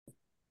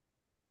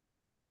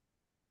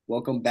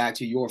Welcome back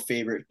to your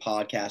favorite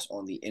podcast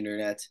on the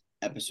internet,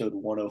 episode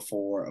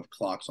 104 of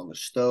Clocks on the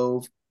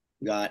Stove.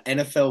 We got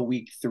NFL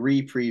Week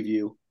 3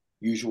 preview.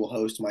 Usual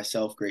host,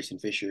 myself, Grayson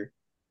Fisher.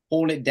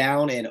 Holding it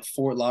down in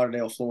Fort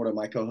Lauderdale, Florida,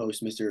 my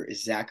co-host, Mr.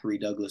 Zachary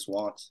Douglas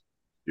Watts.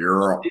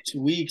 You're This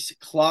week's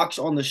Clocks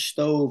on the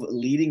Stove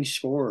leading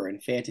scorer in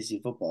fantasy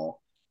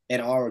football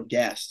and our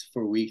guest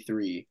for Week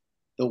 3,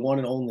 the one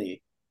and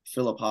only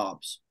Philip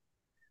Hobbs.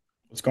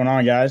 What's going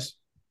on, guys?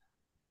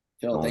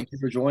 Phil, thank you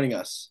for joining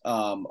us.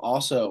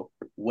 Also,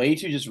 way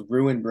to just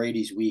ruin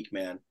Brady's week,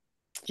 man.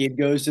 Kid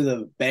goes to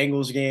the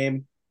Bengals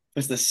game,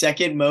 puts the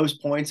second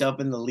most points up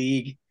in the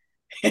league,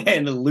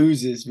 and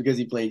loses because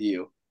he played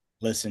you.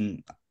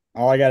 Listen,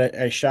 all I got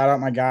to shout out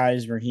my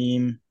guys,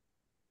 Raheem,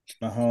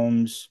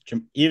 Mahomes,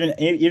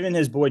 even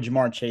his boy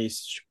Jamar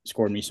Chase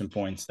scored me some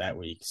points that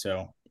week.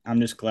 So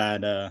I'm just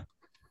glad. At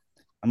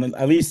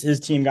least his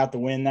team got the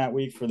win that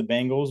week for the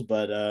Bengals,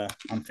 but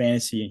on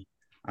fantasy,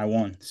 I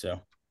won. So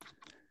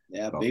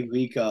yeah, big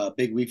week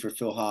for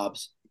Phil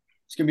Hobbs.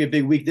 It's gonna be a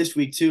big week this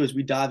week too, as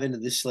we dive into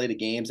this slate of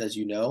games. As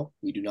you know,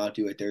 we do not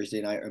do a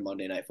Thursday night or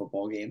Monday night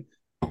football game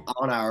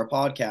on our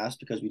podcast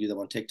because we do them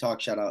on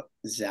TikTok. Shout out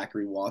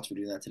Zachary Watts for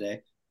doing that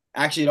today.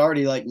 Actually, it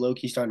already low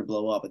key starting to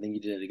blow up. I think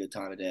you did it a good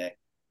time of day.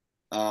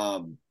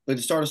 But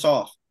to start us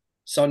off,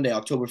 Sunday,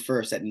 October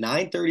 1st at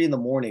 9:30 in the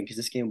morning, because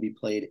this game will be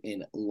played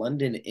in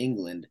London,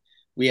 England.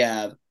 We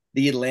have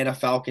the Atlanta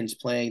Falcons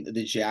playing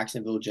the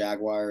Jacksonville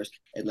Jaguars.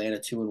 Atlanta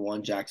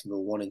 2-1,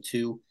 Jacksonville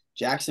 1-2.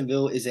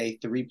 Jacksonville is a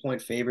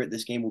 3-point favorite.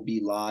 This game will be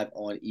live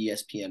on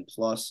ESPN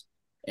Plus,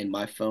 and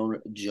my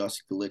phone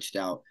just glitched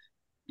out.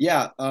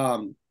 Yeah,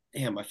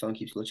 damn, my phone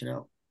keeps glitching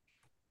out.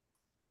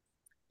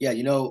 Yeah,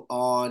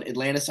 on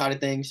Atlanta side of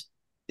things,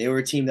 they were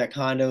a team that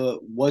kind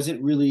of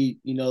wasn't really,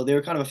 they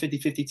were kind of a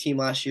 50-50 team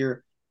last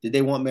year. Did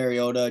they want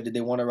Mariota? Did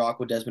they want to rock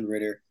with Desmond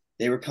Ritter?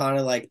 They were kind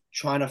of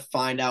trying to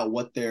find out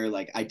what their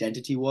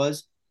identity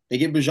was. They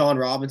get Bijan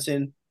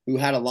Robinson, who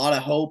had a lot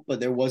of hope, but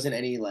there wasn't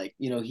any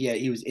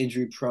he was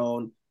injury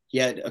prone. He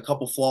had a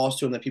couple flaws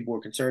to him that people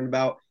were concerned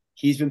about.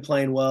 He's been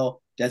playing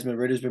well. Desmond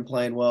Ritter's been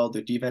playing well.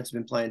 Their defense has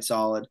been playing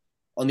solid.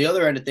 On the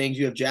other end of things,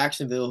 you have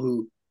Jacksonville,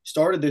 who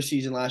started their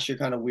season last year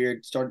kind of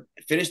weird,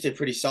 finished it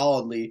pretty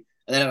solidly,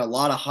 and then had a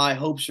lot of high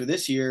hopes for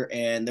this year,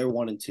 and they're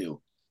 1-2.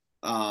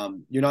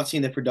 You're not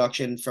seeing the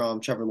production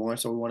from Trevor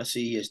Lawrence, so we want to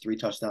see. He has 3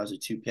 touchdowns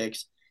and 2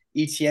 picks.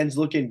 ETN's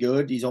looking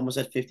good. He's almost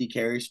at 50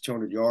 carries,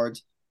 200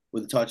 yards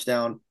with a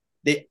touchdown.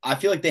 I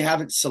feel like they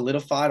haven't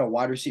solidified a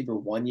wide receiver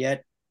one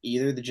yet,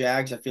 either the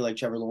Jags. I feel like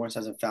Trevor Lawrence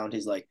hasn't found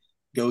his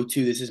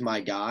go-to, this is my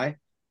guy.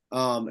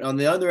 And on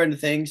the other end of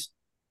things,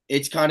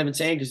 it's kind of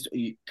insane because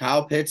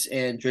Kyle Pitts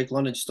and Drake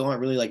London still aren't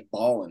really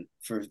balling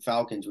for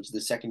Falcons, which is the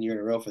second year in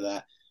a row for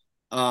that.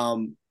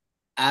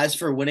 As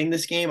for winning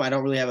this game, I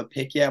don't really have a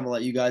pick yet. I'm gonna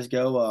let you guys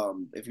go.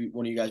 If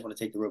one of you guys want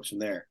to take the ropes from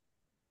there.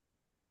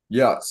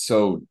 Yeah,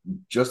 so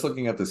just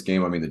looking at this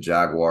game, I mean, the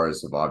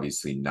Jaguars have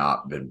obviously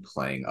not been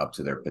playing up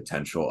to their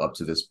potential up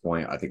to this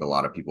point. I think a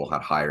lot of people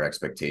had higher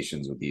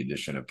expectations with the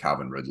addition of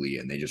Calvin Ridley,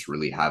 and they just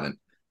really haven't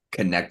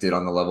connected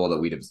on the level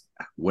that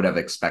would have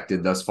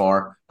expected thus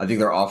far. I think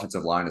their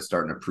offensive line is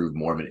starting to prove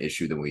more of an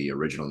issue than we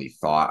originally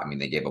thought. I mean,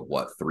 they gave up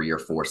 3 or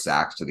 4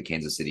 sacks to the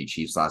Kansas City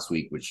Chiefs last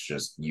week, which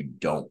just you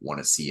don't want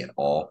to see at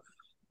all.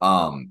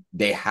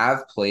 They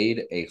have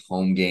played a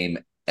home game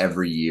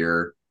every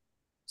year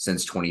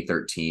since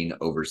 2013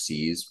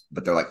 overseas,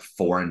 but they're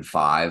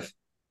 4-5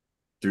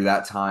 through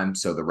that time.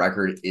 So the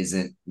record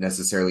isn't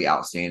necessarily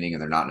outstanding,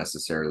 and they're not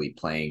necessarily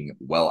playing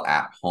well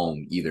at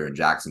home either in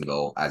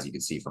Jacksonville, as you can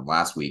see from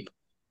last week.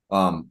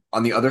 On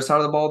the other side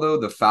of the ball, though,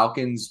 the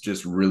Falcons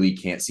just really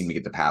can't seem to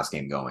get the pass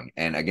game going.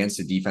 And against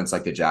a defense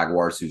like the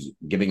Jaguars, who's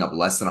giving up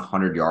less than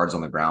 100 yards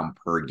on the ground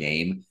per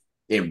game,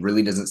 it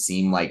really doesn't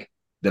seem like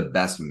the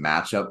best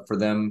matchup for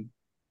them,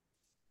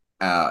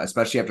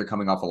 especially after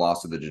coming off a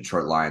loss to the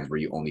Detroit Lions where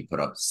you only put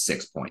up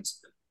 6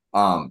 points.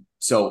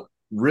 So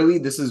really,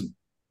 this is,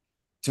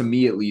 to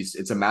me at least,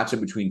 it's a matchup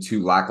between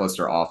 2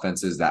 lackluster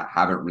offenses that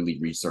haven't really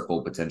reached their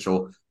full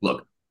potential.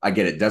 Look, I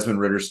get it.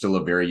 Desmond Ritter's still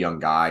a very young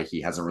guy.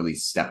 He hasn't really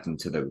stepped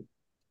into the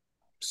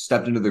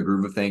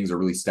groove of things or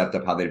really stepped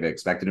up how they've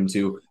expected him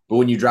to. But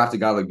when you draft a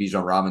guy like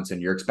Bijan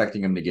Robinson, you're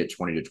expecting him to get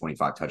 20 to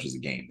 25 touches a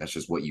game. That's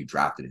just what you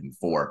drafted him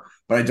for.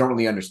 But I don't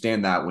really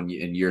understand that when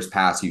in years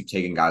past, you've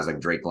taken guys like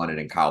Drake London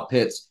and Kyle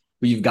Pitts,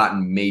 who you've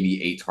gotten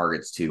maybe 8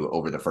 targets to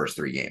over the first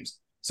 3 games.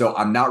 So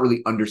I'm not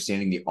really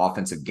understanding the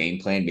offensive game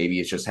plan. Maybe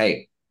it's just,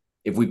 hey,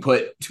 if we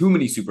put too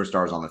many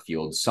superstars on the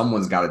field,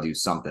 someone's got to do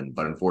something.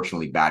 But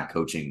unfortunately, bad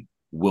coaching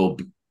will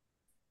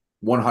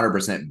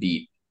 100%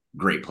 beat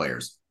great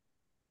players.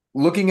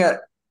 Looking at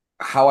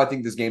how I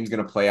think this game is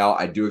going to play out,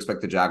 I do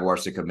expect the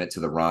Jaguars to commit to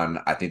the run.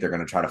 I think they're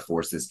going to try to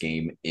force this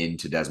game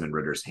into Desmond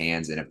Ritter's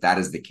hands. And if that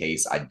is the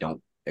case, I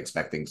don't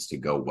expect things to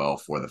go well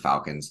for the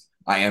Falcons.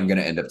 I am going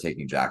to end up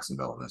taking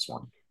Jacksonville in this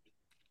one.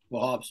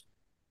 Well, Hobbs.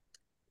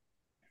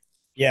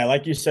 Yeah,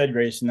 like you said,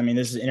 Grayson, I mean,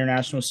 this is an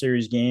international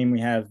series game. We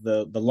have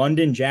the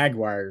London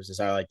Jaguars, as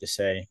I like to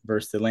say,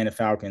 versus the Atlanta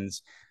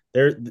Falcons.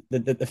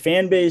 the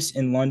fan base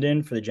in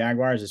London for the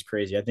Jaguars is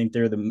crazy. I think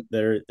they're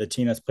the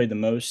team that's played the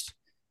most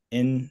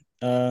in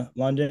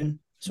London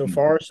so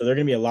far. So they're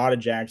going to be a lot of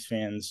Jags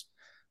fans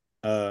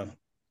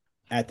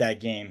at that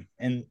game.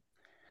 And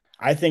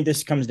I think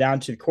this comes down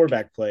to the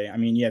quarterback play. I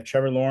mean, you have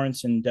Trevor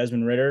Lawrence and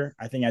Desmond Ritter.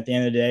 I think at the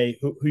end of the day,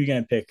 who are you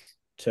going to pick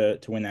to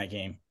win that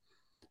game?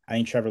 I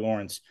think Trevor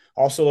Lawrence.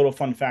 Also, a little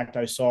fun fact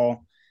I saw,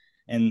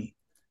 and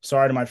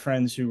sorry to my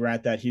friends who were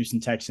at that Houston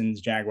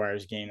Texans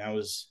Jaguars game. That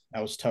was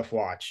tough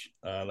watch.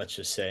 Let's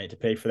just say to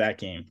pay for that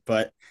game.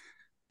 But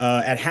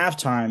at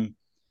halftime,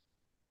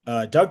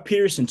 Doug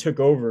Peterson took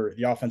over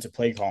the offensive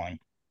play calling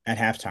at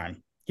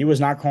halftime. He was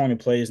not calling the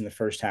plays in the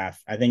first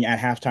half. I think at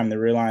halftime they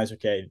realized,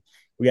 okay,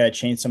 we got to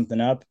change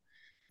something up.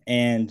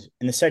 And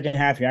in the second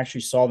half, you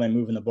actually saw them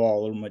moving the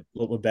ball a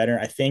little bit better.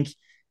 I think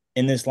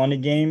in this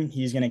London game,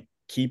 he's going to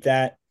keep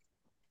that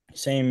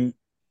same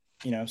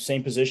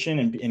position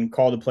and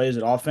call the plays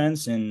at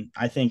offense. And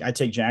I think I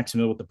take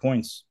Jacksonville with the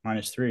points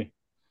 -3.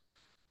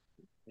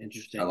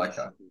 Interesting. I like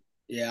that.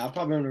 Yeah, I'm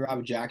probably going to ride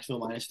with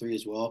Jacksonville -3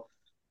 as well.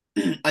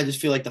 I just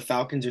feel like the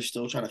Falcons are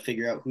still trying to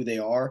figure out who they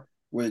are.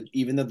 Where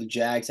even though the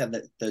Jags have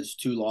those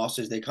 2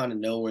 losses, they kind of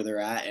know where they're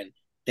at, and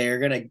they're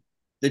gonna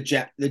the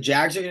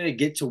Jags are gonna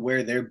get to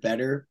where they're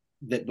better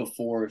that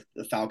before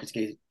the Falcons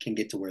can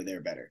get to where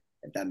they're better.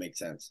 If that makes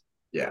sense.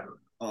 Yeah.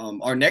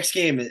 Our next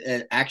game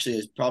actually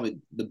is probably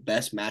the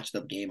best matched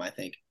up game, I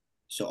think.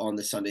 So on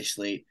the Sunday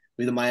slate,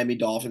 we have the Miami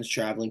Dolphins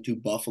traveling to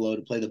Buffalo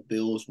to play the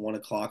Bills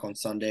 1:00 on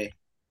Sunday.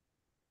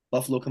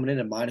 Buffalo coming in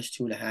at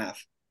 -2.5.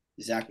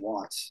 Zach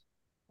Watts.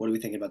 What are we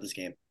thinking about this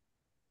game?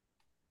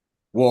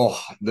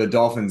 Well, the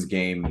Dolphins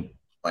game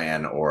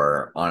plan,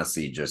 or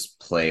honestly just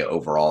play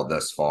overall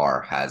thus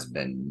far, has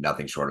been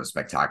nothing short of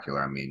spectacular.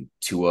 I mean,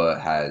 Tua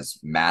has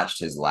matched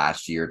his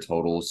last year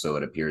total, so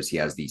it appears he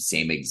has the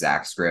same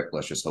exact script.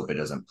 Let's just hope it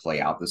doesn't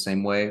play out the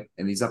same way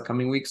in these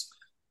upcoming weeks.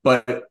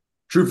 But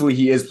truthfully,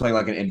 he is playing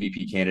like an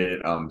MVP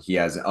candidate. He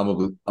has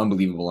an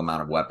unbelievable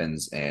amount of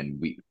weapons,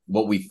 and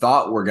what we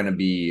thought were going to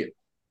be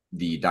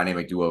the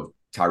dynamic duo of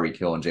Tyreek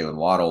Hill and Jalen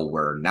Waddle,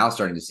 we're now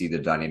starting to see the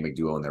dynamic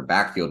duo in their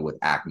backfield with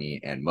Acme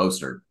and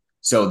Mostert.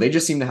 So they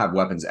just seem to have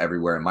weapons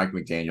everywhere. And Mike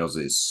McDaniels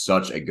is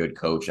such a good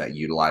coach at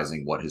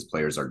utilizing what his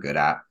players are good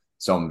at.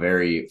 So I'm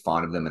very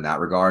fond of them in that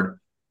regard.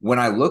 When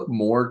I look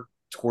more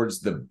towards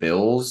the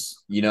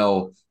Bills,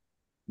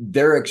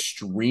 they're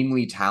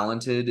extremely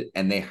talented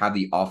and they have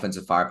the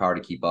offensive firepower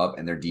to keep up,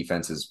 and their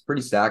defense is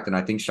pretty stacked. And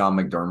I think Sean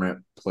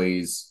McDermott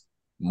plays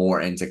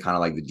more into kind of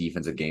like the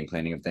defensive game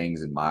planning of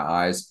things in my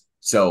eyes.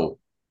 So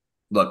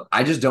look,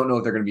 I just don't know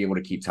if they're going to be able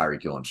to keep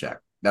Tyreek Hill in check.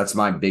 That's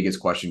my biggest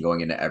question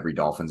going into every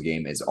Dolphins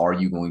game is, are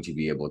you going to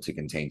be able to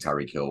contain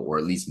Tyreek Hill or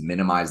at least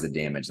minimize the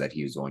damage that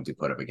he was going to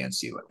put up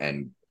against you?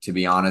 And to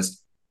be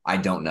honest, I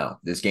don't know.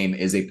 This game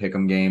is a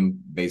pick'em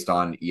game based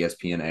on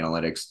ESPN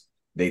analytics.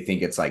 They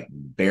think it's like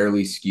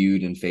barely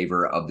skewed in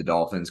favor of the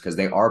Dolphins because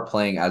they are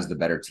playing as the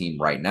better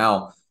team right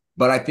now.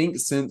 But I think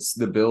since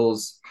the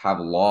Bills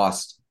have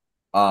lost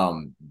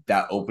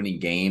that opening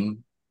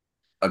game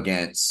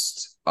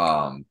against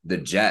the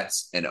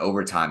Jets in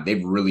overtime,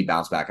 they've really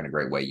bounced back in a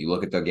great way. You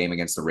look at the game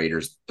against the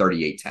Raiders,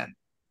 38-10.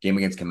 Game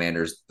against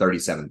Commanders,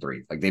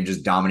 37-3. Like, they've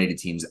just dominated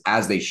teams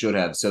as they should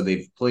have. So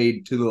they've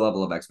played to the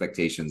level of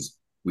expectations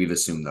we've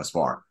assumed thus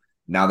far.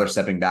 Now they're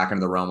stepping back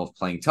into the realm of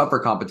playing tougher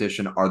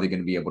competition. Are they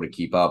going to be able to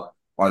keep up?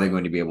 Are they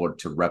going to be able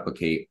to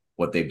replicate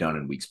what they've done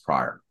in weeks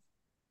prior?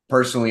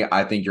 Personally,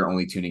 I think you're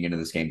only tuning into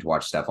this game to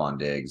watch Stephon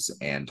Diggs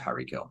and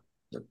Tyreek Hill.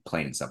 They're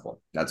plain and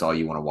simple. That's all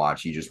you want to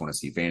watch. You just want to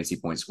see fantasy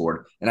points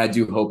scored. And I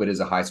do hope it is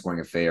a high-scoring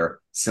affair,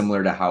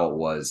 similar to how it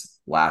was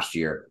last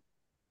year.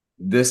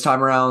 This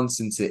time around,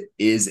 since it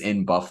is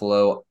in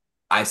Buffalo,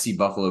 I see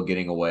Buffalo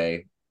getting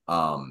away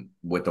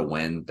with the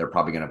win. They're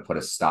probably going to put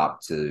a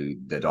stop to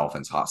the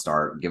Dolphins' hot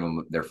start, give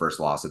them their first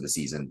loss of the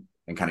season,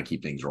 and kind of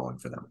keep things rolling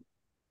for them.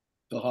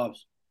 Go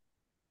Hobbs.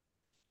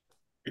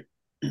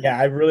 Yeah,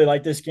 I really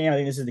like this game. I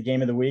think this is the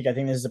game of the week. I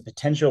think this is a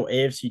potential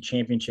AFC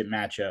Championship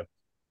matchup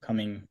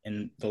coming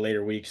in the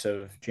later weeks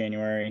of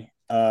January.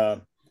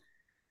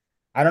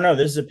 I don't know.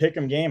 This is a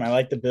pick'em game. I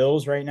like the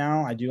Bills right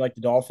now. I do like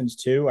the Dolphins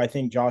too. I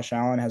think Josh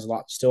Allen has a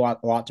lot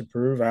to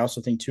prove. I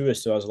also think Tua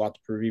still has a lot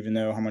to prove, even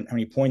though how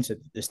many points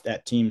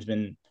that team's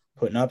been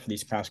putting up for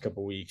these past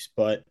couple weeks.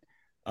 But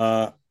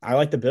I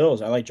like the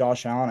Bills. I like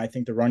Josh Allen. I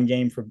think the run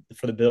game for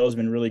the Bills has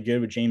been really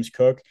good with James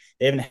Cook.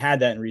 They haven't had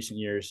that in recent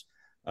years.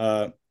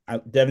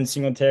 Devin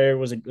Singletary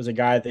was a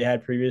guy that they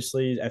had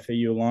previously,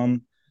 FAU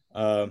alum.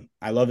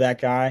 I love that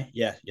guy.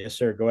 Yeah, yes,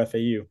 sir. Go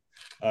FAU.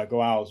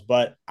 Go Owls.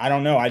 But I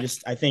don't know. I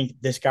think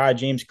this guy,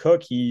 James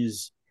Cook,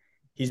 he's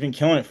been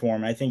killing it for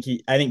him. I think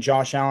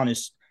Josh Allen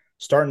is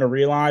starting to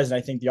realize, and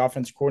I think the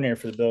offensive coordinator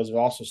for the Bills is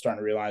also starting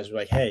to realize, we're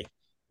like, hey,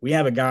 we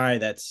have a guy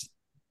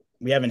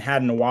we haven't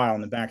had in a while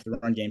in the back of the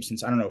run game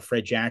since, I don't know,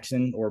 Fred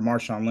Jackson or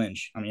Marshawn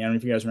Lynch. I mean, I don't know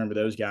if you guys remember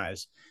those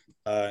guys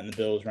in the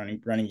Bills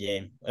running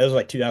game. It was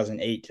like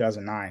 2008,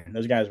 2009.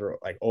 Those guys were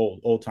like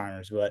old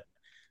timers. But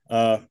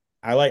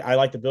I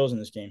like the Bills in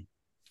this game.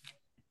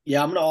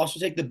 Yeah, I'm going to also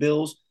take the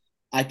Bills.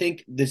 I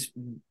think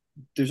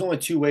there's only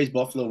two ways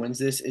Buffalo wins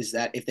this, is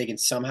that if they can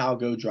somehow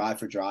go drive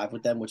for drive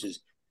with them, which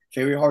is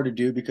very hard to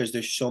do because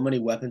there's so many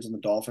weapons on the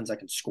Dolphins that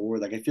can score.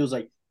 Like it feels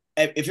like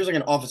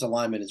an offensive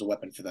lineman is a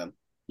weapon for them.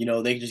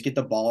 They can just get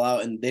the ball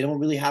out, and they don't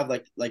really have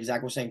like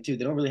Zach was saying too.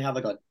 They don't really have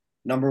like a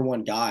number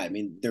one guy. I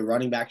mean, their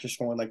running backs are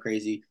scoring like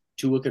crazy.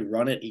 Tua could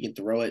run it, he can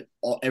throw it.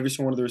 Every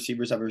single one of the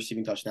receivers have a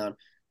receiving touchdown.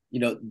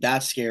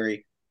 That's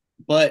scary.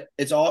 But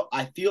it's all.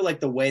 I feel like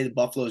the way that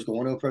Buffalo is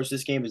going to approach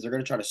this game is they're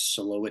going to try to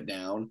slow it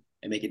down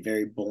and make it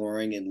very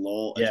boring and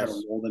try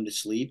to lull them to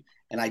sleep.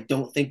 And I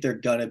don't think they're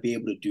going to be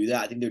able to do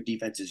that. I think their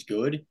defense is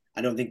good.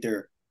 I don't think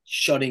they're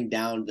shutting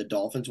down the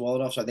Dolphins well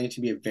enough. So I think it's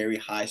going to be a very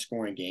high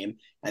scoring game.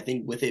 I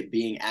think with it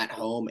being at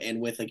home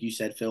and with, like you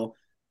said, Phil,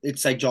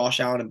 it's like Josh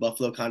Allen and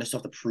Buffalo kind of still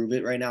have to prove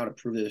it right now to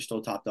prove that they're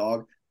still top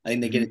dog. I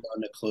think they get it done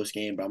in a close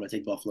game, but I'm going to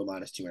take Buffalo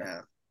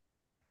 -2.5.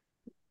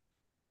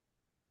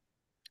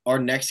 Our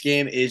next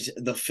game is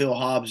the Phil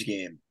Hobbs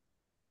game.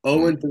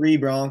 0-3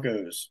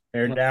 Broncos.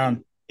 Bear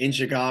down. In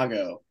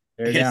Chicago.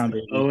 Bear down,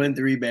 baby.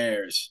 0-3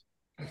 Bears.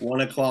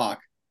 1 o'clock.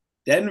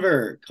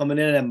 Denver coming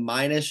in at a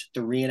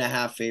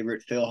 -3.5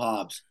 favorite. Phil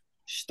Hobbs.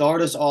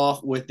 Start us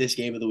off with this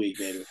game of the week,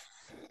 baby.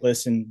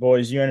 Listen,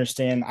 boys, you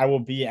understand. I will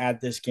be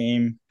at this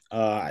game.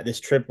 This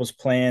trip was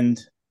planned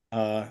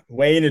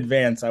way in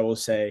advance, I will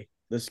say.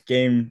 This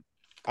game,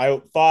 I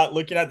thought,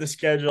 looking at the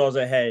schedule, I was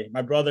like, hey,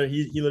 my brother,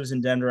 he lives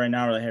in Denver right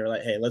now. We're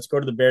like, hey, let's go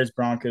to the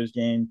Bears-Broncos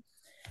game.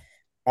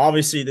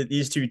 Obviously, that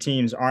these two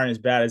teams aren't as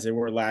bad as they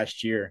were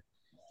last year.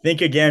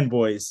 Think again,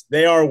 boys.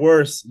 They are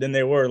worse than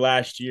they were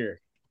last year.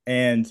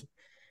 And,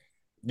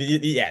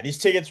 these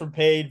tickets were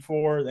paid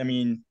for. I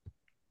mean,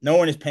 no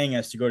one is paying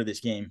us to go to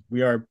this game.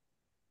 We are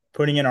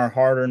putting in our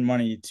hard-earned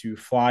money to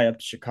fly up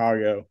to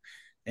Chicago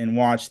and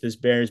watch this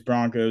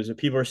Bears-Broncos.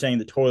 People are saying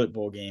the toilet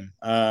bowl game.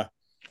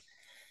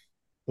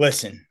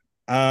 Listen,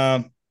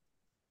 I'm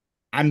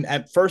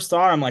at first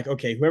thought, I'm like,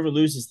 okay, whoever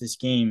loses this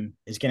game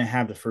is going to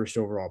have the first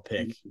overall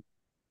pick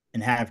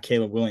and have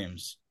Caleb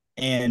Williams.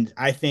 And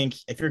I think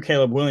if you're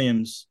Caleb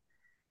Williams,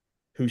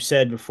 who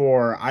said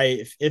before,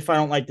 if I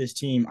don't like this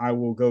team, I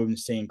will go and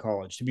stay in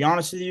college. To be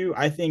honest with you,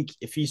 I think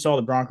if he saw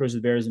the Broncos,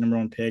 the Bears, the number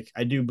one pick,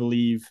 I do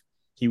believe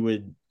he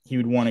would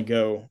want to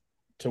go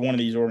to one of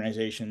these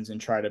organizations and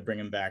try to bring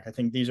him back. I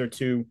think these are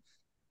two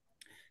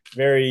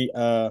very,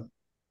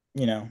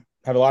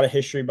 have a lot of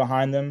history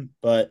behind them.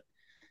 But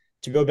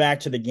to go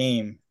back to the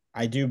game,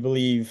 I do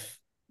believe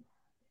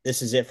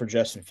this is it for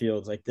Justin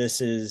Fields. Like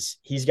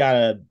he's got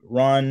to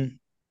run,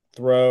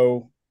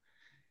 throw.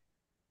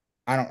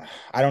 I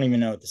don't even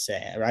know what to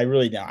say. I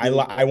really don't.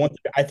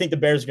 I think the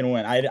Bears are going to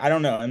win. I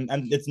don't know. And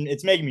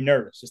it's making me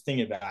nervous just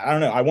thinking about it. I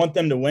don't know. I want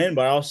them to win,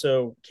 but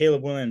also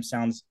Caleb Williams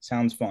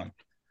sounds fun.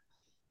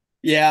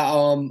 Yeah,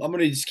 I'm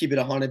gonna just keep it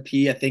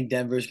 100p. I think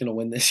Denver's gonna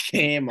win this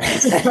game.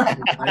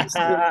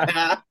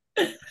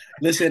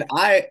 Listen,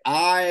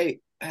 I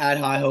had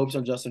high hopes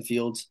on Justin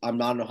Fields. I'm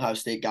not an Ohio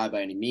State guy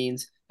by any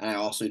means, and I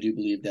also do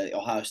believe that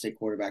Ohio State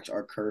quarterbacks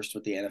are cursed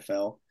with the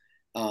NFL.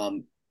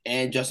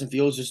 And Justin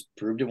Fields just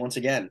proved it once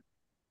again.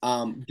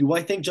 Do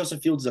I think Justin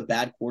Fields is a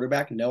bad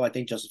quarterback? No, I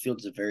think Justin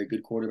Fields is a very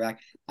good quarterback.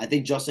 I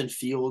think Justin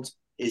Fields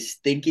is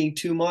thinking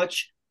too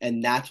much,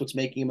 and that's what's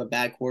making him a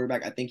bad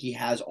quarterback. I think he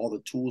has all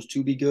the tools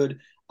to be good.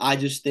 I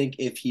just think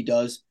if he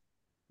does,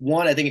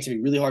 one, I think it's going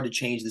to be really hard to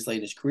change this late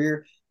in his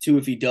career. Two,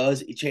 if he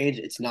does change,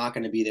 it's not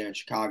going to be there in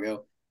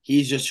Chicago.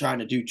 He's just trying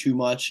to do too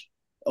much.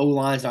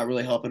 O-line's not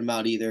really helping him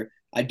out either.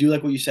 I do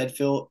like what you said,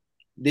 Phil.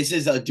 This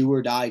is a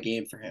do-or-die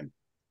game for him.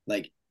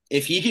 Like,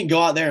 if he can go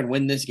out there and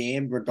win this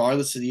game,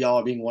 regardless of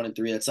y'all being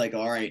 1-3, that's like,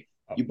 all right,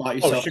 you bought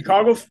yourself.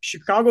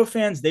 Chicago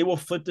fans, they will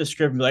flip the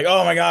script and be like,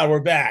 oh my God, we're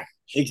back.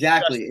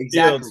 Exactly.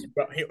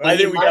 I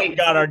think we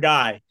got our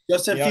guy.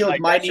 Justin Fields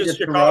might need to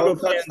throw a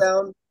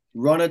touchdown,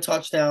 run a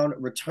touchdown,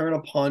 return a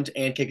punt,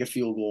 and kick a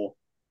field goal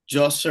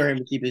just for him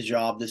to keep his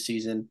job this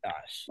season.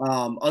 Gosh.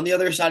 On the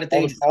other side of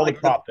things, all the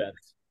prop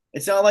bets.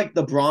 It's not like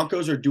the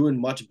Broncos are doing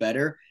much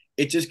better.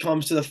 It just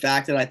comes to the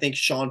fact that I think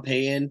Sean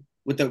Payton,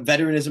 with the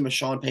veteranism of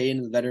Sean Payton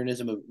and the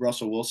veteranism of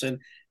Russell Wilson,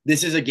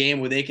 this is a game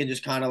where they can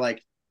just kind of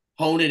like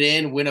hone it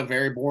in, win a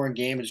very boring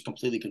game, and just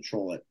completely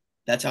control it.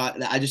 That's how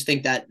I just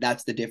think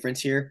that's the difference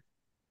here.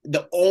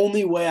 The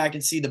only way I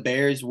can see the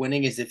Bears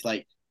winning is if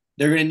like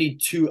they're going to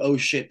need 2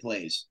 shit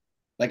plays,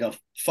 like a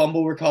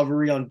fumble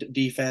recovery on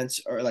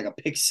defense or like a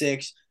pick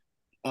six,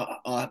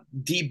 a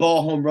deep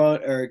ball home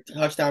run or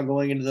touchdown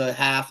going into the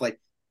half. Like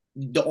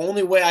the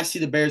only way I see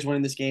the Bears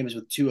winning this game is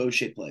with 2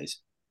 shit plays.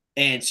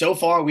 And so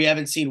far, we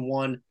haven't seen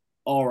one.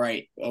 All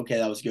right, okay,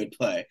 that was a good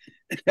play.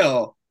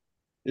 So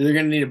they're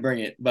gonna need to bring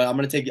it. But I'm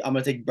gonna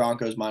take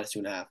Broncos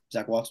 -2.5.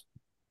 Zach Watts.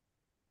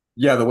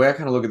 Yeah, the way I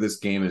kind of look at this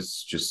game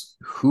is just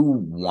who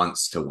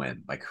wants to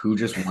win, like who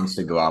just wants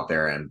to go out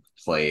there and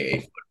play a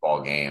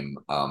football game.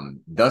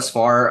 Thus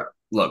far,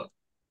 look,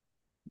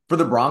 for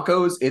the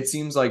Broncos, it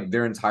seems like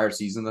their entire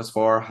season thus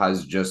far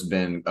has just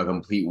been a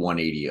complete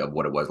 180 of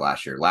what it was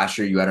last year. Last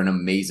year, you had an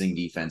amazing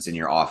defense and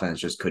your offense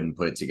just couldn't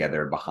put it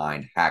together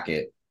behind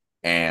Hackett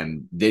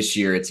And this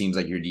year, it seems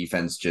like your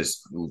defense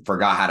just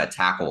forgot how to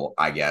tackle,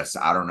 I guess.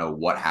 I don't know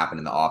what happened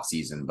in the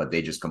offseason, but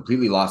they just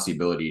completely lost the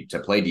ability to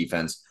play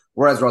defense,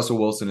 whereas Russell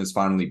Wilson is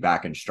finally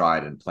back in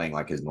stride and playing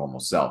like his normal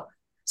self.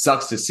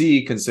 Sucks to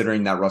see,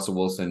 considering that Russell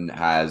Wilson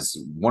has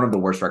one of the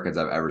worst records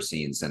I've ever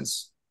seen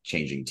since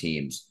changing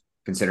teams,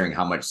 considering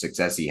how much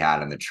success he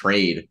had and the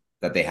trade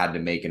that they had to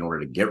make in order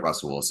to get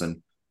Russell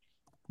Wilson.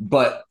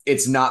 But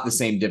it's not the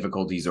same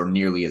difficulties or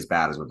nearly as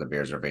bad as what the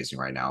Bears are facing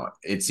right now.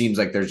 It seems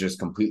like there's just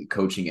complete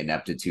coaching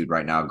ineptitude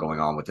right now going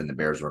on within the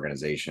Bears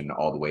organization,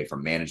 all the way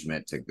from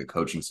management to the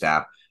coaching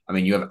staff. I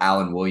mean, you have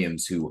Alan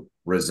Williams who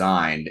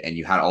resigned, and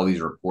you had all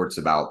these reports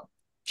about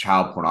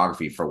child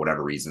pornography for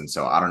whatever reason.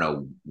 So I don't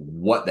know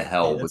what the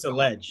hell That's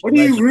alleged. What are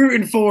you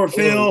rooting for,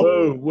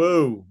 Phil?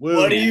 Whoa.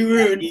 What are you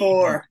rooting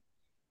for?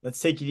 Let's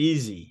take it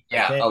easy.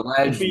 Yeah, okay?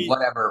 Alleged,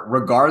 whatever.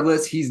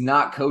 Regardless, he's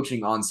not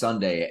coaching on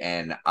Sunday.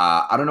 And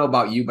I don't know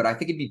about you, but I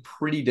think it'd be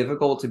pretty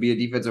difficult to be a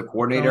defensive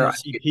coordinator.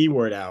 CP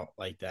word out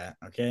like that,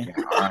 okay?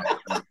 Yeah, all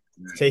right.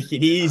 Take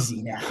it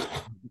easy now.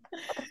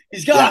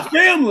 He's got a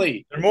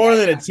family. They're more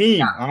than a team.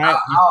 Yeah. All right.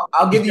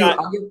 I'll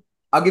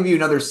give you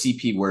another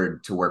CP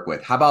word to work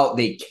with. How about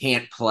they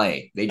can't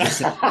play? They just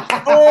said, all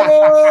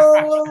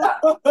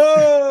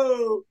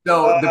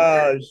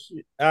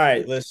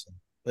right, listen.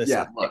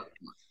 Yeah,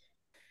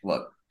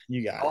 look,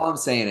 you got all I'm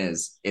saying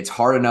is it's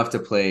hard enough to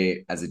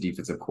play as a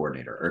defensive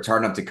coordinator, or it's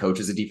hard enough to coach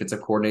as a defensive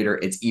coordinator.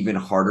 It's even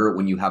harder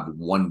when you have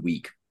 1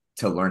 week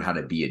to learn how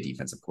to be a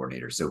defensive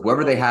coordinator. So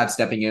whoever they have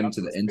stepping into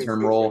the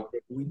interim role,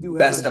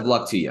 best of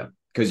luck to you,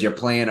 because you're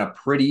playing a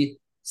pretty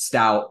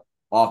stout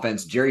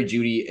offense. Jerry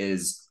Jeudy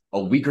is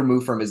a week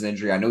removed from his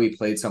injury. I know he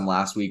played some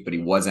last week, but he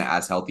wasn't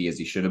as healthy as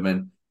he should have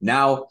been.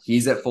 Now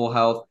he's at full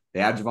health.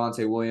 They have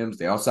Javonte Williams.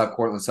 They also have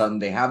Cortland Sutton.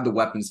 They have the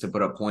weapons to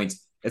put up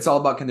points. It's all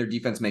about, can their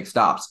defense make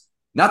stops?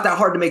 Not that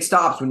hard to make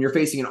stops when you're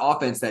facing an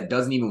offense that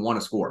doesn't even want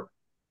to score.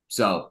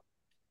 So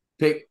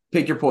pick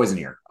your poison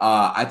here.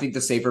 I think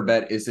the safer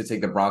bet is to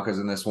take the Broncos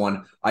in this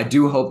one. I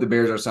do hope the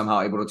Bears are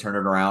somehow able to turn it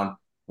around.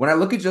 When I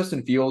look at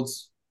Justin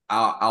Fields,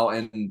 I'll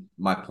end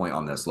my point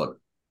on this. Look,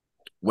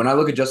 when I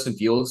look at Justin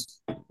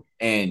Fields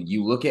and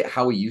you look at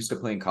how he used to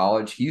play in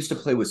college, he used to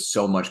play with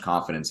so much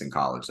confidence in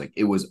college. Like,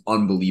 it was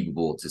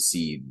unbelievable to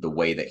see the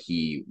way that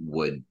he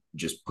would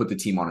just put the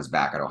team on his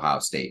back at Ohio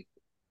State.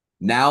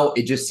 Now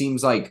it just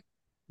seems like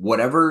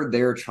whatever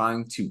they're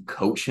trying to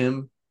coach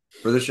him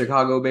for the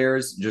Chicago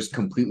Bears just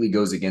completely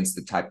goes against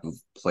the type of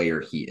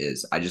player he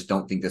is. I just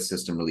don't think the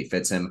system really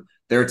fits him.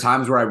 There are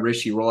times where I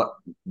wish he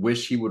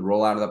would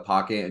roll out of the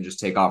pocket and just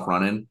take off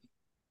running,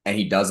 and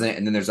he doesn't.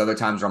 And then there's other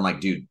times where I'm like,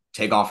 dude,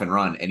 take off and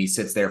run. And he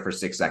sits there for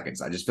 6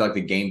 seconds. I just feel like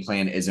the game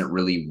plan isn't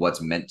really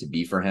what's meant to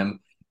be for him.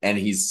 And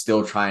he's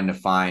still trying to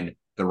find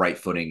the right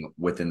footing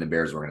within the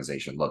Bears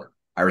organization. Look,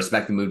 I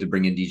respect the move to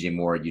bring in DJ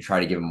Moore. You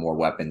try to give him more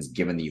weapons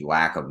given the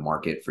lack of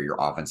market for your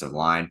offensive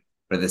line.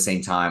 But at the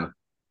same time,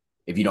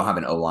 if you don't have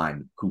an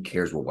O-line, who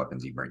cares what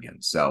weapons you bring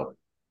in? So,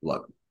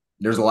 look,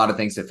 there's a lot of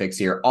things to fix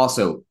here.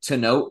 Also, to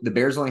note, the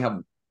Bears only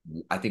have,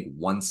 I think,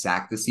 1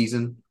 sack this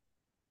season.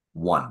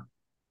 1,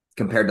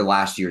 compared to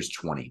last year's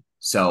 20.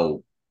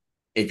 So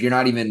if you're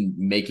not even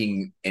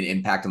making an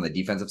impact on the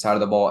defensive side of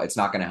the ball, it's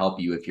not going to help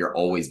you if you're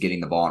always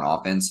getting the ball on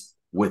offense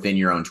within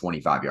your own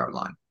 25-yard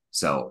line.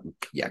 So,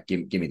 yeah,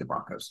 give me the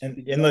Broncos.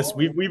 And listen,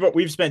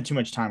 we've spent too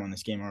much time on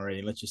this game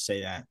already. Let's just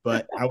say that.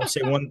 But I will say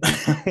one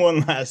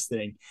last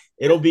thing.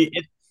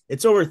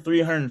 It's over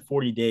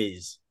 340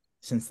 days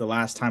since the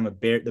last time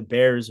the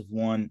Bears have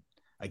won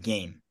a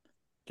game,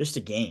 just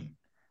a game,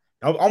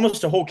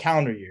 almost a whole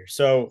calendar year.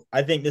 So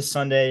I think this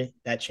Sunday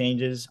that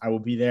changes. I will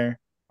be there.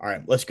 All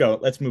right, let's go.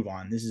 Let's move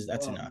on.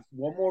 That's enough.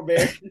 One more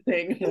Bears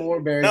thing. One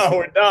more Bears. No,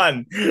 we're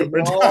done.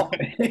 We're done.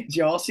 Did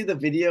y'all see the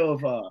video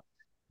of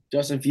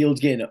Justin Fields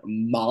getting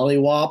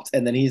mollywopped,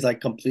 and then he's like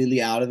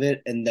completely out of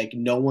it, and like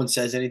no one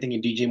says anything,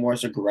 and DJ Moore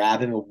has to grab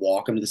him and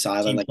walk him to the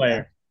sideline. Like,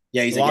 player.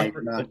 Yeah, he's like,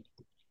 yeah,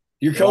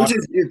 your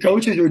coaches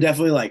were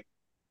definitely like,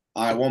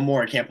 all right, one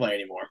more, I can't play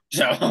anymore.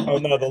 So,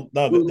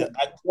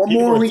 one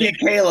more, we get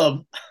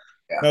Caleb.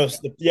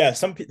 Yeah.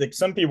 Some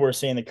people were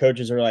saying the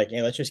coaches are like,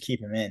 hey, let's just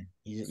keep him in.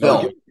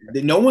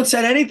 No one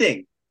said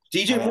anything.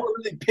 DJ Moore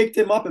really picked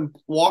him up and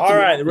walked him.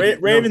 All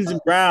right, Ravens and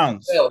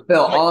Browns. Phil,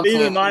 all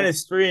even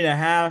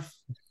 -3.5.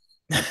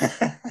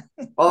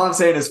 All I'm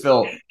saying is,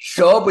 Phil,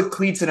 show up with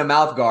cleats and a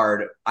mouth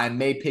guard. I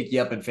may pick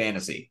you up in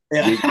fantasy.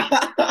 Yeah.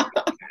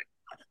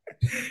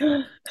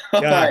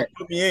 All right.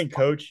 Put me in,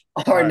 coach.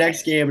 Our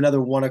next game, another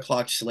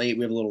 1:00 slate.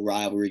 We have a little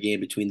rivalry game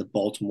between the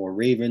Baltimore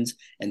Ravens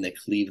and the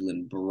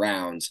Cleveland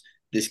Browns.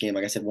 This game,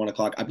 like I said,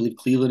 1:00. I believe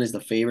Cleveland is the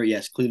favorite.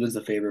 Yes, Cleveland's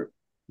the favorite.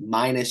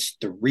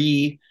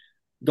 -3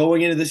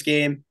 going into this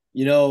game.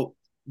 You know,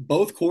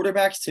 both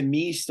quarterbacks to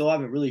me still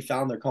haven't really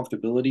found their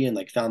comfortability and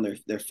like found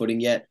their footing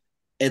yet.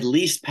 At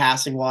least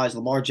passing wise,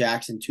 Lamar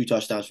Jackson, 2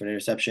 touchdowns for an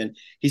interception.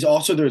 He's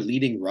also their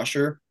leading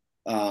rusher.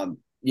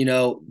 You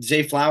know,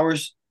 Zay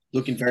Flowers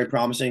looking very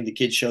promising. The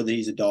kid showed that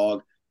he's a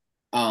dog.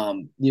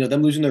 You know,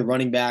 them losing their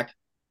running back,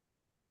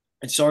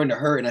 it's starting to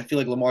hurt. And I feel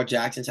like Lamar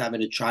Jackson's having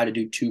to try to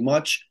do too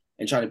much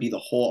and trying to be the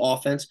whole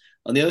offense.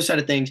 On the other side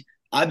of things,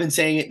 I've been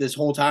saying it this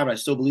whole time, and I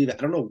still believe it.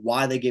 I don't know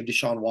why they gave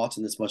Deshaun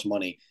Watson this much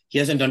money. He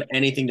hasn't done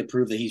anything to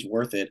prove that he's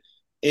worth it.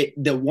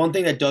 The one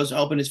thing that does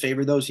help in his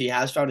favor, though, is he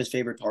has found his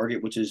favorite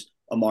target, which is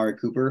Amari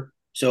Cooper.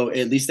 So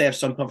at least they have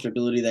some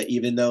comfortability that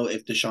even though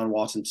if Deshaun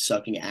Watson's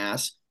sucking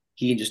ass,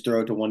 he can just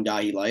throw it to one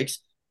guy he likes.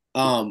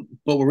 But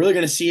we're really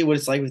going to see what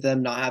it's like with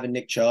them not having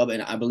Nick Chubb,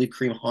 and I believe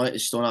Kareem Hunt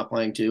is still not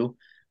playing too.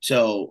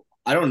 So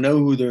I don't know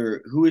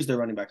who is their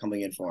running back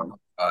coming in for him.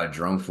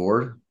 Jerome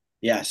Ford.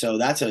 Yeah, so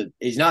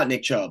he's not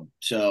Nick Chubb.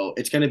 So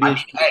it's going to be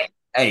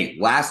Hey,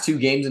 last 2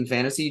 games in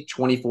fantasy,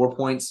 24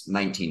 points,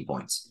 19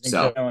 points. He's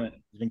been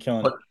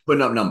killing it.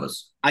 Putting up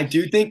numbers. I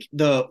do think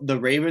the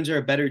Ravens are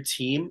a better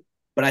team,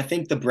 but I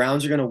think the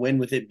Browns are going to win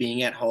with it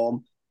being at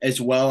home,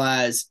 as well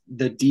as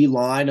the D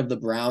line of the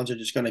Browns are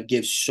just going to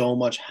give so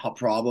much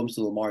problems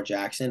to Lamar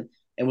Jackson.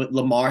 And with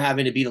Lamar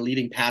having to be the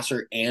leading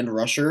passer and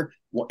rusher,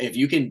 if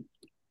you can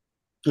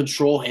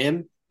control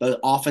him, the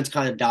offense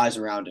kind of dies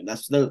around him.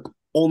 That's the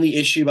only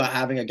issue about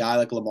having a guy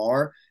like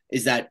Lamar,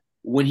 is that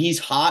when he's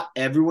hot,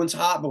 everyone's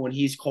hot, but when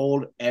he's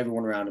cold,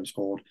 everyone around him's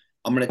cold.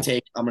 I'm gonna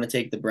take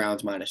the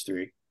Browns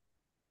 -3.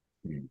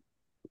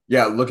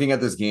 Yeah, looking at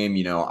this game,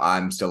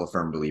 I'm still a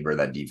firm believer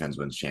that defense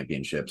wins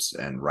championships.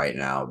 And right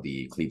now,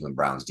 the Cleveland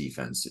Browns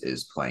defense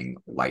is playing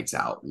lights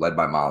out, led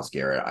by Myles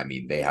Garrett. I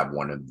mean, they have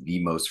one of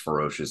the most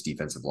ferocious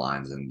defensive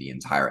lines in the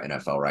entire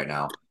NFL right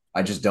now.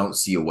 I just don't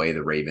see a way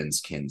the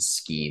Ravens can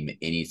scheme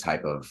any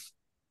type of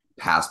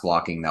pass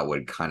blocking that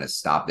would kind of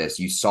stop this.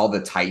 You saw the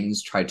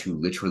Titans try to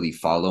literally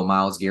follow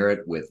Myles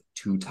Garrett with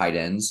 2 tight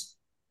ends,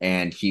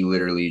 and he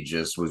literally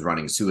just was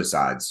running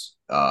suicides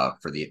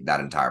for that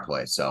entire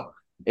play. So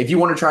if you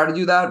want to try to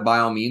do that, by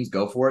all means,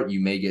 go for it. You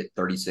may get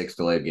 36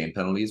 delayed game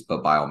penalties,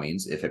 but by all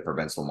means, if it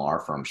prevents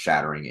Lamar from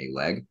shattering a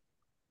leg,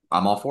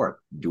 I'm all for it.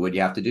 Do what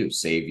you have to do.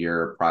 Save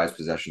your prized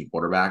possession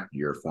quarterback,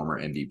 your former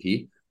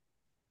MVP.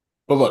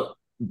 But look,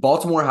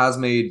 Baltimore has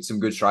made some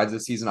good strides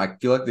this season. I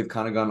feel like they've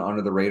kind of gone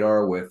under the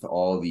radar with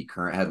all the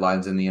current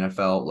headlines in the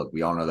NFL. Look,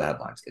 we all know the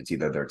headlines. It's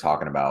either they're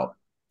talking about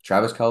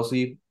Travis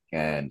Kelce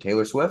and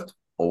Taylor Swift,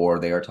 or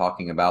they are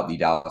talking about the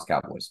Dallas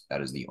Cowboys. That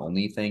is the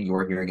only thing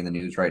you're hearing in the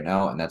news right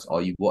now, and that's all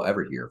you will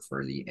ever hear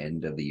for the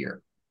end of the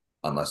year,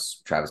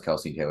 unless Travis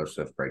Kelce and Taylor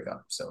Swift break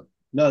up. So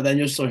no, then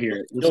you'll still hear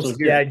it.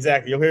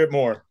 Exactly. You'll hear it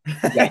more.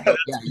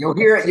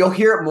 You'll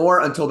hear it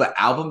more until the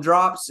album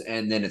drops,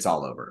 and then it's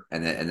all over.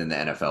 And then the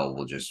NFL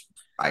will just,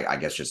 I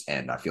guess, just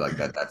end. I feel like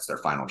that's their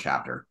final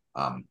chapter,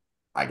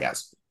 I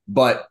guess.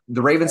 But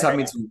the Ravens have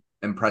made some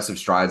impressive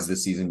strides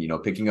this season.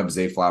 Picking up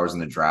Zay Flowers in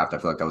the draft, I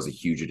feel like that was a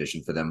huge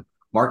addition for them.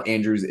 Mark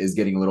Andrews is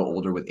getting a little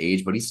older with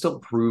age, but he still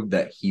proved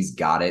that he's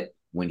got it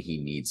when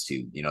he needs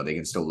to. They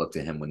can still look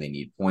to him when they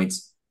need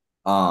points.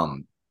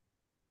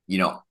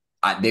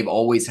 They've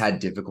always had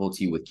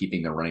difficulty with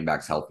keeping their running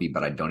backs healthy,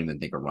 but I don't even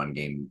think a run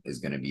game is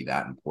going to be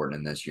that important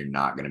in this. You're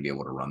not going to be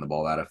able to run the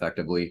ball that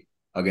effectively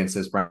against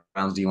this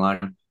Browns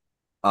D-line.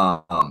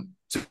 So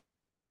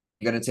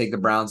you're going to take the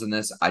Browns in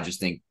this. I just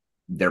think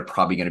they're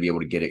probably going to be able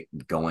to get it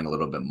going a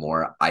little bit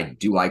more. I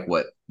do like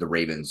what the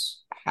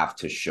Ravens have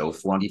to show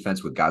for on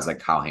defense with guys like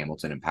Kyle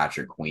Hamilton and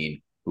Patrick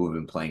Queen, who have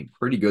been playing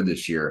pretty good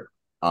this year.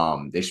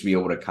 They should be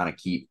able to kind of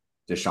keep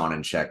Deshaun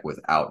in check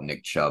without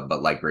Nick Chubb.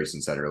 But like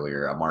Grayson said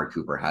earlier, Amari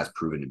Cooper has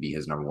proven to be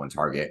his number 1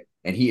 target,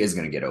 and he is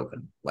going to get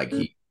open. Like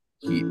he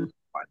find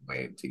a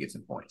way to get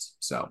some points.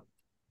 So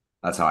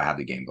that's how I have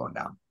the game going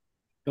down.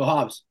 Go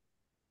Hobbs.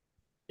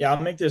 Yeah,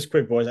 I'll make this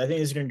quick, boys. I think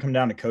this is going to come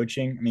down to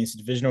coaching. I mean, it's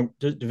a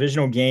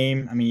divisional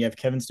game. I mean, you have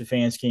Kevin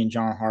Stefanski and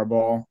John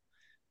Harbaugh.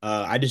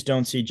 I just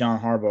don't see John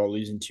Harbaugh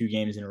losing 2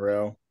 games in a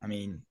row. I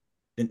mean,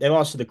 they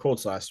lost to the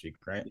Colts last week,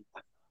 right?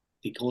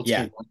 The Colts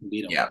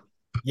beat them.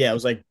 Yeah, it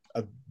was like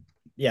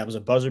it was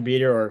a buzzer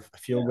beater or a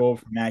field goal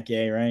from Matt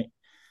Gay, right?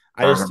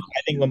 I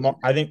think Lamar.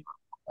 What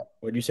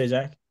did you say,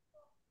 Zach?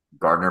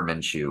 Gardner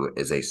Minshew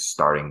is a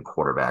starting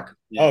quarterback.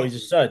 Yeah. Oh, he's a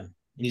stud.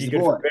 He's the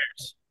boy.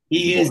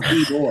 He is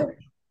the boy.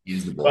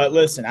 He's the boy. But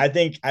listen, I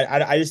think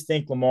I just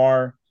think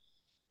Lamar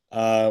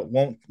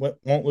won't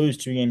lose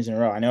 2 games in a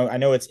row. I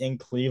know it's in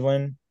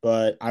Cleveland,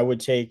 but I would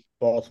take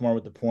Baltimore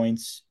with the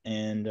points,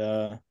 and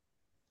I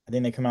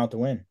think they come out to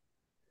win.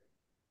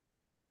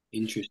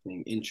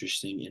 Interesting.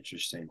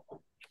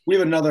 We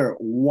have another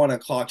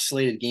 1:00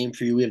 slated game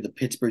for you. We have the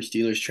Pittsburgh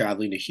Steelers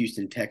traveling to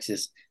Houston,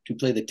 Texas to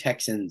play the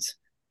Texans.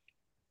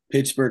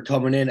 Pittsburgh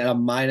coming in at a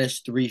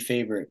 -3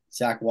 favorite.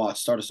 Zach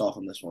Watts, start us off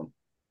on this one.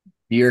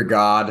 Dear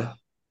God,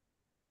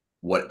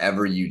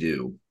 whatever you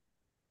do,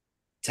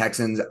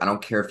 Texans, I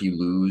don't care if you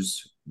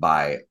lose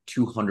by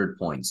 200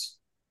 points.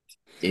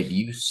 If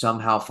you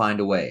somehow find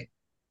a way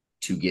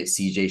to get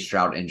CJ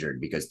Stroud injured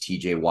because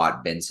TJ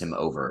Watt bends him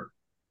over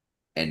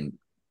and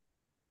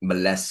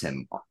molests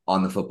him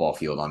on the football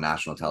field on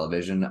national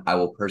television, I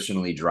will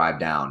personally drive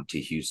down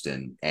to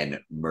Houston and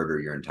murder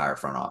your entire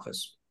front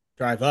office.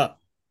 Drive up.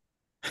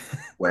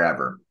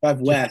 Wherever.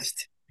 Drive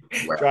west.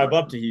 Wherever. Drive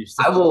up to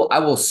Houston. I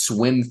will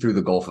swim through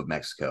the Gulf of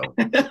Mexico.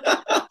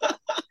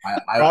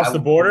 Cross the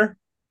border?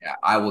 Yeah,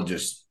 I will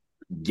just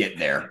get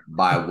there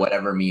by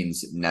whatever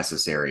means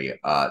necessary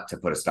to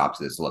put a stop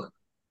to this. Look,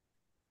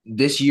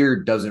 this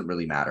year doesn't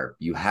really matter.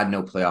 You had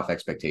no playoff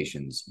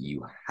expectations.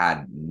 You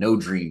had no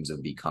dreams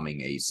of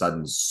becoming a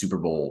sudden Super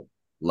Bowl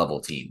level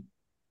team.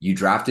 You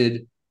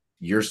drafted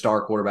your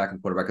star quarterback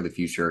and quarterback of the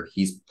future.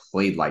 He's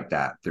played like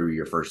that through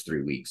your first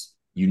 3 weeks.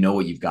 You know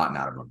what you've gotten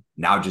out of him.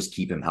 Now just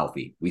keep him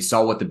healthy. We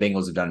saw what the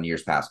Bengals have done in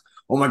years past.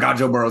 Oh my God,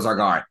 Joe Burrow's our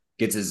guy.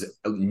 Gets his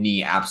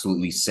knee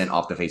absolutely sent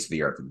off the face of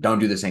the earth. Don't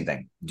do the same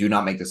thing. Do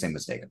not make the same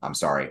mistake. I'm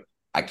sorry.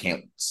 I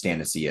can't stand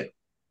to see it.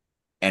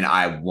 And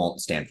I won't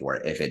stand for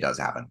it if it does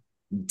happen.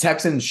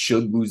 Texans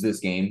should lose this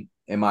game,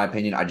 in my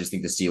opinion. I just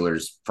think the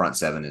Steelers' front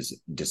seven is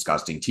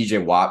disgusting.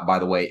 TJ Watt, by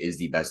the way, is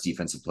the best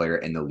defensive player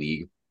in the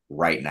league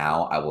right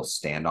now. I will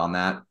stand on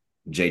that.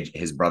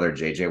 His brother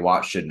JJ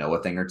Watt should know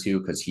a thing or two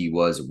because he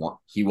was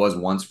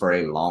once for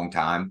a long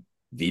time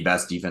the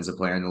best defensive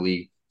player in the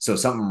league. So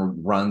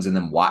something runs in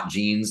them Watt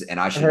genes, and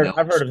I should know.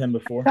 I've heard of him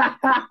before.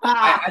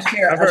 I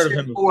share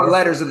 4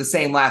 letters of the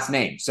same last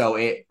name, so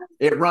it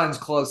runs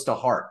close to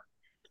heart,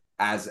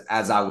 as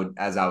I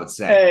would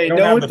say. Hey,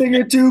 know a thing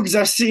or two because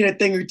I've seen a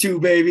thing or two,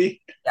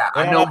 baby. Yeah,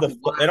 I know.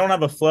 They don't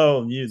have a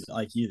flow of views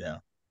like you though.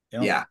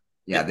 Yeah.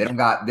 They don't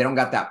got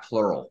that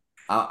plural.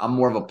 I'm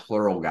more of a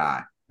plural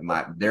guy.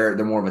 They're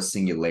more of a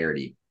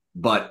singularity.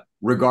 But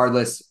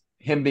regardless,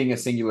 him being a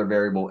singular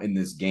variable in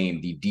this game,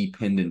 the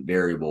dependent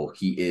variable,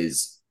 he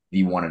is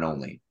the one and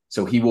only.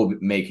 So he will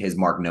make his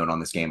mark known on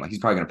this game. Like he's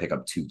probably going to pick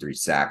up 2-3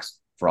 sacks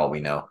for all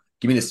we know.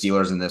 Give me the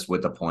Steelers in this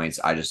with the points.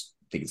 I just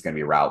think it's going to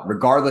be a rout,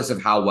 regardless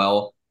of how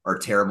well or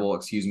terrible,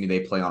 they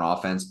play on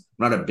offense.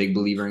 I'm not a big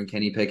believer in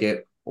Kenny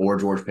Pickett or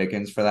George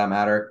Pickens for that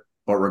matter.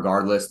 But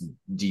regardless,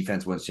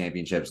 defense wins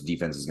championships.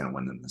 Defense is going to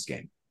win them this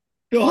game.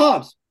 Bill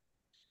Hobbs.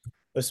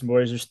 Listen,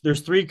 boys, there's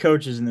 3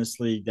 coaches in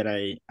this league that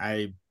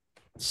I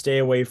stay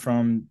away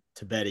from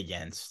to bet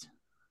against.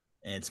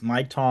 And it's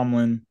Mike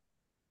Tomlin,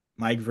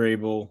 Mike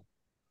Vrabel,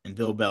 and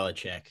Bill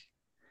Belichick.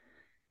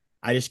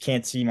 I just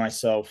can't see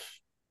myself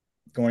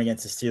going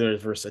against the Steelers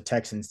versus a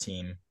Texans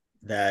team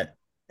that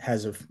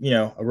has a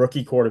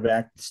rookie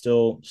quarterback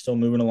still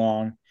moving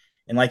along.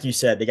 And like you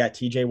said, they got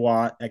TJ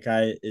Watt. That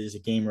guy is a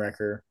game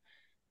wrecker.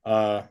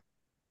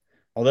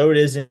 Although it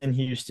is in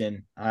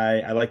Houston,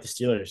 I like the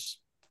Steelers.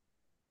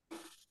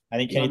 I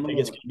think Kenny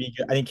Pickett's going to be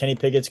good. I think Kenny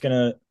Pickett's going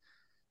to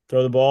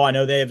throw the ball. I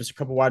know they have a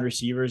couple wide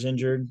receivers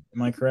injured.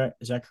 Am I correct?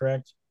 Is that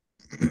correct?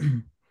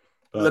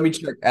 Let me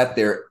check at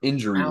their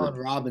injury. Allen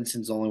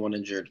Robinson's the only one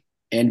injured.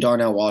 And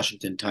Darnell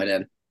Washington, tight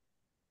end.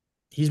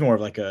 He's more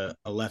of like a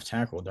left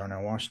tackle,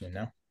 Darnell Washington,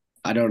 no?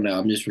 I don't know.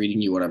 I'm just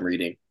reading you what I'm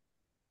reading.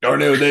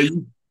 Darnell, there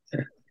you.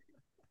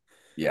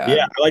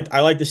 Yeah,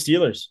 I like the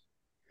Steelers.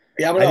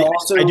 Yeah, I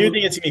do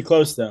think it's gonna be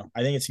close, though.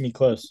 I think it's gonna be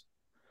close.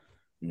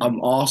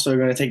 I'm also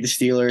gonna take the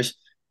Steelers.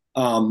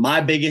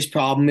 My biggest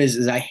problem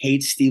is I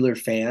hate Steeler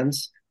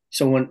fans.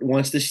 So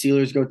once the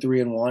Steelers go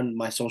 3-1,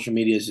 my social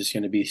media is just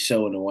gonna be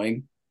so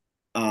annoying.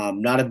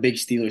 Not a big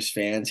Steelers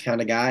fans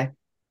kind of guy.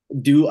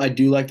 I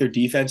do like their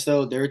defense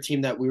though. They're a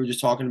team that we were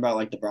just talking about,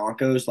 like the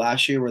Broncos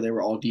last year, where they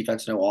were all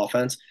defense, no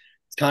offense.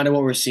 It's kind of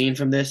what we're seeing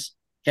from this.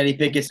 Kenny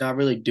Pickett's not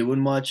really doing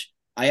much.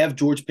 I have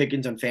George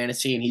Pickens on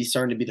fantasy, and he's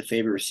starting to be the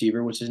favorite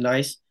receiver, which is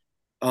nice.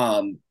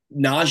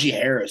 Najee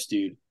Harris,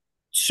 dude,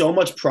 so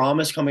much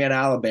promise coming out of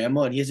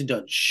Alabama, and he hasn't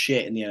done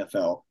shit in the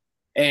NFL.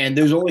 And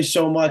there's only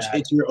so much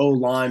it's your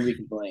O-line we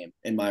can blame,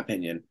 in my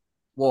opinion.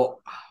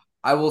 Well,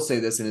 I will say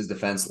this in his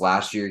defense.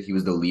 Last year, he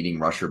was the leading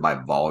rusher by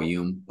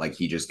volume. Like,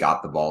 he just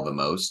got the ball the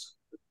most.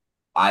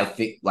 I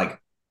think,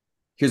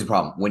 here's the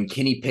problem. When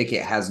Kenny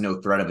Pickett has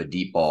no threat of a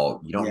deep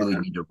ball, you don't really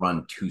need to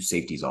run 2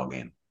 safeties all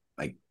game.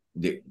 Like,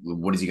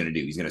 what is he going to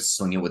do? He's going to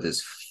sling it with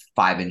his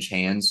 5-inch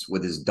hands,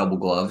 with his double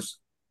gloves.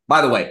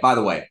 By the way,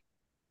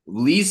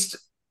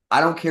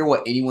 I don't care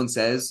what anyone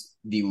says,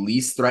 the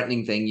least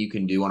threatening thing you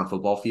can do on a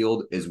football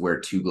field is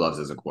wear 2 gloves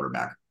as a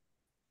quarterback.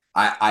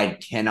 I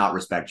cannot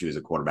respect you as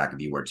a quarterback if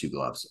you wear 2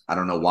 gloves. I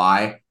don't know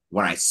why.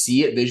 When I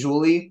see it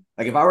visually,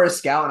 like if I were a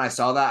scout and I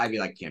saw that, I'd be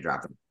like, can't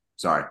draft him.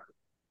 Sorry.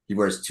 He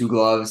wears 2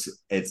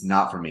 gloves. It's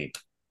not for me.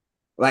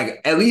 Like,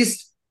 at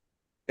least,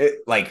 you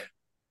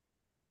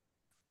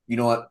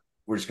know what?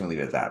 We're just going to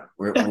leave it at that.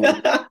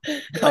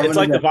 It's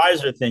like the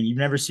visor thing. You've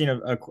never seen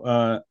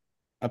a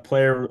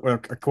player or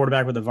a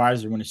quarterback with a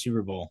visor win a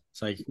Super Bowl.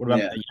 It's like, what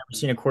about you've never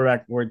seen a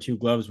quarterback wear 2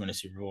 gloves win a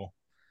Super Bowl?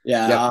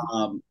 Yeah.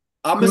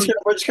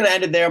 We're just gonna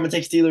end it there. I'm gonna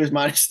take Steelers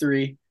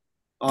 -3.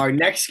 Our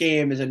next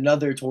game is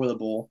another toilet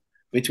bowl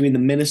between the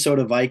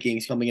Minnesota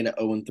Vikings coming in at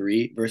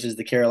 0-3 versus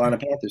the Carolina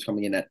Panthers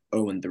coming in at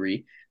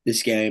 0-3.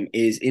 This game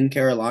is in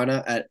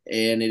Carolina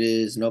and it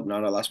is not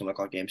our last 1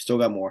 o'clock game. Still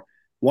got more.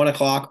 1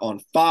 o'clock on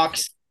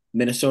Fox.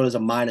 Minnesota's a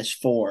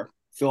 -4.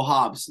 Phil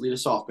Hobbs, lead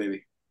us off,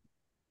 baby.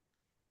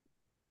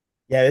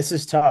 Yeah, this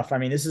is tough. I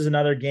mean, this is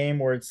another game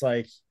where it's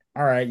like,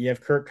 all right, you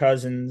have Kirk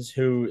Cousins,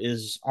 who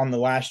is on the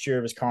last year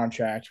of his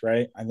contract,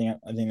 right? I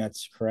think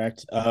that's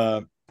correct.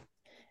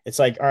 It's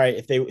like, all right,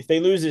 if they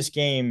lose this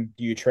game,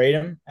 do you trade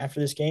him after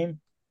this game?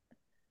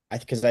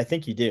 Because I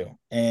think you do,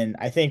 and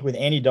I think with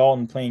Andy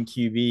Dalton playing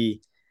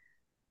QB,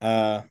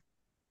 I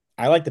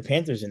I like the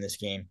Panthers in this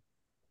game.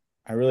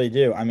 I really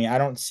do. I mean, I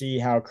don't see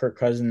how Kirk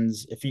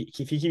Cousins, if he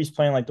keeps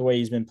playing like the way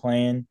he's been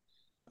playing,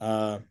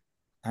 uh,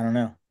 I don't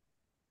know.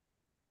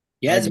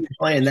 He I like the hasn't been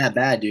playing Panthers. that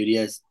bad, dude. He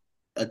has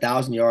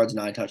 1,000 yards,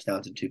 9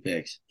 touchdowns, and 2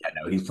 picks. Yeah,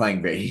 no, he's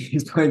playing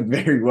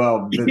very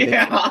well. They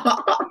Yeah.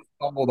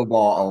 fumble the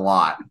ball a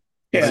lot.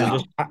 Listen, Yeah.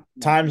 just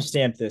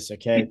timestamp this,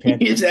 okay?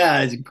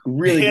 It's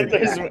really good.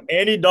 Panthers,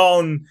 Andy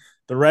Dalton,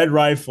 the Red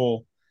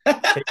Rifle,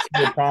 takes me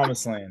to the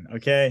promised land,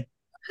 okay?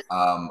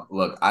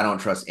 Look, I don't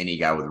trust any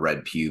guy with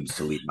red pubes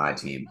to lead my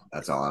team.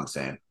 That's all I'm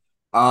saying.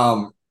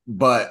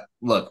 But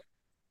look,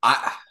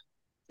 I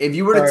if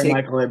you were to Sorry, take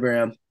Michael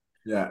Abraham.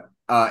 yeah,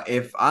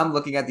 if I'm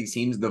looking at these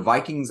teams, the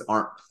Vikings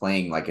aren't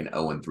playing like an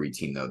 0-3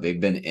 team though.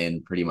 They've been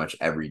in pretty much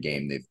every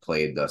game they've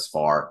played thus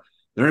far.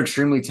 They're an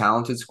extremely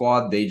talented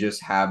squad. They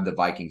just have the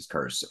Vikings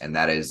curse, and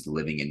that is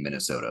living in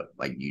Minnesota.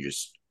 Like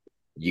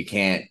you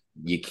can't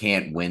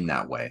win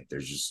that way.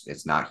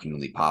 It's not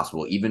humanly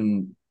possible.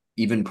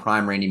 Even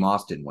prime Randy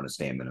Moss didn't want to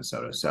stay in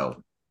Minnesota.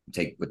 So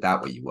take with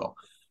that what you will.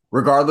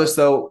 Regardless,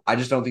 though, I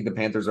just don't think the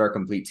Panthers are a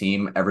complete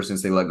team. Ever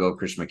since they let go of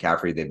Christian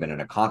McCaffrey, they've been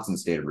in a constant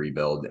state of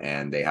rebuild,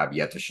 and they have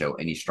yet to show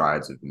any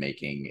strides of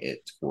making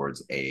it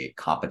towards a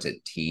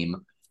competent team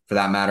for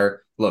that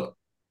matter. Look,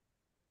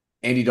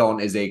 Andy Dalton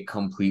is a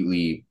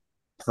completely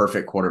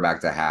perfect quarterback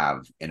to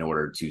have in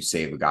order to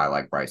save a guy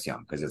like Bryce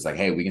Young, because it's like,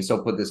 hey, we can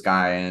still put this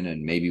guy in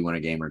and maybe win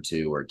a game or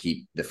two or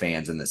keep the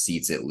fans in the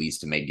seats at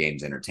least to make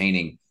games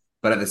entertaining.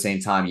 But at the same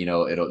time,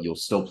 you'll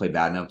still play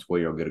bad enough to where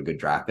you'll get a good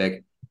draft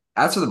pick.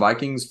 As for the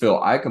Vikings, Phil,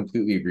 I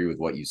completely agree with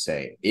what you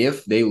say.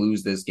 If they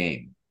lose this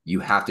game, you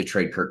have to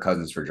trade Kirk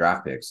Cousins for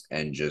draft picks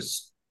and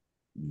just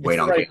It's wait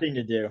the on right game. thing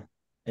to do.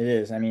 It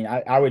is. I mean,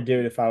 I would do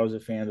it if I was a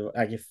fan of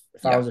like if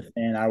I was a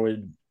fan, I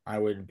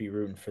would be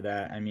rooting for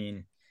that. I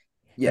mean,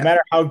 no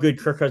matter how good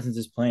Kirk Cousins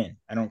is playing,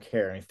 I don't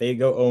care. If they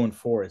go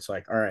 0-4, it's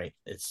like, all right,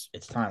 it's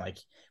time. Like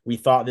we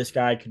thought this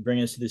guy could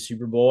bring us to the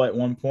Super Bowl at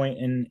one point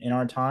in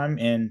our time,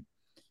 and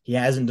he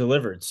hasn't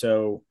delivered.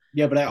 So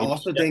Yeah, but I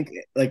also think,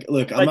 like,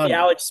 look, I'm like not. the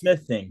Alex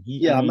Smith thing.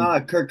 I'm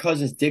not a Kirk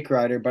Cousins dick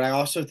rider, but I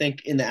also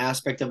think in the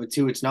aspect of it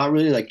too, it's not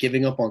really like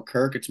giving up on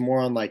Kirk. It's more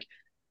on like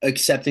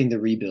accepting the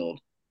rebuild.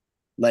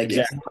 Like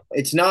exactly.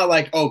 it's not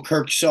like, oh,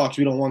 Kirk sucks,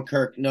 we don't want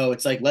Kirk. No,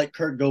 it's like let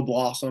Kirk go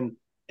blossom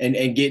and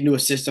get into a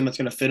system that's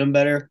going to fit him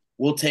better.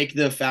 We'll take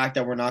the fact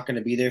that we're not going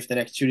to be there for the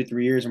next 2 to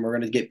 3 years, and we're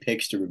going to get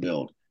picks to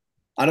rebuild.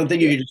 I don't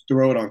think you can just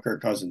throw it on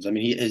Kirk Cousins. I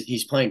mean,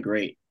 he's playing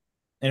great.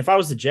 And if I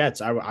was the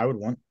Jets, I would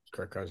want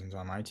Kirk Cousins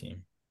on my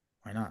team.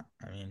 Why not?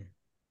 I mean,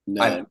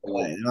 No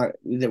way.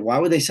 Why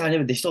would they sign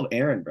him? They still have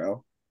Aaron,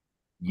 bro.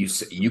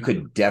 You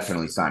could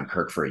definitely sign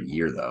Kirk for a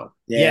year though.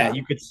 Yeah,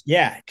 you could.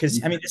 Yeah,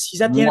 because I mean,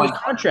 he's at the end of his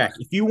contract.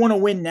 If you want to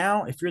win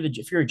now, if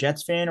you're a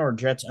Jets fan or a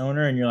Jets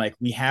owner, and you're like,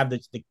 we have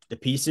the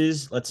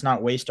pieces, let's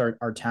not waste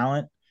our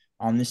talent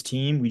on this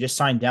team. We just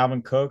signed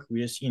Dalvin Cook.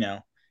 We just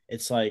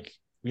it's like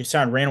we just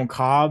signed Randall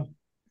Cobb.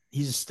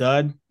 He's a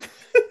stud.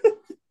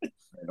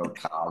 Randall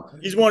Cobb.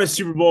 He's won a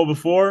Super Bowl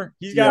before.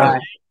 He's got.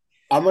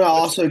 I'm gonna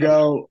also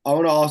go.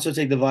 I'm gonna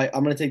take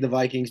the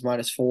Vikings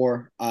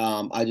 -4.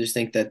 I just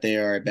think that they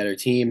are a better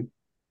team.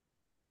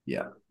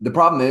 Yeah. The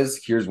problem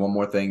is, here's one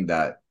more thing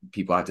that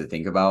people have to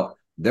think about.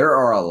 There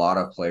are a lot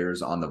of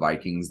players on the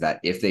Vikings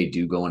that if they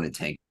do go into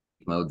tank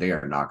mode, they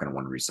are not going to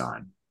want to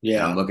resign. Yeah.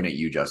 And I'm looking at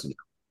you, Justin.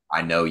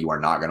 I know you are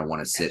not going to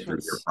want to sit through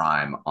your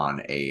prime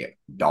on a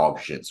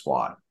dog shit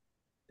squad,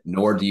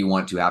 nor do you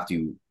want to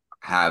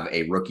have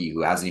a rookie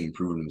who hasn't even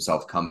proven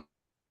himself come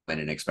in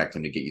and expect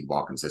him to get you the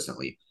ball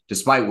consistently.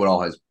 Despite what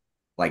all his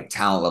like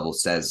talent level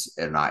says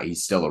or not,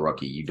 he's still a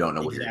rookie. You don't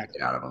know what you're going to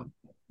get out of him.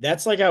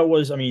 That's like how it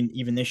was. I mean,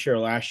 even this year or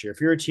last year,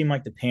 if you're a team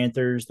like the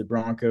Panthers, the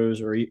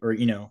Broncos, or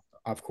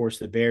of course,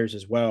 the Bears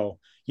as well,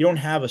 you don't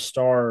have a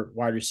star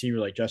wide receiver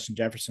like Justin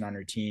Jefferson on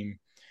your team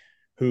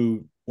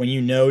who, when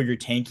you're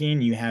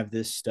tanking, you have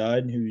this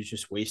stud who's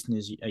just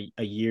wasting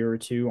a year or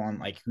two on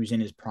like who's in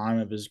his prime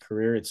of his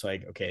career. It's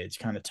like, okay, it's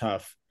kind of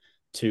tough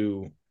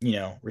to,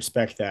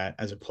 respect that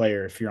as a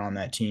player if you're on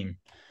that team.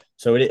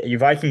 So your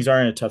Vikings are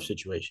in a tough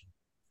situation.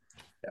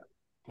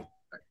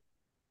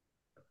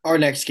 Our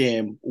next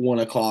game,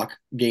 1:00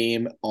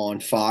 game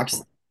on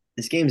Fox.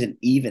 This game's an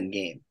even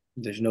game.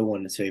 There's no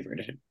one that's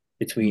favored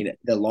between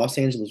the Los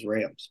Angeles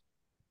Rams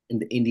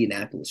and the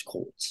Indianapolis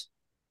Colts.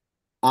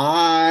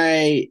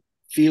 I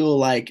feel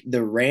like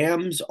the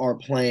Rams are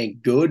playing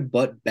good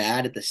but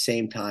bad at the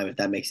same time, if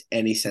that makes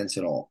any sense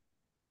at all.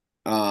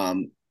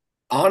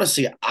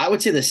 Honestly, I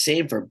would say the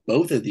same for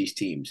both of these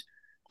teams.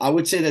 I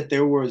would say that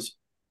there was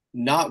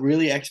not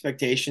really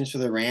expectations for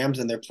the Rams,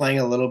 and they're playing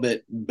a little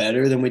bit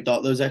better than we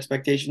thought those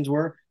expectations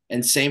were.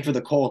 And same for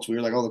the Colts. We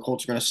were like, oh, the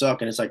Colts are going to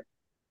suck. And it's like,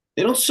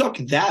 they don't suck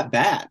that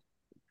bad.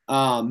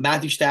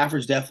 Matthew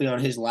Stafford's definitely on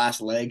his last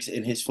legs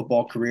in his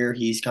football career.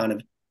 He's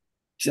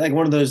like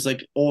one of those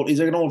like he's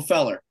like an old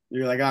feller.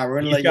 You're like, all right,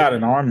 we're going to got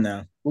an arm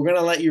now. We're going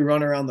to let you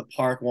run around the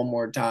park one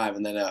more time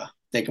and then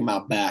take him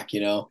out back,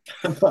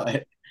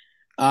 but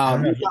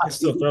he can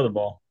still throw the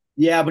ball.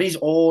 Yeah, but he's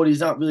old.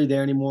 He's not really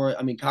there anymore.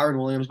 I mean, Kyron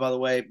Williams, by the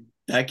way,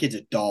 that kid's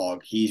a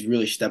dog. He's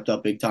really stepped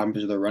up big time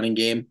because of the running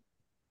game.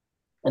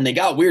 And they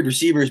got weird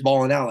receivers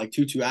balling out like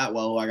Tutu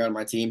Atwell, who I got on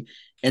my team,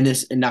 and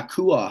this and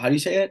Nakua. How do you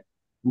say it?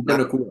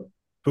 Puka Puku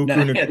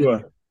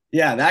Nacua.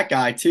 Yeah, that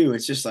guy too.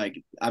 It's just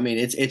like, I mean,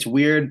 it's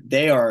weird.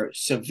 They are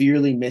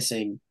severely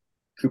missing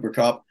Cooper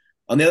Kupp.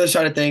 On the other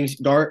side of things,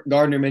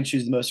 Gardner Minshew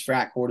is the most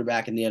frat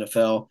quarterback in the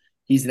NFL.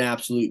 He's an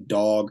absolute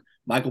dog.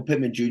 Michael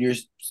Pittman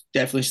Jr.'s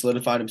definitely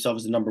solidified himself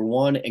as the number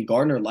one, and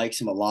Gardner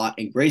likes him a lot,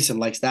 and Grayson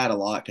likes that a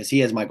lot because he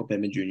has Michael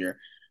Pittman Jr.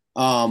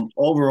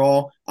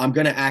 Overall, I'm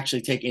going to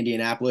actually take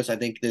Indianapolis. I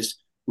think this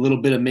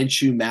little bit of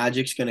Minshew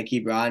magic's going to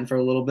keep riding for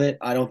a little bit.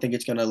 I don't think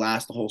it's going to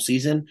last the whole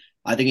season.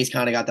 I think he's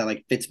kind of got that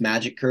like Fitz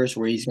magic curse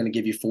where he's going to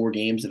give you 4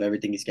 games of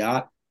everything he's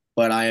got.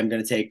 But I am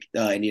going to take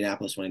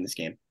Indianapolis winning this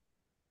game.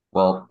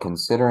 Well,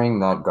 considering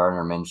that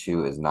Gardner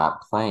Minshew is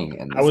not playing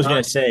in this, I was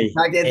going to say, In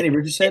fact, Anthony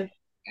Richardson.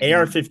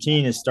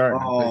 AR-15 is starting.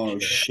 Oh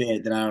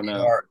shit! Then I don't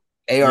know.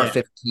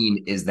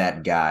 AR-15 is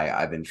that guy.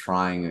 I've been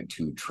trying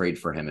to trade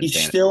for him.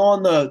 He's still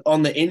on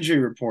the injury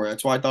report.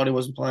 That's why I thought he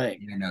wasn't playing.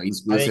 You know,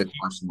 he's listed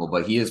questionable,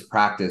 but he has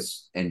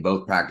practiced in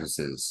both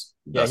practices.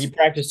 Yeah, he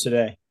practiced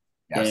today.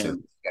 Yeah, so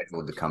he's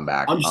scheduled to come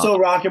back. I'm still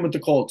rocking with the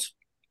Colts.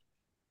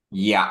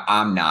 Yeah,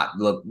 I'm not.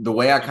 Look, the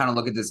way I kind of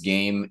look at this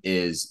game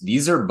is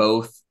these are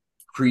both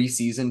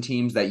preseason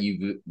teams that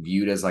you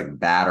viewed as like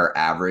bad or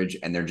average,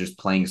 and they're just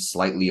playing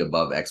slightly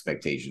above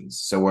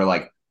expectations. So we're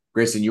like,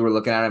 Grayson, you were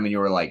looking at them and you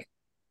were like,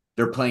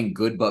 they're playing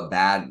good but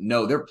bad.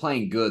 No, they're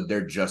playing good.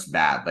 They're just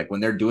bad. Like when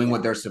they're doing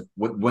what they're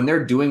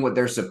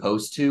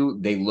supposed to,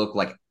 they look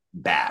like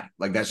bad.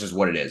 Like that's just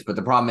what it is. But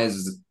the problem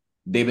is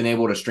they've been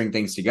able to string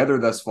things together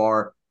thus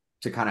far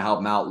to kind of help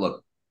them out.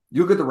 Look,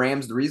 you look at the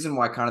Rams. The reason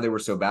why kind of they were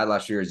so bad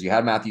last year is you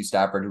had Matthew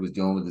Stafford, who was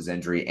dealing with his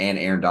injury, and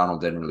Aaron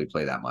Donald didn't really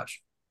play that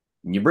much.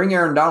 When you bring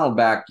Aaron Donald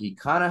back, he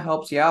kind of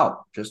helps you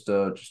out just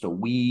a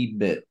wee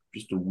bit.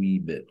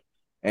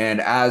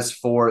 And as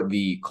for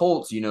the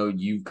Colts, you know,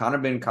 you've kind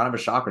of been kind of a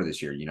shocker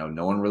this year. You know,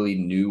 no one really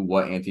knew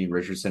what Anthony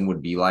Richardson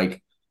would be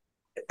like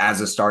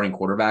as a starting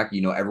quarterback.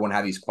 You know, everyone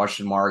had these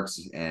question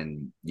marks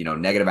and, you know,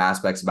 negative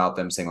aspects about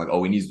them saying like,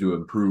 oh, he needs to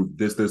improve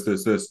this.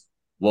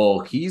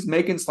 Well, he's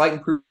making slight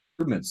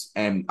improvements.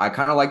 And I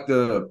kind of like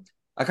the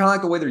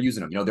way they're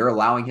using him. You know, they're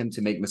allowing him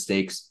to make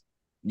mistakes.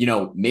 You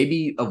know,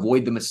 maybe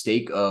avoid the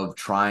mistake of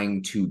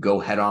trying to go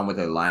head on with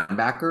a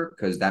linebacker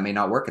because that may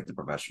not work at the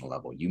professional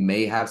level. You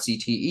may have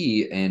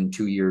CTE in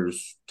 2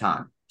 years'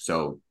 time.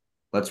 So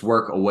let's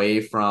work away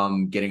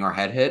from getting our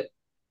head hit.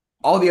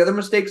 All the other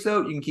mistakes,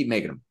 though, you can keep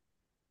making them.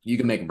 You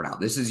can make them for now.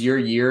 This is your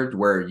year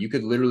where you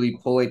could literally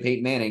pull a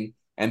Peyton Manning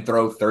and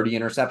throw 30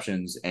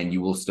 interceptions and you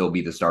will still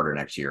be the starter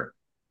next year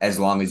as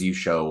long as you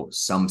show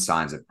some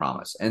signs of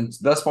promise. And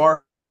thus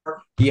far,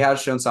 he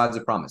has shown signs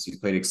of promise. He's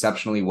played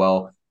exceptionally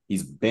well.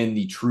 He's been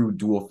the true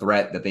dual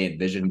threat that they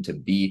envisioned him to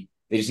be.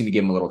 They just need to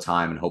give him a little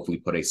time and hopefully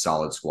put a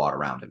solid squad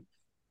around him.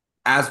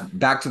 As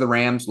back to the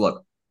Rams,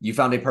 look, you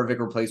found a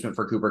perfect replacement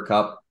for Cooper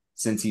Kupp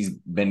since he's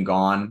been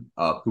gone.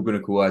 Puka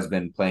Nacua has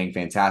been playing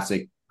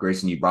fantastic.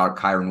 Grayson, you brought up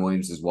Kyron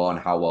Williams as well and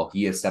how well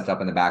he has stepped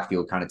up in the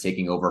backfield, kind of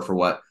taking over for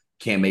what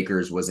Cam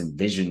Akers was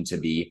envisioned to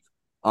be.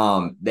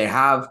 They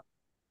have,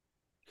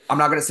 I'm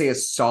not going to say a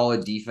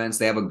solid defense.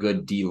 They have a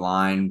good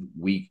D-line,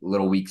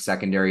 weak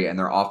secondary, and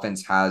their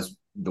offense has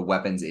the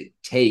weapons it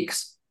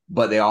takes,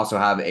 but they also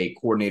have a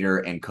coordinator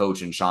and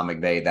coach in Sean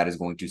McVay that is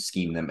going to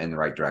scheme them in the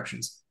right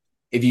directions.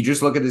 If you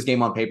just look at this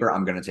game on paper,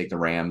 I'm going to take the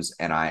Rams,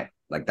 and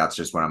that's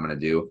just what I'm going to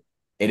do.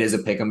 It is a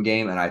pick'em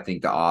game, and I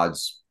think the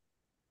odds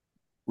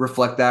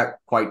reflect that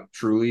quite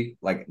truly.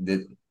 Like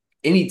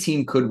any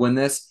team could win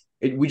this.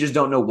 We just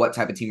don't know what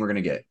type of team we're going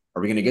to get.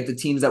 Are we going to get the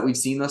teams that we've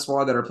seen thus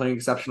far that are playing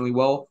exceptionally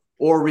well,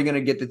 or are we going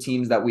to get the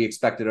teams that we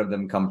expected of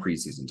them come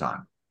preseason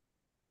time?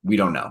 We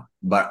don't know,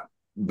 but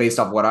based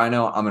off what I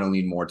know, I'm going to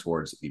lean more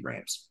towards the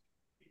Rams.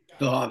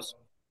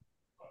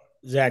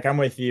 Zach, I'm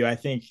with you. I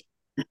think,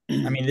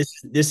 I mean,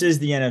 this is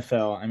the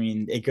NFL. I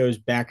mean, it goes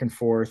back and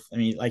forth. I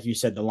mean, like you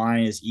said, the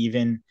line is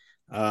even.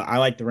 I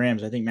like the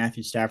Rams. I think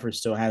Matthew Stafford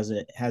still has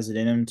it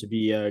in him to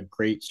be a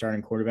great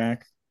starting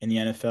quarterback in the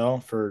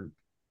NFL for,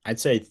 I'd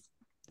say,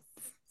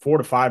 4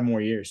 to 5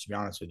 more years, to be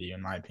honest with you,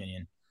 in my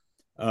opinion.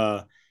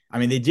 I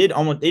mean, they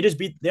almost just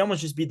beat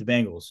the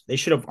Bengals. They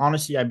should have,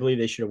 honestly, I believe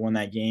they should have won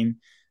that game.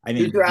 I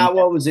think Tutu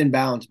Atwell was in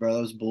bounds, bro. That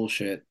was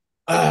bullshit.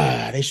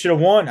 They should have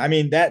won. I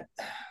mean, the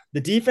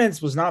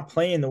defense was not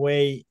playing the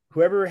way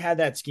whoever had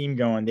that scheme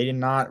going. They did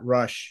not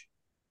rush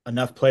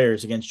enough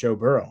players against Joe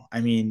Burrow. I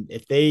mean,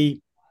 if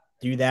they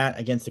do that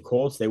against the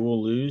Colts, they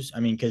will lose. I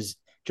mean, because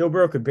Joe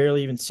Burrow could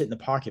barely even sit in the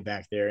pocket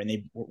back there, and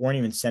they weren't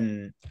even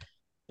sending.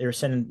 They were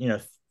sending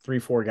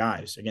 3-4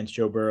 guys against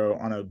Joe Burrow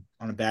on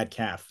a bad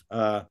calf.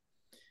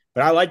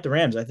 But I like the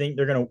Rams. I think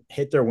they're going to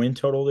hit their win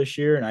total this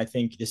year, and I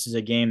think this is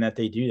a game that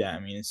they do that. I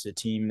mean, it's a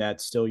team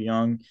that's still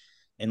young,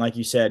 and like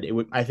you said,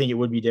 I think it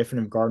would be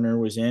different if Gardner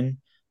was in,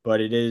 but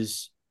it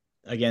is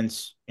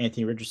against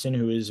Anthony Richardson,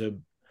 who is a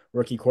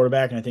rookie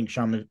quarterback, and I think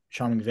Sean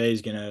McVay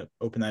is going to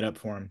open that up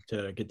for him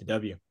to get the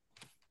W.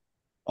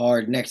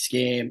 Our next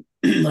game,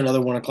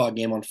 another 1:00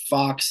 game on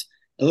Fox.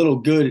 A little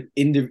good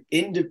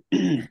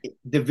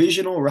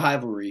divisional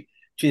rivalry.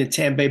 between the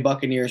Tampa Bay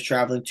Buccaneers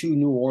traveling to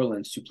New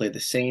Orleans to play the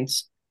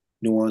Saints.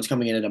 New Orleans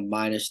coming in at a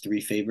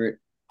 -3 favorite.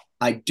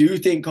 I do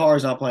think Carr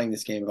is not playing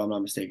this game, if I'm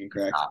not mistaken,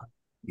 correct?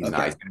 He's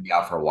not. He's going to be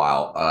out for a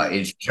while. Okay.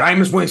 It's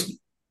Jameis Winston.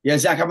 Yeah,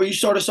 Zach, how about you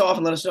start us off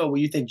and let us know what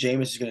you think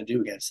Jameis is going to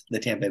do against the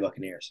Tampa Bay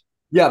Buccaneers?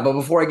 Yeah, but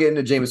before I get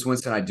into Jameis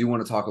Winston, I do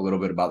want to talk a little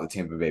bit about the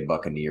Tampa Bay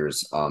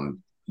Buccaneers.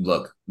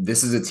 Look,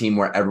 this is a team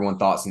where everyone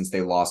thought since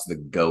they lost the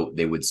GOAT,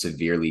 they would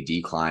severely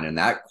decline. And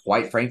that,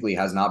 quite frankly,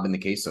 has not been the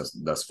case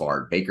thus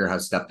far. Baker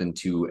has stepped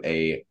into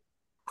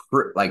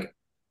I'm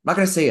not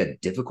going to say a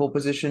difficult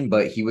position,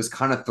 but he was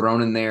kind of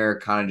thrown in there,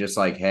 kind of just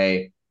like,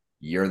 hey,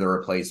 you're the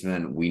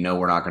replacement. We know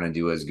we're not going to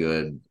do as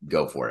good.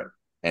 Go for it.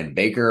 And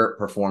Baker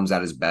performs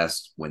at his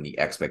best when the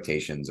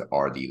expectations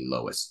are the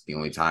lowest. The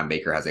only time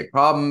Baker has a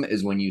problem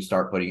is when you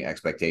start putting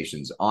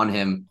expectations on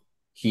him.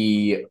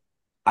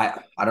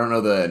 I don't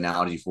know the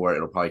analogy for it.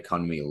 It'll probably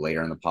come to me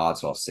later in the pod,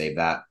 so I'll save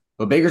that.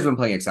 But Baker's been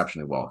playing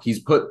exceptionally well. He's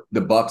put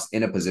the Bucs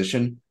in a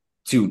position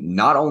to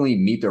not only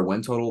meet their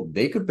win total,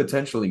 they could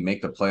potentially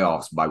make the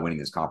playoffs by winning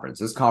this conference.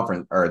 This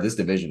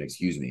division,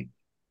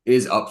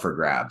 is up for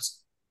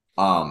grabs.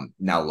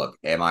 Now look,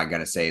 am I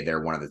going to say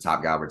they're one of the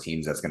top caliber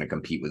teams that's going to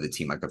compete with a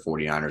team like the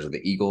 49ers or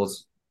the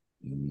Eagles?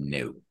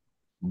 No.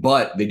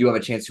 But they do have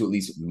a chance to at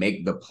least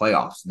make the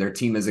playoffs. Their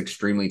team is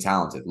extremely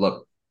talented.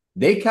 Look,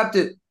 they kept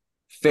it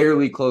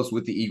fairly close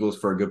with the Eagles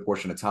for a good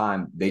portion of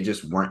time. They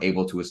just weren't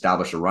able to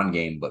establish a run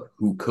game, but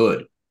who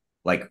could?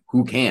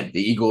 Who can?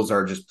 The Eagles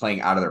are just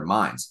playing out of their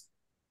minds.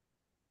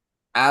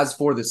 As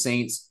for the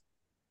Saints,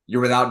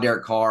 you're without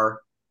Derek Carr,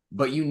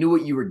 but you knew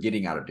what you were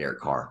getting out of Derek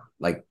Carr.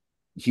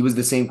 He was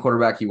the same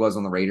quarterback he was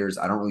on the Raiders.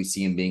 I don't really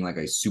see him being like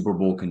a Super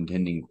Bowl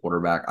contending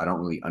quarterback. I don't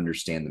really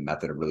understand the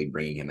method of really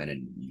bringing him in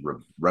and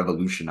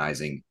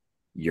revolutionizing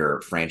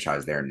your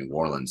franchise there in New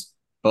Orleans.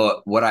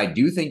 But what I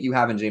do think you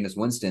have in Jameis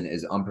Winston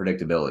is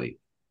unpredictability.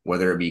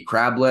 Whether it be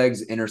crab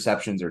legs,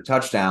 interceptions, or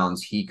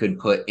touchdowns, he could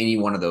put any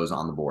one of those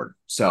on the board.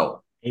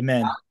 So,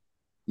 amen.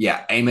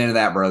 Yeah, amen to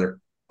that, brother.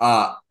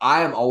 I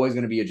am always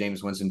going to be a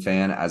Jameis Winston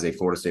fan as a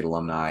Florida State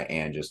alumni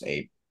and just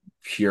a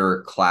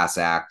pure class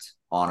act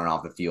on and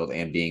off the field,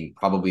 and being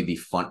probably the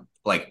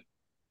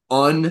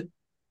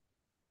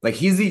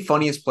he's the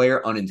funniest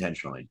player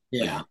unintentionally.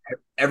 Yeah.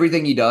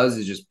 Everything he does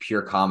is just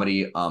pure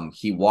comedy.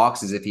 He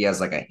walks as if he has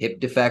like a hip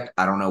defect.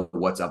 I don't know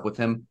what's up with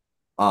him.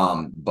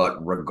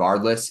 But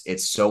regardless,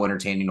 it's so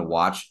entertaining to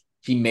watch.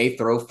 He may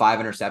throw 5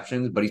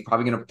 interceptions, but he's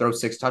probably going to throw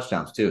 6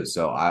 touchdowns too.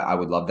 So I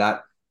would love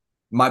that.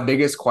 My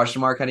biggest question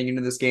mark heading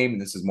into this game,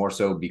 and this is more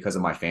so because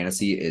of my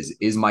fantasy,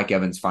 is Mike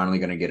Evans finally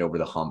going to get over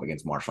the hump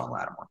against Marshawn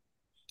Lattimore?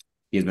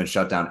 He has been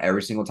shut down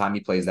every single time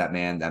he plays that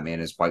man. That man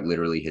is quite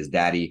literally his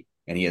daddy,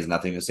 and he has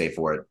nothing to say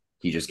for it.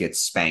 He just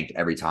gets spanked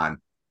every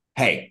time.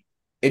 They,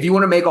 if you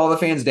want to make all the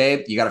fans'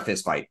 day, you got to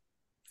fist fight.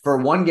 For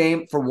one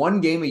game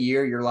a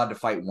year, you're allowed to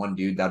fight one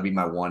dude. That'd be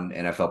my one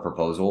NFL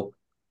proposal.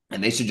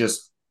 And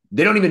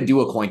they don't even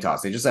do a coin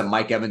toss. They just let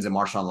Mike Evans and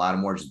Marshawn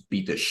Lattimore just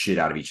beat the shit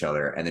out of each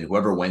other. And then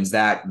whoever wins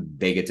that,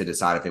 they get to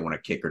decide if they want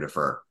to kick or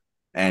defer.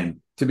 And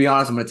to be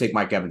honest, I'm going to take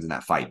Mike Evans in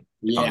that fight.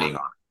 Yeah. I'm being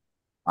honest.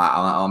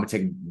 I'm going to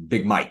take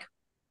Big Mike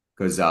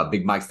because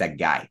Big Mike's that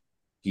guy.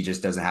 He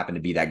just doesn't happen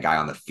to be that guy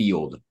on the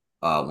field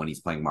when he's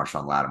playing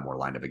Marshawn Lattimore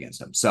lined up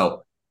against him.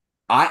 So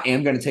I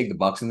am going to take the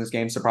Bucs in this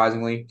game,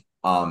 surprisingly.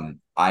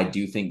 I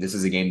do think this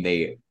is a game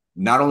they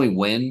not only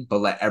win, but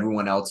let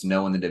everyone else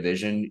know in the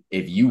division.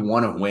 If you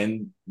want to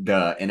win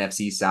the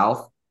NFC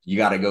South, you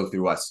got to go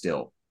through us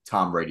still,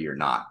 Tom Brady or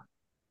not.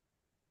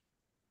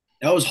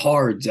 That was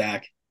hard,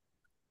 Zach.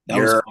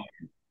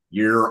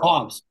 You're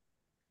Hobbs.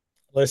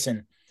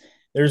 Listen,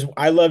 I'm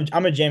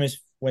a Jameis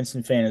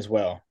Winston fan as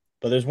well,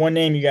 but there's one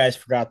name you guys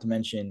forgot to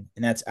mention,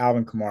 and that's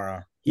Alvin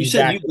Kamara. You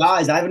said you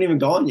guys. I haven't even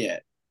gone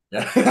yet.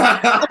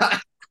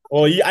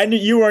 Well, I knew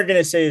you weren't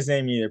going to say his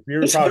name either. You're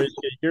going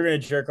to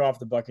jerk off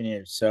the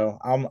Buccaneers. So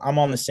I'm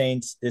on the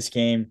Saints this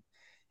game.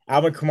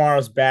 Alvin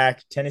Kamara's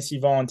back, Tennessee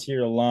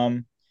Volunteer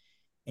alum.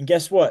 And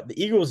guess what?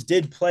 The Eagles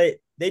did play.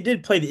 They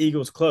did play the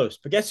Eagles close.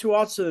 But guess who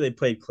also they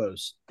played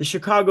close? The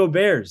Chicago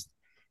Bears.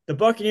 The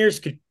Buccaneers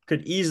could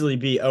easily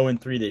be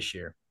 0-3 this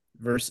year.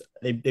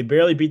 They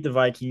barely beat the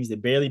Vikings. They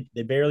barely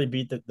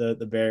beat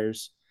the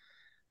Bears.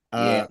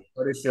 Coulda,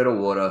 shoulda,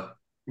 woulda.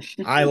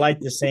 I like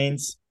the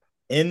Saints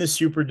in the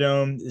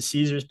Superdome, the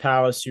Caesars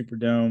Palace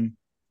Superdome.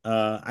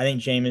 I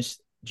think Jameis.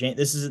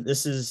 This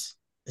is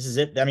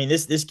it. I mean,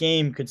 this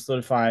game could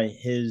solidify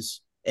his.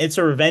 It's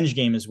a revenge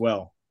game as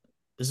well.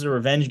 This is a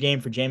revenge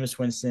game for Jameis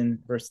Winston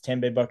versus the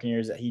Tampa Bay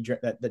Buccaneers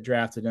that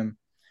drafted him.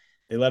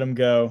 They let him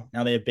go.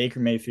 Now they have Baker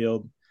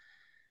Mayfield,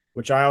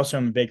 which I also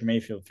am a Baker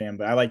Mayfield fan,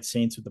 but I like the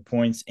Saints with the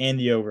points and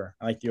the over.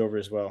 I like the over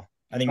as well.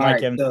 I think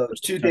Mike Evans. So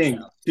two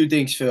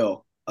things,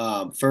 Phil.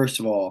 First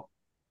of all,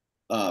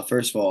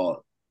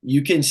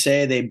 you can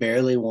say they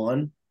barely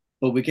won,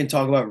 but we can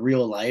talk about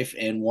real life.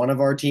 And one of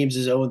our teams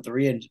is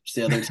 0-3, and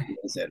the other team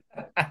isn't.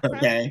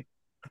 Okay,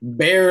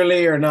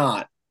 barely or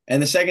not.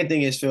 And the second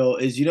thing is, Phil,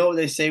 is you know what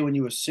they say when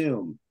you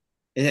assume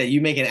is that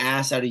you make an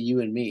ass out of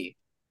you and me.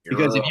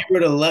 Because if you were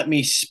to let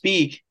me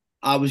speak,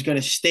 I was going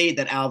to state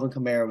that Alvin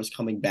Kamara was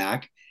coming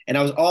back. And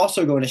I was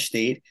also going to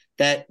state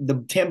that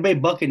the Tampa Bay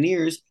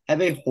Buccaneers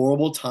have a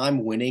horrible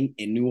time winning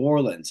in New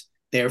Orleans.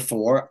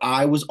 Therefore,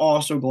 I was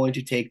also going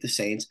to take the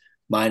Saints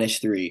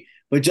 -3.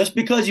 But just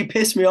because you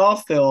pissed me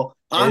off, Phil,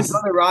 I'm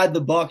going to ride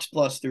the Bucs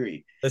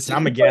 +3. Listen,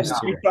 I'm a guest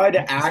You here. tried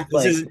to act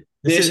like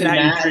this isn't how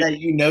you treat that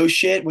you know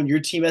shit when your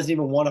team hasn't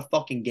even won a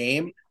fucking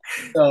game.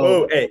 So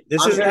Whoa, hey,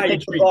 this isn't how you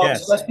treat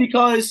guests.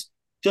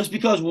 Just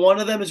because one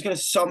of them is going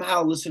to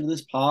somehow listen to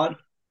this pod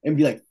and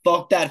be like,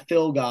 "Fuck that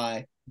Phil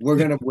guy, we're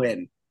going to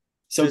win."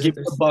 So give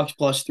me the Bucs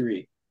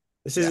 +3.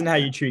 This isn't how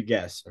you treat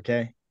guests,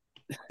 okay?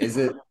 Is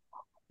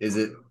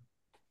it?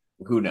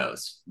 Who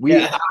knows?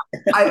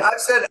 I've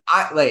said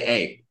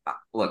hey,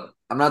 look,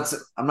 I'm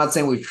not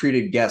saying we've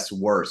treated guests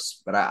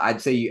worse, but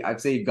I'd say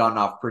you've gotten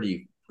off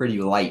pretty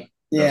light.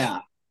 Yeah,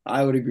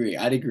 I would agree.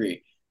 I'd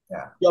agree.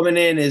 Yeah. Coming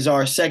in is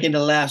our second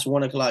to last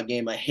 1:00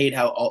 game. I hate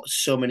how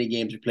so many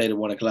games are played at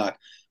 1:00.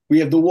 We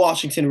have the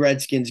Washington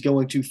Redskins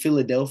going to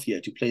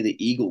Philadelphia to play the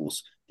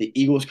Eagles. The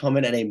Eagles come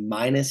in at a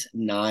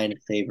 -9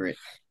 favorite.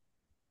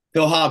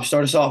 Phil Hobbs,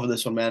 start us off with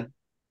this one, man.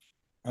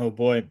 Oh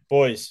boy,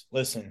 boys,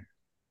 listen.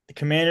 The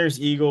Commanders,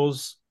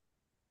 Eagles.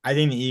 I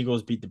think the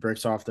Eagles beat the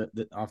bricks off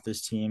off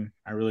this team.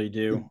 I really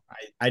do.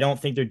 I don't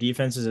think their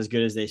defense is as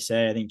good as they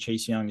say. I think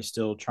Chase Young is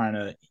still trying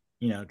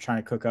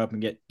to cook up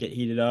and get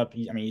heated up.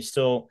 He's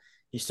still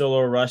a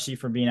little rusty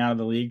for being out of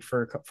the league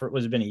for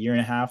was it been a year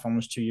and a half,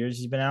 almost 2 years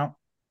he's been out.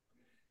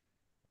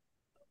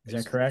 Is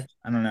that correct?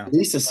 I don't know. At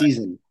least a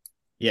season.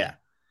 Yeah.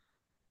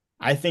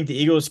 I think the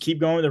Eagles keep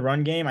going with the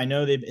run game. I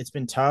know it's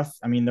been tough.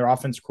 I mean, their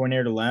offensive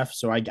coordinator left,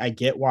 so I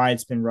get why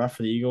it's been rough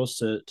for the Eagles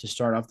to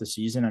start off the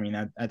season. I mean,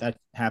 that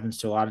happens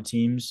to a lot of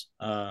teams.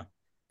 But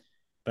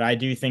I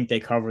do think they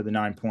cover the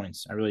 9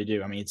 points. I really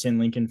do. I mean, it's in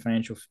Lincoln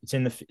Financial.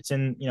 It's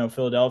in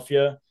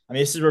Philadelphia. I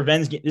mean, this is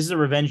revenge. This is a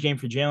revenge game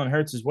for Jalen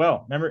Hurts as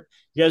well. You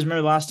guys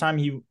remember the last time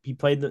he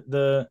played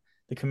the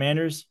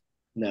Commanders?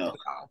 No.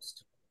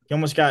 He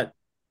almost got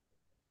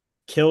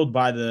killed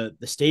by the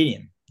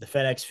stadium. The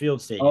FedEx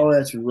Field Stadium. Oh,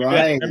 that's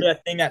right. Remember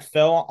that thing that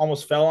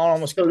almost fell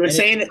on? So they're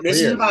saying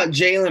this is about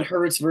Jalen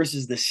Hurts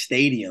versus the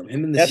stadium.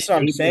 That's what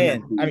I'm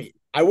saying. I mean,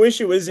 I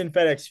wish it was in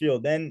FedEx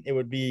Field. Then it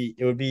would be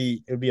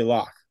a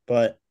lock.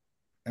 But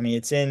I mean,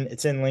 it's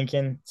in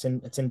Lincoln.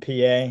 It's in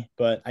PA.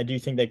 But I do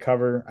think they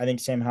cover. I think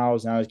Sam Howell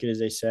is not as good as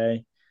they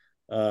say.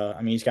 I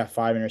mean, he's got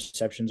 5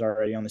 interceptions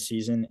already on the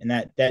season, and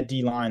that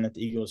D line that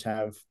the Eagles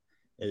have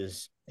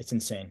it's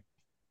insane.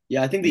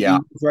 Yeah, I think the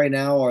Eagles right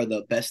now are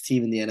the best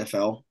team in the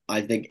NFL.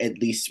 I think at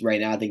least right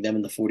now, I think them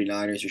and the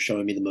 49ers are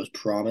showing me the most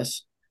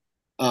promise.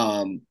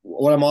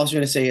 What I'm also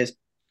going to say is,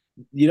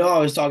 I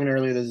was talking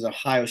earlier, there's an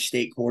Ohio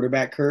State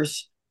quarterback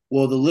curse.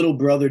 Well, the little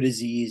brother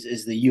disease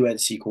is the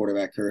UNC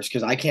quarterback curse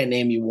because I can't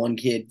name you one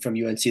kid from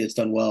UNC that's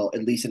done well,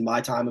 at least in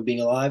my time of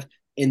being alive,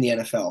 in the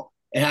NFL.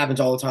 It happens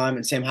all the time,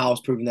 and Sam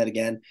Howell's proven that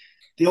again.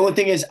 The only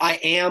thing is I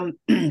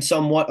am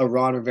somewhat a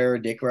Ron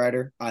Rivera dick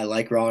rider. I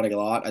like Ron a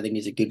lot. I think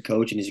he's a good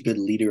coach and he's a good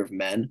leader of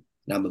men,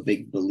 and I'm a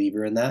big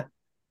believer in that.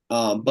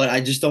 But I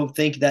just don't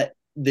think that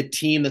the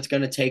team that's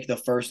going to take the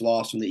first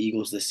loss from the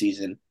Eagles this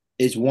season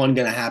is, one,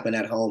 going to happen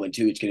at home, and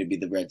two, it's going to be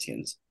the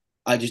Redskins.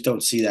 I just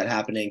don't see that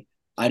happening.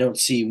 I don't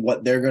see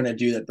what they're going to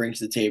do that brings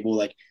to the table.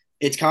 Like,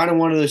 it's kind of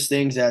one of those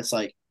things that's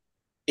like,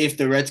 if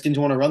the Redskins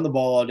want to run the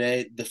ball all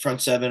day, the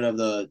front seven of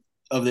the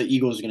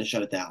Eagles are going to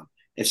shut it down.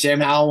 If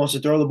Sam Howell wants to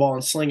throw the ball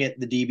and sling it,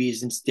 the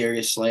DBs and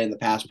Darius Slay and the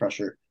pass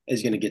pressure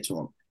is going to get to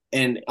him.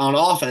 And on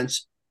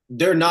offense,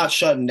 they're not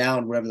shutting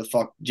down whatever the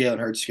fuck Jalen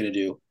Hurts is going to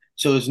do.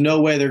 So there's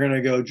no way they're going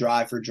to go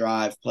drive for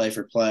drive, play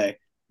for play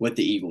with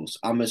the Eagles.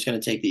 I'm just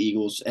going to take the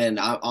Eagles, and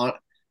I'm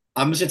just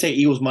going to take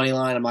Eagles money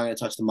line. I'm not going to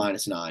touch the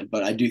 -9,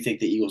 but I do think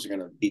the Eagles are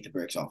going to beat the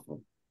bricks off of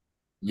them.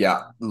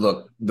 Yeah,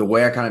 look, the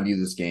way I kind of view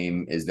this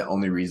game is the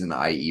only reason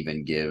I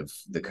even give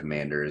the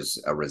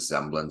Commanders a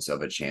resemblance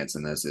of a chance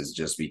in this is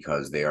just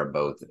because they are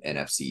both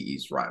NFC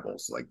East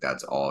rivals. Like,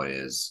 that's all it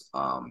is.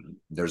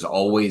 There's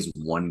always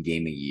one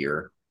game a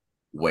year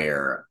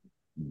where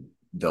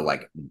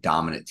the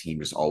dominant team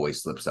just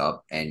always slips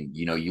up. And,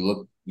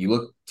 you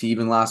look to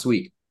even last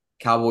week,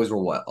 Cowboys were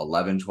what,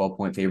 11,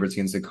 12-point favorites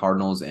against the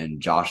Cardinals,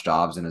 and Josh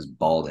Dobbs and his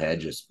bald head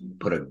just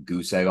put a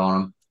goose egg on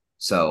them.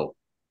 So,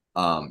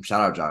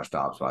 shout out Josh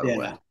Dobbs, by the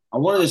way. I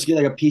wanted to just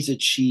get a piece of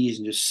cheese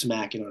and just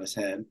smack it on his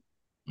head.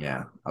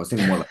 Yeah, I was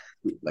thinking more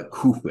like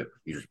Cool Whip.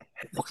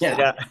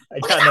 Yeah, I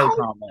got no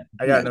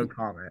comment. No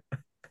comment.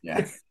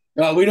 Yeah.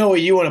 We know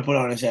what you want to put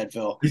on his head,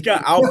 Phil. He's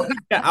got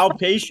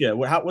alopecia.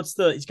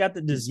 He's got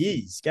the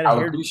disease. He's got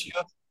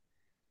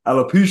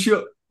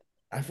alopecia.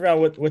 I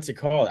forgot what's it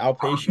called.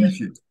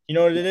 Alopecia. You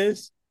know what it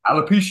is?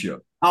 Alopecia.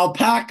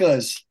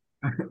 Alpacas.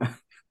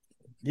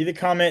 Leave a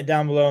comment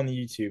down below on the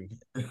YouTube.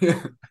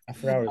 I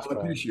forgot what it's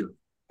called.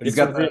 But it's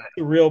got a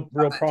real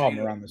problem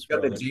around this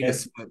world.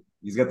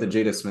 He's got the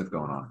Jada Smith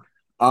going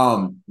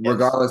on.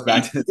 Regardless,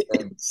 back to this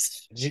game.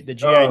 The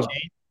G.I.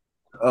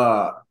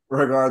 Jane.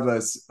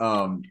 Regardless,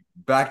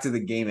 back to the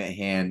game at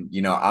hand.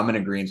 I'm in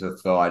agreement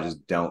with Phil. I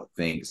just don't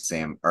think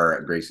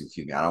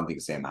I don't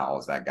think Sam Howell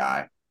is that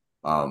guy.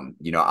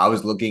 I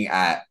was looking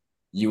at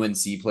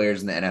UNC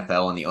players in the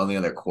NFL, and the only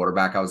other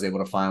quarterback I was able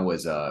to find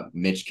was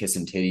Mitch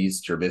Kissin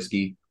Titties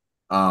Trubisky.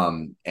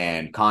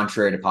 And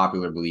contrary to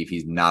popular belief,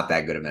 he's not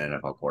that good of an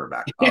NFL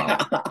quarterback.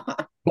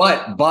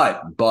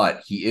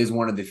 But he is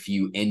one of the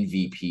few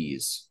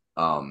MVPs.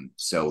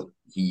 So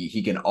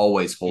he can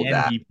always hold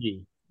MVP.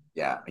 that.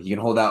 Yeah, he can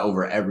hold that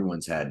over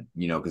everyone's head,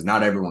 because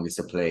not everyone gets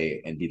to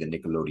play and be the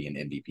Nickelodeon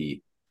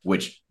MVP.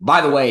 Which,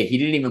 by the way, he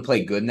didn't even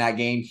play good in that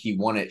game. He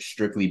won it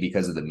strictly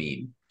because of the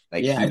meme.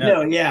 He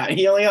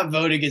only got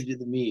voted because of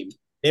the meme.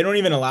 They don't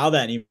even allow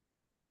that anymore.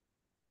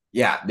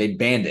 Yeah, they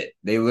banned it.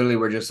 They literally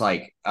were just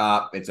like,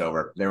 it's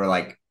over. They were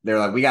like,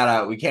 we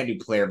can't do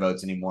player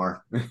votes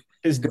anymore.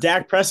 Because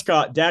Dak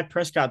Prescott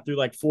threw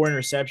like 4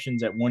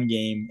 interceptions at one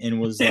game and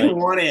was like,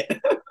 won it.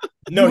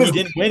 No, he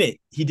didn't win it.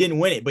 He didn't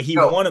win it, but he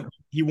won.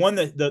 He won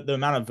the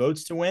amount of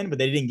votes to win, but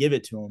they didn't give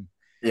it to him.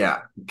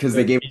 Yeah, because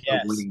they gave it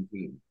to the winning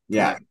team.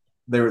 Yeah,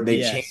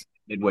 they changed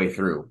midway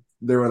through.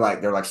 They were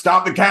like,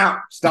 stop the count,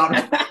 stop.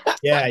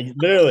 Yeah,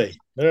 literally.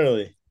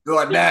 They're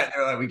like that.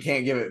 They're like, we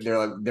can't give it.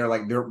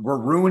 We're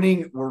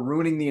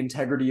ruining the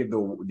integrity of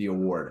the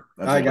award.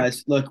 All right,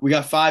 guys. Look, we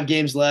got 5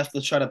 games left.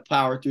 Let's try to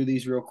power through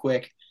these real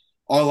quick.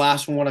 Our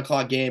last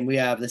 1:00 game, we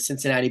have the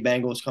Cincinnati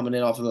Bengals coming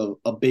in off of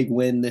a big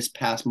win this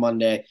past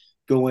Monday,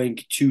 going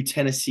to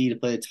Tennessee to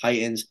play the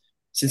Titans.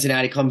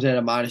 Cincinnati comes in at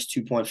a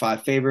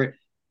 -2.5 favorite.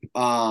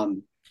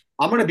 I'm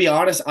going to be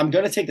honest. I'm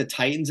going to take the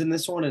Titans in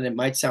this one, and it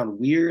might sound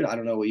weird. I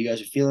don't know what you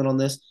guys are feeling on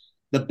this.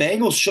 The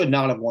Bengals should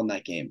not have won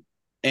that game.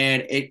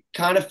 And it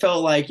kind of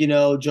felt like,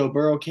 Joe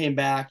Burrow came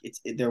back. It's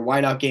their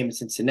whiteout game in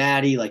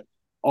Cincinnati. Like,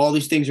 all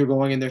these things were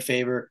going in their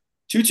favor.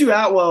 Tutu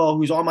Atwell,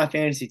 who's on my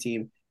fantasy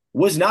team,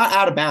 was not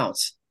out of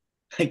bounds.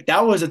 Like,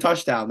 that was a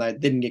touchdown that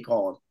didn't get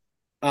called.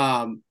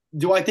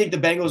 Do I think the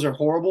Bengals are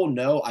horrible?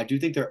 No. I do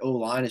think their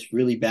O-line is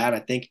really bad. I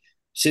think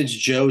since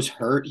Joe's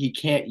hurt, he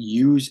can't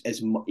use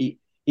as much.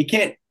 He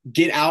can't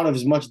get out of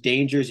as much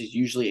danger as he's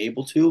usually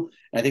able to.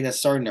 And I think that's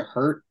starting to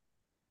hurt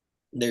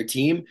their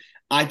team.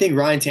 I think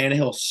Ryan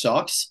Tannehill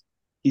sucks.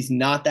 He's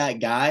not that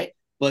guy,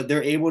 but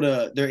they're able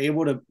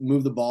to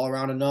move the ball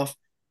around enough.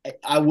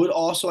 I would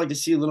also like to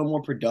see a little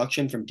more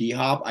production from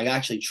D-Hop. I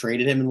actually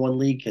traded him in one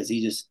league because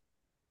he just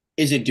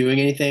isn't doing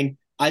anything.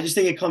 I just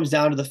think it comes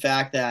down to the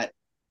fact that,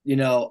 I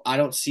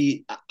don't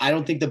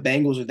think the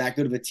Bengals are that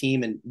good of a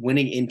team, and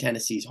winning in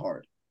Tennessee is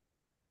hard.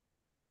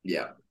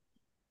 Yeah,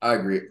 I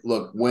agree.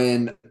 Look,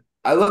 when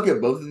I look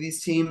at both of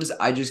these teams,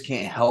 I just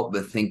can't help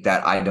but think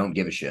that I don't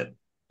give a shit.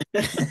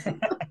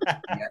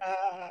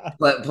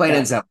 Plain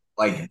and simple.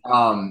 Like,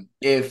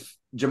 if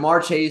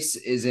Jamar Chase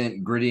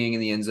isn't grittying in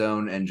the end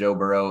zone and Joe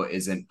Burrow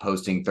isn't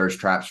posting thirst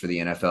traps for the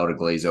NFL to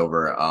glaze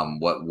over,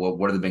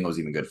 what are the Bengals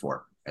even good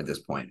for at this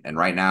point? And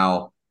right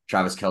now,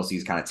 Travis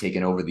Kelce's kind of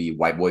taken over the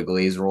white boy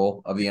glaze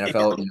role of the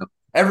NFL. Yeah.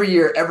 Every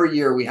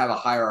year we have a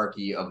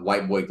hierarchy of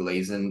white boy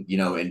glazing.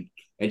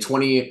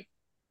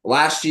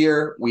 Last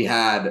year we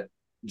had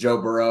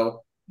Joe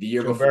Burrow. The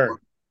year before.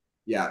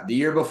 Yeah, the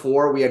year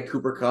before we had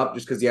Cooper Kupp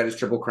just because he had his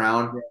Triple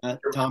Crown. Yeah,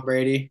 Tom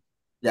Brady.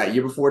 Yeah,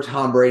 year before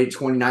Tom Brady,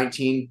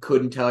 2019,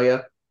 couldn't tell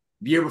you.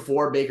 The year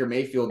before Baker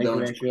Mayfield,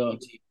 though.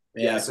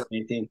 Yeah, so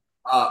 18.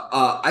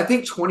 I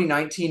think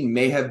 2019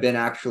 may have been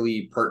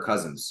actually Kirk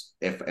Cousins.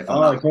 If it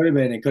could have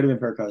been. It could have been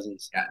Kirk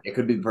Cousins. Yeah, it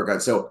could be Kirk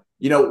Cousins. So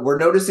we're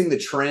noticing the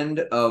trend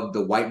of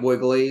the white boy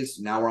glaze.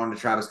 Now we're on to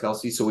Travis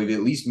Kelce, so we've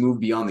at least moved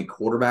beyond the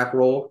quarterback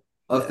role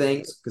of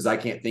things because I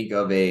can't think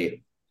of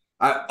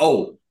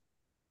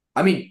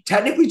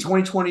technically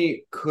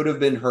 2020 could have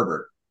been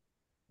Herbert.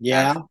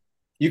 Yeah. Actually.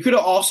 You could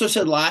have also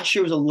said last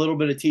year was a little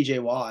bit of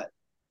TJ Watt.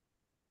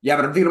 Yeah,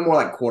 but I'm thinking more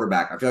like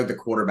quarterback. I feel like the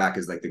quarterback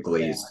is like the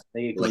glaze. Yeah,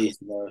 they get glazed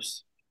the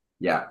most.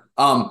 Yeah.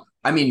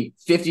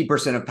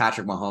 50% of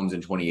Patrick Mahomes in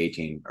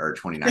 2018 or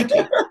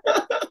 2019.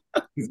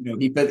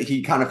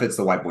 He kind of fits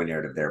the white boy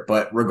narrative there.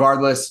 But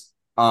regardless,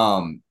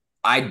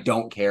 I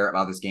don't care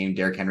about this game.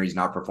 Derrick Henry's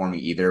not performing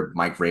either.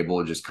 Mike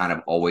Vrabel just kind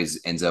of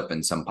always ends up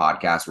in some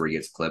podcast where he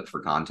gets clipped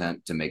for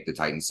content to make the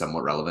Titans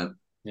somewhat relevant.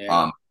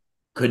 Yeah.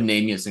 Couldn't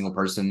name you a single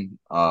person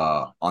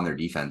on their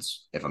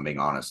defense, if I'm being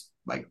honest.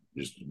 Like,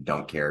 just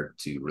don't care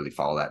to really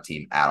follow that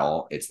team at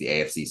all. It's the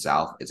AFC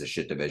South. It's a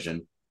shit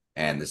division,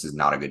 and this is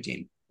not a good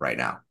team right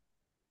now.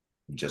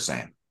 Just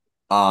saying.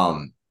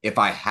 If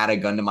I had a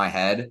gun to my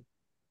head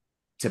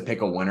to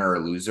pick a winner or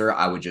loser,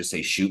 I would just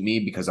say shoot me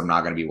because I'm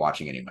not going to be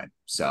watching anyway.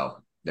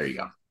 So there you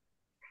go.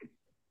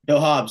 Bill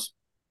Hobbs.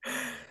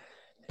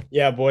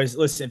 Yeah, boys.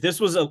 Listen,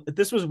 if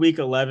this was week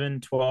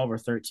 11, 12, or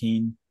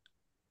 13,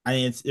 I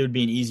think it would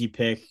be an easy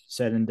pick,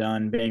 said and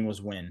done.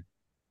 Bengals win.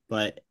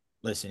 But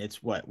listen,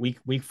 it's what,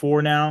 week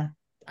 4 now?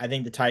 I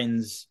think the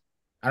Titans,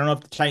 I don't know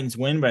if the Titans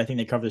win, but I think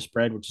they cover the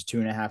spread, which is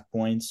 2.5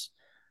 points.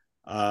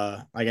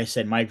 Like I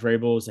said, Mike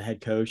Vrabel is the head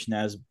coach, and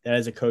that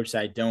is a coach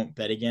that I don't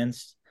bet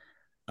against.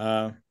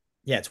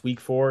 It's week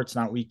 4. It's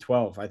not week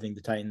 12. I think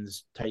the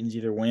Titans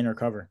either win or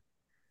cover.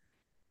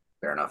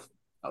 Fair enough.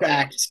 Okay.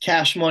 Facts,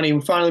 cash money.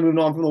 We're finally moving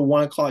on from the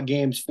 1:00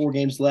 games. 4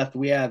 games left.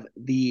 We have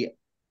the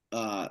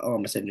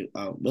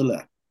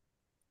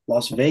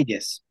Las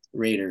Vegas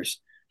Raiders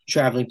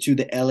traveling to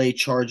the LA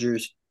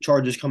Chargers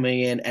Chargers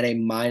coming in at a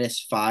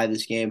 -5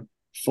 this game,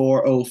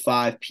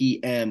 4:05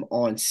 p.m.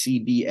 on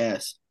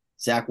CBS.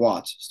 Zach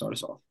Watts, start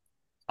us off.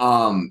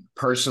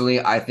 Personally,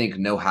 I think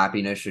no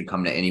happiness should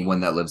come to anyone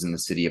that lives in the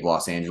city of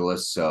Los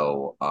Angeles.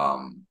 So,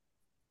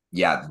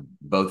 yeah,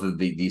 both of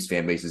these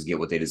fan bases get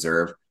what they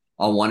deserve.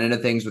 On one end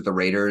of things with the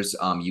Raiders,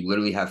 you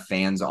literally have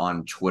fans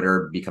on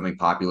Twitter becoming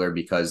popular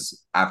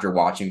because after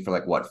watching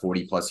for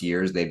 40 plus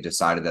years, they've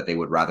decided that they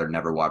would rather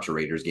never watch a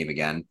Raiders game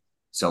again,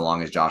 so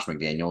long as Josh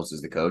McDaniels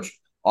is the coach.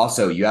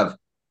 Also, you have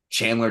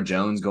Chandler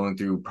Jones going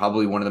through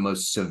probably one of the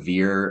most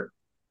severe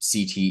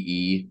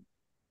CTE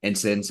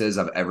incidences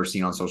I've ever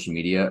seen on social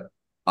media.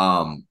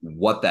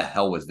 What the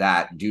hell was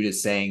that? Due to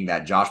saying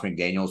that Josh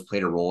McDaniels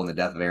played a role in the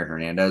death of Aaron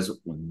Hernandez.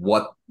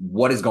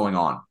 What is going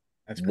on?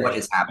 That's crazy. What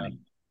is happening?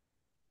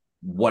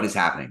 What is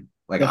happening?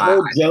 The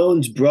whole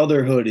Jones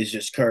brotherhood is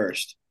just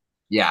cursed.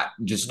 Yeah,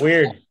 just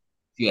weird.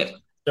 Shit.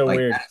 So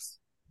weird.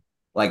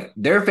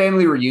 Their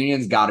family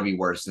reunions got to be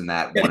worse than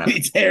that one episode.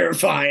 It's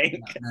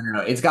terrifying.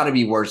 No. It's got to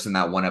be worse than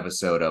that one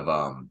episode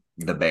of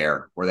The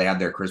Bear where they had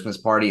their Christmas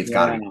party. It's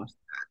got to be worse.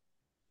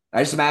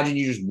 I just imagine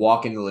you just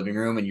walk into the living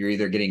room and you're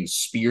either getting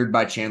speared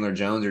by Chandler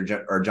Jones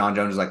or John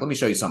Jones is like, let me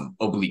show you some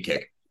oblique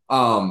kick.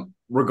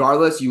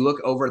 Regardless, you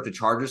look over at the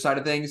Chargers side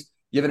of things.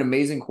 You have an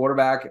amazing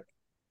quarterback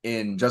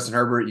in Justin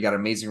Herbert. You got an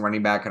amazing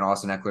running back in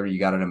Austin Eckler. You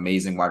got an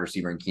amazing wide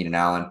receiver in Keenan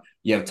Allen.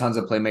 You have tons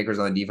of playmakers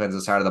on the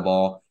defensive side of the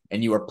ball,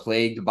 and you are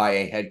plagued by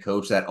a head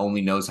coach that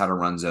only knows how to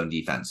run zone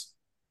defense.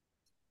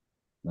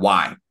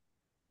 Why?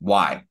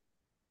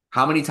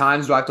 How many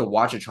times do I have to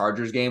watch a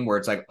Chargers game where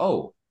it's like,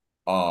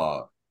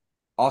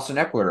 Austin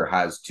Eckler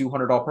has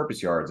 200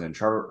 all-purpose yards and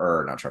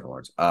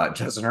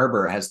Justin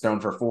Herbert has thrown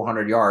for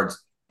 400 yards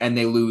and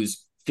they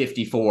lose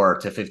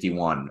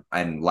 54-51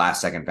 in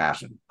last-second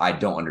fashion. I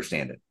don't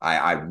understand it.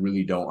 I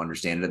really don't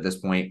understand it at this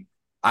point.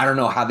 I don't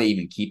know how they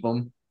even keep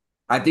them.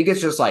 I think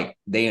it's just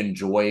they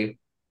enjoy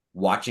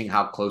watching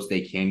how close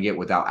they can get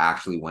without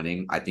actually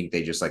winning. I think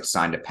they just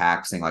signed a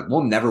pact saying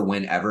we'll never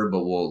win ever,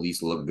 but we'll at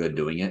least look good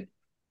doing it.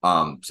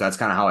 So that's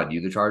kind of how I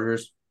view the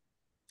Chargers.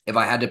 If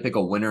I had to pick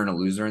a winner and a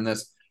loser in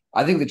this,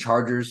 I think the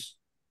Chargers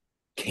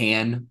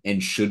can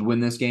and should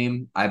win this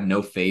game. I have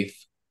no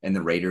faith in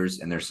the Raiders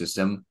and their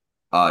system.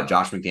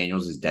 Josh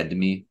McDaniels is dead to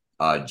me.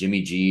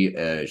 Jimmy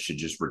G should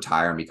just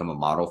retire and become a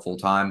model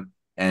full-time.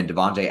 And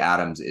Devontae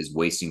Adams is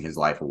wasting his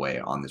life away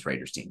on this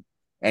Raiders team.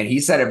 And he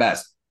said it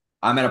best.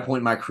 I'm at a point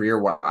in my career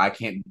where I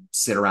can't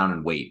sit around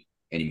and wait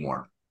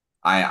anymore.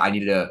 I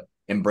need to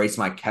embrace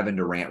my Kevin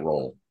Durant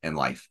role in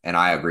life. And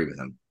I agree with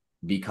him.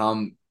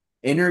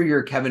 Enter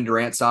your Kevin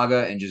Durant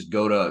saga and just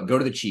go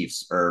to the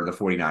Chiefs or the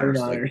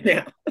 49ers.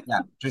 Yeah.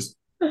 Just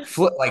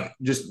flip,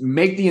 just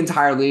make the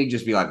entire league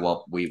just be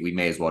well, we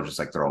may as well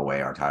just throw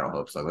away our title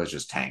hopes. Let's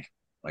just tank.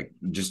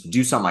 Just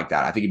do something like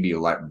that. I think it'd be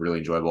really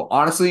enjoyable.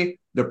 Honestly,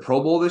 the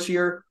Pro Bowl this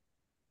year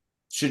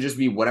should just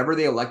be whatever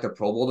they elect the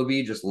Pro Bowl to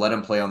be. Just let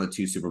them play on the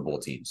 2 Super Bowl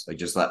teams.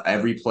 Just let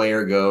every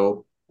player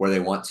go where they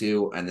want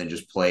to, and then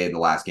just play in the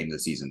last game of the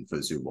season for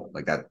the Super Bowl.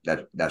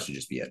 That should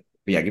just be it.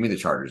 But yeah, give me the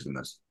Chargers in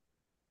this.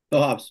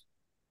 Go Hobbs.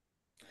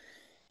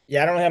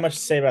 Yeah, I don't have much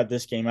to say about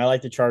this game. I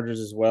like the Chargers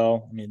as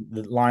well. I mean,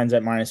 the line's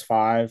at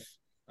 -5.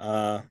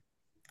 I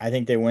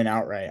think they win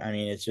outright. I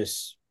mean, it's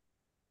just,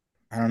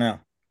 I don't know.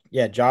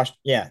 Yeah, Jimmy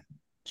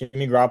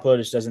Garoppolo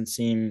just doesn't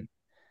seem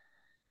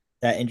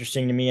that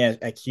interesting to me at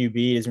QB.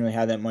 He doesn't really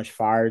have that much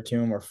fire to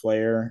him or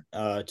flair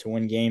to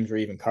win games or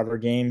even cover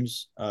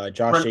games.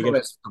 Josh Jacobs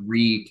has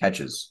 3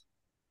 catches.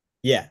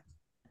 Yeah.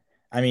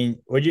 I mean,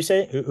 what'd you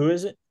say? Who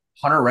is it?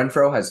 Hunter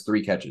Renfrow has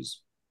 3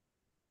 catches.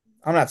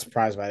 I'm not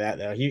surprised by that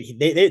though.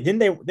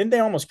 Didn't they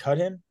almost cut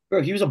him?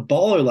 Bro, he was a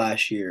baller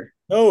last year.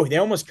 No, they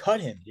almost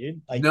cut him,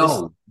 dude.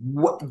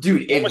 What,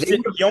 dude? He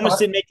almost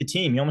didn't make the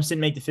team. He almost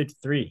didn't make the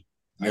 53.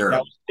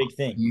 That was a big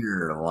thing.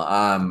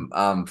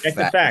 Check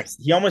the facts.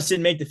 He almost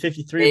didn't make the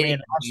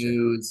 53-man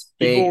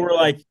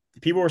roster.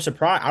 People were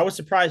surprised. I was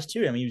surprised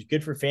too. I mean, he was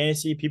good for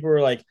fantasy. People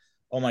were like,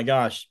 "Oh my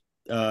gosh,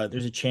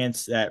 there's a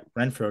chance that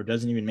Renfrow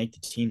doesn't even make the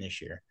team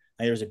this year."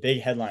 There was a big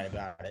headline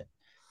about it.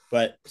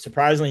 But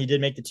surprisingly, he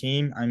did make the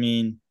team. I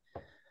mean,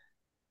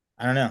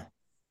 I don't know.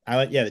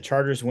 The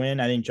Chargers win.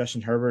 I think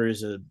Justin Herbert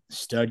is a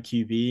stud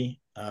QB.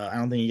 I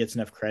don't think he gets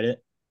enough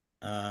credit.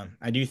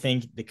 I do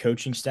think the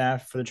coaching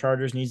staff for the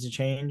Chargers needs to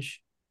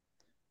change.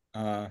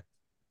 But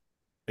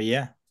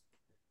yeah.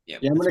 Yeah,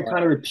 I'm going to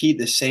kind of repeat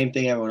the same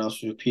thing everyone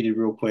else repeated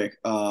real quick.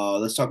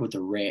 Let's talk with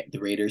the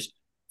Raiders.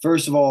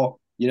 First of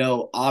all,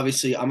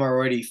 obviously I'm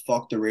already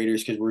fucked the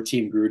Raiders because we're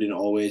Team Gruden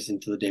always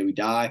until the day we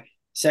die.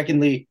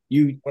 Secondly,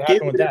 you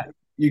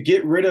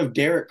get rid of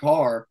Derek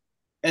Carr,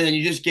 and then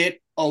you just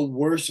get a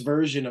worse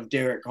version of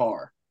Derek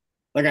Carr.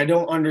 I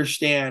don't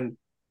understand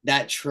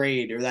that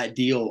trade or that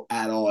deal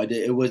at all.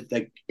 It was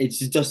it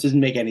just doesn't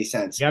make any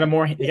sense. You got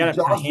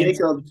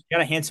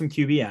a handsome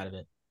QB out of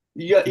it.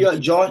 You got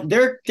Josh.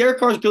 Derek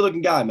Carr's a good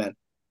looking guy, man.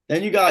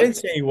 Then you got I didn't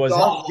say he wasn't.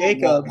 Josh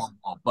Jacobs.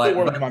 But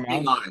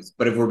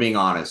if we're being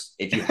honest,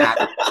 if you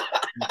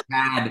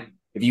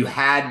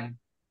had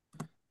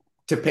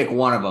to pick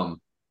one of them,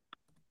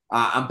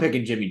 I'm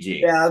picking Jimmy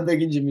G. Yeah, I'm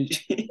picking Jimmy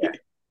G.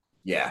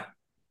 Yeah.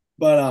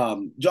 But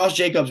Josh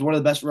Jacobs, one of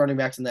the best running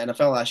backs in the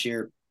NFL last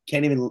year,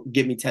 can't even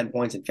give me 10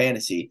 points in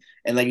fantasy.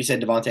 And like you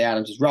said, Devontae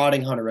Adams is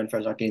rotting. Hunter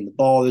Renfro's not getting the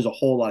ball. There's a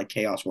whole lot of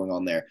chaos going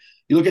on there.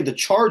 You look at the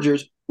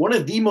Chargers, one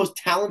of the most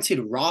talented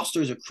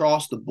rosters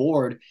across the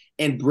board,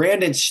 and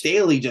Brandon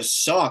Staley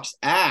just sucks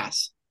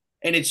ass.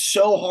 And it's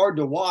so hard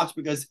to watch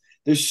because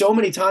there's so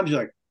many times you're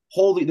like,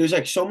 holy, there's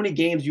like so many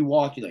games you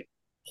watch, you're like,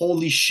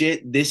 holy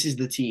shit, this is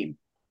the team.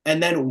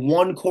 And then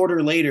one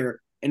quarter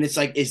later, and it's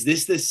like, is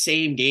this the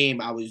same game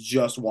I was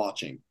just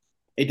watching?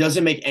 It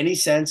doesn't make any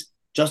sense.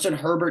 Justin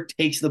Herbert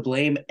takes the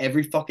blame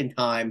every fucking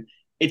time.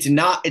 It's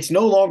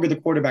no longer the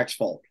quarterback's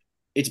fault.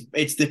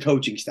 It's the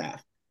coaching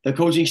staff. The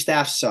coaching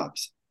staff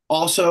sucks.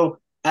 Also,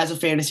 as a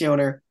fantasy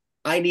owner,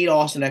 I need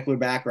Austin Eckler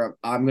back or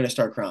I'm going to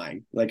start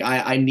crying. Like,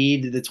 I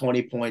need the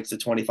 20 points to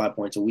 25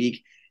 points a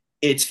week.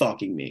 It's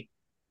fucking me.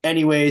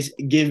 Anyways,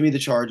 give me the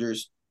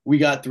Chargers. We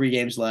got 3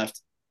 games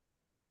left.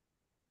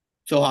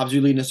 Phil Hobbs,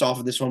 you're leading us off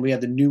of this one. We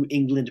have the New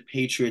England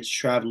Patriots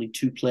traveling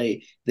to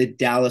play the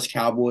Dallas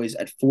Cowboys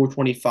at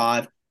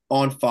 4:25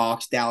 on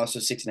Fox. Dallas a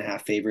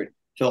 6.5 favorite.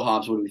 Phil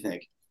Hobbs, what do we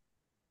think?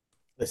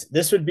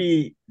 This would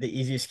be the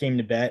easiest game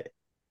to bet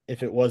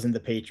if it wasn't the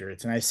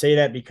Patriots. And I say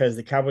that because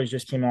the Cowboys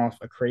just came off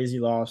a crazy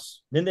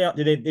loss. Then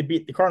they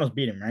beat the Cardinals,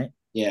 beat them, right?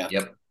 Yeah.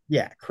 Yep.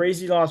 Yeah,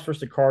 crazy loss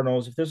versus the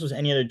Cardinals. If this was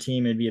any other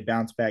team, it'd be a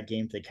bounce back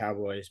game for the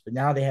Cowboys. But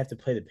now they have to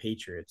play the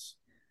Patriots,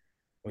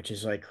 which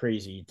is like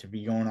crazy to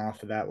be going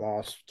off of that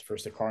loss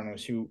versus the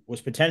Cardinals, who was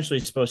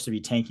potentially supposed to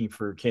be tanking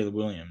for Caleb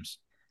Williams.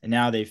 And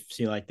now they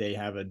feel like they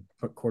have a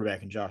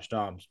quarterback in Josh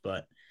Dobbs.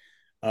 But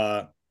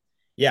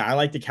yeah, I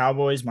like the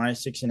Cowboys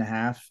minus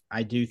 6.5.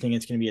 I do think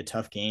it's going to be a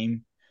tough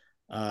game.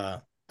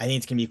 I think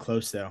it's going to be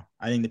close, though.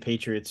 I think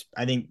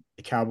the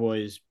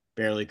Cowboys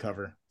barely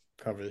cover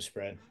the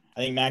spread. I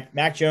think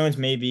Mac Jones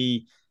may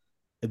be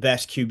the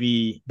best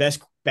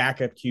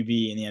backup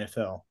QB in the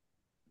NFL,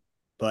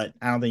 but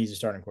I don't think he's a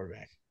starting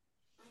quarterback.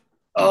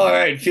 All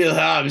right, Phil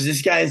Hobbs.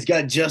 This guy's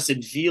got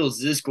Justin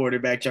Fields, this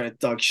quarterback, trying to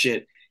talk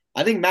shit.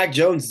 I think Mac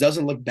Jones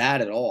doesn't look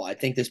bad at all. I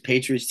think this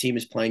Patriots team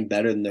is playing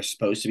better than they're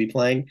supposed to be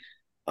playing.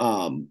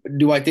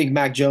 Do I think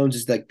Mac Jones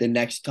is like the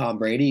next Tom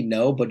Brady?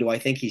 No, but do I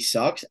think he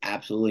sucks?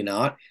 Absolutely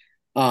not.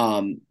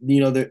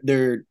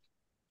 They're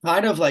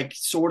kind of like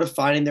sort of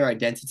finding their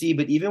identity,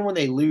 but even when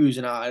they lose,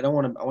 and I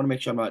want to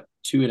make sure I'm not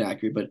too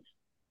inaccurate, but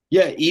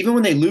yeah, even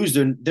when they lose,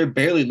 they're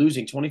barely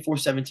losing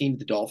 24-17 to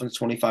the Dolphins,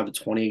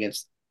 25-20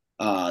 against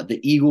the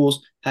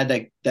Eagles, had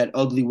that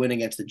ugly win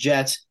against the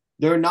Jets.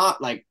 They're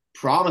not like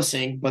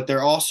promising, but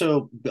they're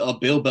also a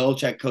Bill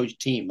Belichick coach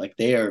team. Like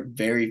they are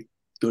very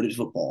good at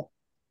football.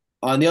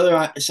 On the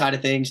other side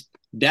of things,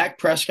 Dak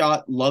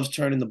Prescott loves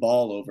turning the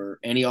ball over,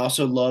 and he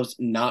also loves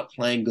not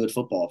playing good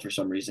football for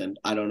some reason.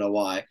 I don't know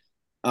why.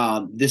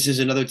 This is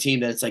another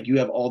team that's like you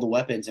have all the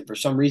weapons, and for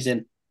some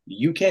reason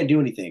you can't do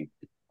anything.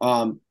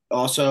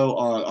 Also,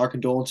 our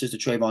condolences to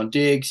Trayvon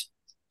Diggs.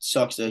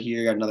 Sucks to hear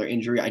he got another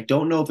injury. I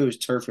don't know if it was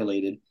turf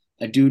related.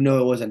 I do know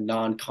it was a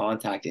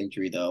non-contact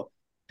injury though.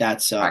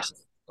 That sucks.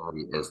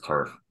 It is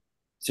turf.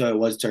 So it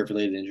was turf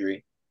related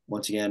injury.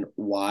 Once again,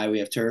 why we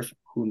have turf?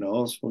 Who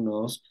knows? Who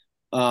knows?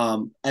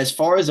 As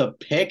far as a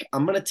pick,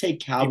 I'm gonna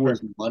take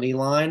Cowboys money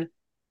line.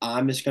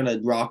 I'm just gonna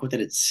rock with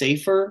it. It's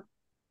safer,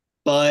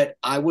 but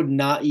I would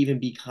not even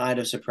be kind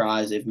of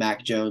surprised if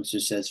Mac Jones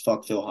just says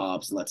 "fuck Phil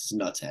Hobbs" and lets his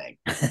nuts hang.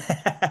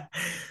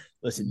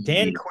 Listen,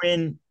 Dan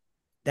Quinn,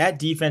 that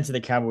defense that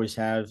the Cowboys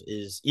have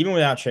is even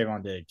without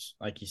Trayvon Diggs,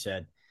 like you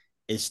said,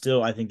 is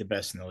still I think the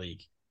best in the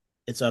league.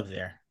 It's up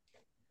there.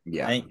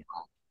 Yeah.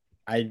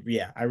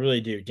 I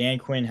really do. Dan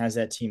Quinn has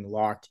that team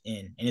locked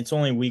in, and it's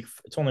only week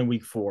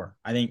 4.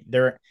 I think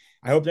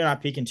I hope they're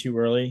not peaking too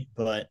early,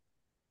 but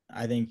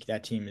I think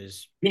that team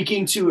is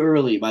peaking too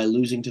early by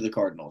losing to the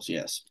Cardinals.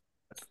 Yes.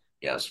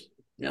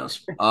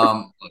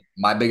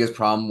 My biggest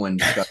problem when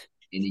discussing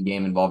any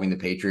game involving the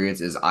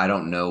Patriots is I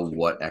don't know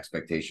what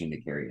expectation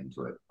to carry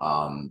into it.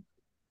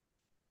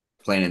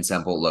 Plain and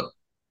simple. Look,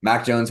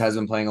 Mac Jones has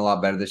been playing a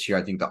lot better this year.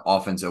 I think the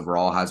offense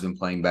overall has been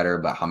playing better,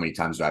 but how many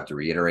times do I have to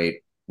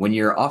reiterate? When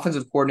your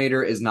offensive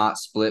coordinator is not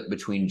split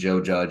between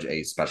Joe Judge,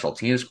 a special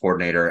teams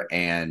coordinator,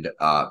 and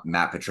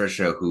Matt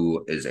Patricia,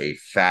 who is a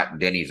fat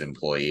Denny's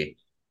employee,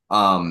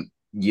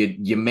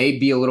 you may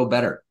be a little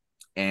better.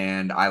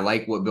 And I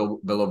like what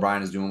Bill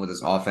O'Brien is doing with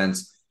his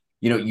offense.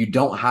 You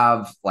don't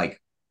have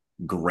like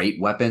great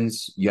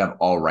weapons. You have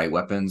all right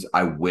weapons.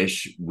 I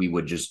wish we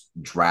would just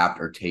draft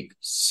or take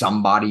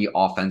somebody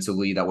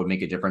offensively that would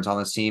make a difference on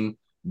this team.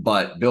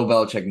 But Bill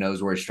Belichick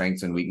knows where his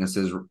strengths and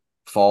weaknesses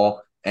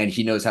fall, and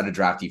he knows how to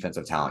draft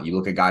defensive talent. You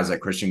look at guys like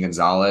Christian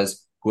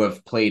Gonzalez, who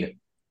have played,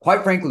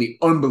 quite frankly,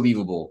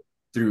 unbelievable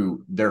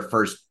through their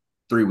first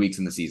 3 weeks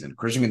in the season.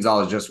 Christian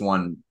Gonzalez just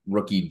won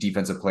Rookie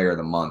Defensive Player of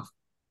the Month,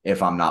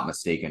 if I'm not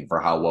mistaken, for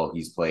how well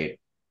he's played.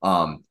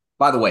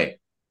 By the way,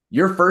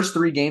 your first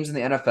 3 games in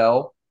the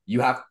NFL,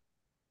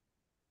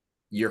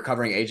 you're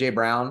covering AJ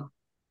Brown,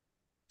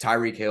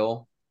 Tyreek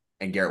Hill,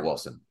 and Garrett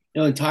Wilson.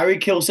 And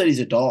Tyreek Hill said he's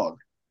a dog.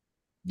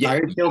 Yeah,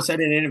 Tyreek Hill said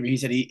in an interview, he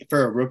said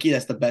for a rookie,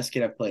 that's the best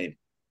kid I've played.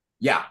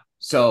 yeah.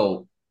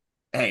 So,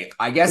 hey,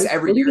 I guess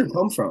every Where did year, he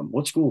come from?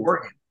 What school?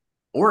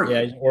 Oregon.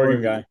 Yeah, he's an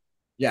Oregon guy.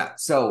 Yeah.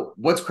 So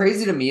what's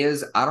crazy to me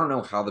is I don't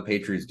know how the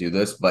Patriots do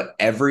this, but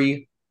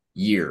every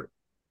year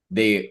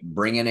they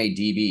bring in a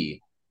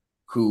DB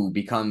who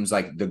becomes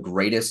like the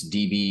greatest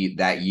DB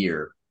that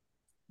year.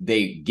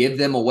 They give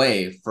them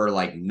away for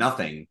like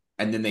nothing,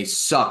 and then they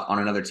suck on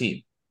another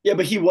team. Yeah,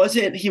 but he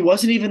wasn't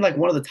even like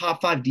one of the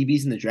top 5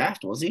 DBs in the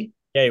draft, was he?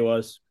 Yeah, he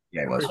was.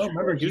 Yeah, it I was. don't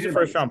remember. He was a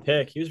first round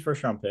pick.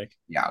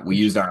 Yeah, we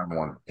used our number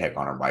one pick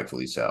on him,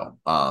 rightfully so.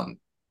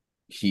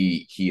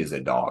 He is a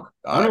dog.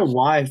 I don't know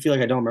why I feel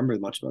like I don't remember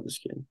much about this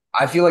kid.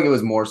 I feel like it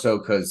was more so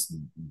because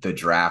the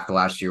draft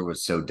last year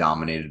was so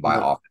dominated by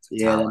offensive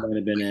talent. That might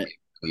have been it.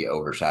 He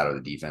overshadowed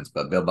the defense,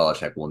 but Bill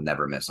Belichick will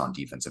never miss on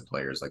defensive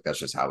players. Like that's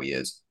just how he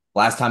is.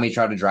 Last time he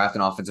tried to draft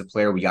an offensive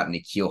player, we got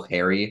N'Keal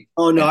Harry.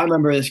 Oh no, I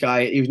remember this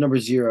guy. He was number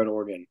 0 in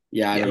Oregon.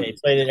 Yeah, he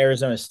played at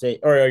Arizona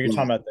State. Or you're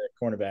talking about the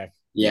cornerback?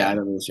 Yeah, I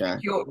remember this guy.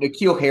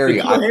 N'Keal Harry.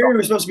 N'Keal Harry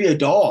was supposed to be a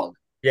dog.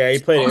 Yeah, he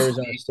played at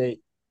Arizona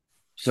State.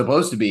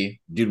 Supposed to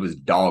be. Dude was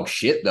dog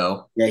shit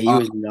though. Yeah, he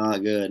was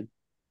not good.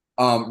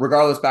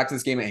 Regardless, back to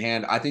this game at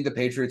hand, I think the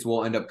Patriots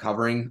will end up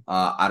covering.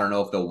 I don't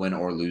know if they'll win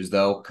or lose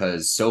though,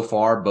 because so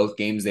far both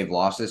games they've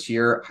lost this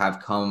year have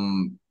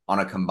come on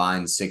a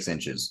combined 6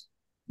 inches.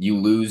 You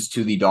lose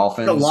to the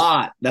Dolphins. That's a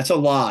lot. That's a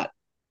lot.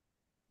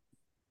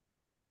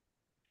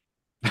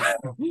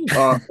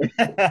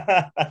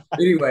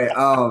 Anyway,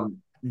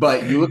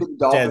 but you look at the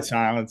Dolphins. Dead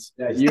silence.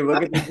 Yeah, you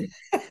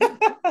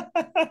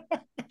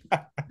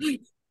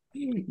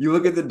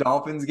look at the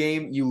Dolphins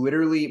game. You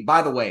literally,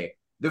 by the way,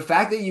 the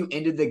fact that you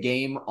ended the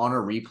game on a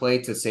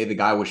replay to say the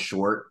guy was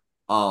short,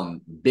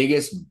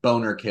 biggest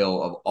boner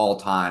kill of all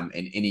time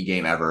in any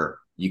game ever.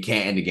 You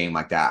can't end a game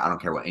like that. I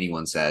don't care what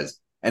anyone says.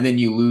 And then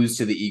you lose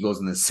to the Eagles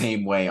in the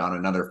same way on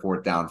another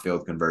 4th down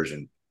field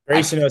conversion.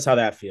 Grayson knows how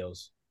that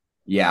feels.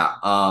 Yeah.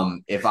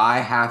 If I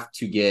have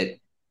to get,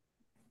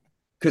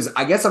 because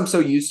I guess I'm so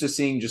used to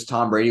seeing just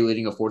Tom Brady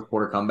leading a 4th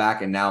quarter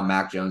comeback, and now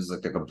Mac Jones is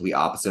like the complete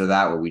opposite of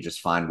that, where we just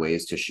find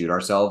ways to shoot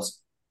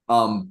ourselves.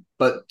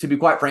 But to be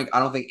quite frank, I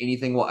don't think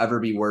anything will ever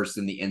be worse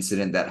than the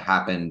incident that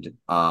happened.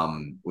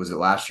 Was it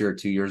last year or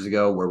 2 years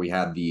ago, where we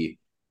had the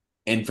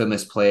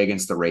infamous play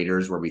against the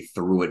Raiders where we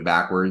threw it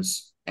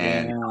backwards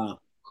and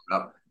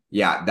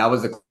yeah, that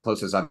was the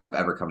closest I've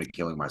ever come to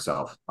killing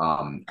myself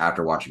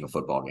after watching a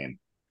football game.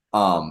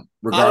 Regardless,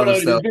 I don't know.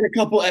 There's been a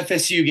couple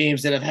FSU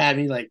games that have had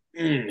me like.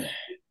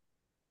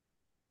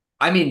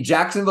 I mean,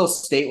 Jacksonville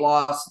State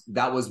loss.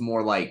 That was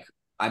more like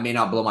I may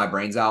not blow my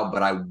brains out,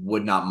 but I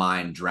would not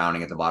mind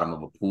drowning at the bottom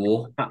of a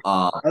pool.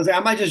 I was like,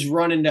 I might just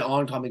run into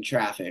oncoming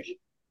traffic.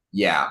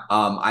 Yeah,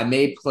 I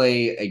may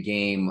play a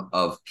game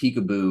of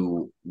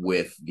peekaboo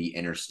with the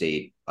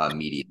interstate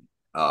media,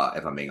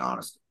 if I'm being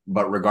honest.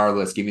 But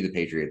regardless, give me the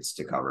Patriots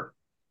to cover.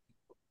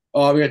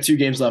 Oh, we got 2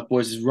 games left,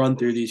 boys. Just run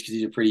through these because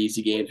these are pretty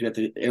easy games. We got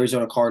the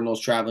Arizona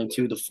Cardinals traveling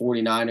to the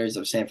 49ers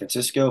of San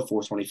Francisco,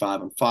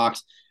 425 on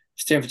Fox.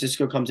 San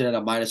Francisco comes in at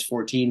a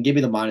 -14. Give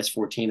me the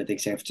 -14. I think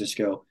San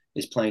Francisco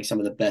is playing some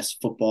of the best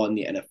football in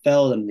the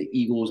NFL. And the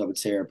Eagles, I would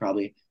say, are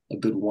probably a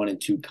good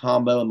 1-2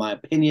 combo, in my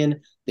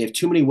opinion. They have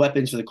too many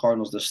weapons for the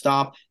Cardinals to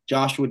stop.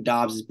 Joshua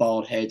Dobbs'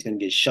 bald head's going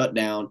to get shut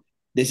down.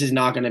 This is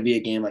not going to be a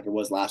game like it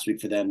was last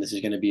week for them. This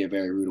is going to be a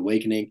very rude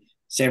awakening.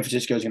 San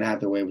Francisco is going to have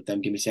their way with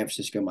them. Give me San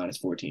Francisco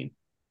 -14.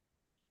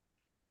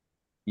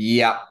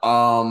 Yeah,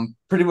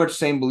 pretty much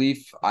same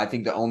belief. I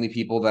think the only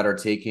people that are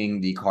taking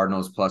the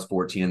Cardinals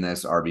 +14 in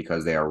this are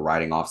because they are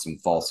riding off some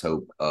false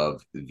hope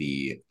of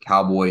the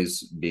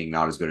Cowboys being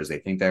not as good as they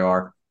think they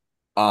are.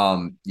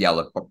 Yeah,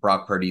 look,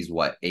 Brock Purdy's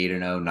what,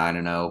 8-0,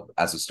 9-0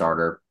 as a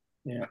starter.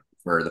 Yeah.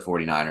 For the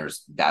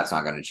 49ers. That's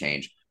not going to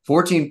change.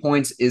 14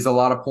 points is a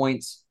lot of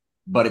points,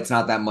 but it's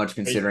not that much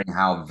considering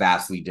how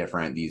vastly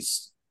different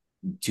these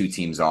 2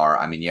 teams are.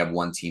 I mean, you have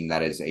one team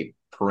that is a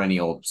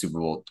perennial Super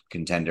Bowl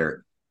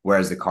contender,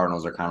 whereas the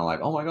Cardinals are kind of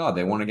like, oh my God,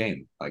 they won a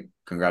game. Like,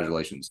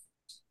 congratulations.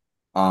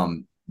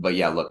 But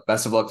yeah, look,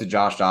 best of luck to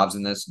Josh Dobbs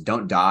in this.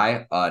 Don't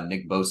die.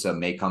 Nick Bosa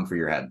may come for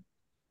your head.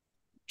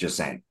 Just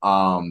saying.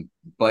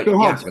 But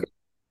Go yeah. home.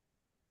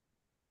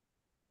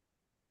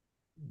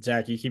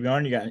 Zach, you keep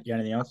going. You got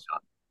anything else?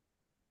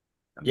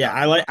 Yeah,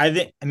 I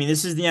mean,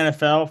 this is the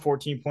NFL.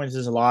 14 points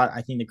is a lot.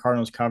 I think the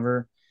Cardinals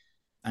cover.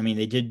 I mean,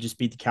 they did just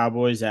beat the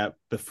Cowboys at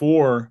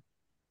before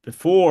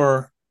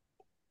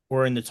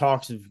we're in the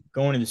talks of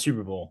going to the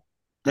Super Bowl.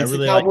 That's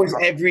the Cowboys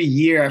every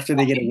year after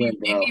they get a win.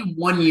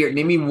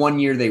 Name me one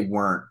year they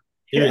weren't.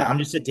 Dude, I'm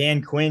just a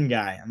Dan Quinn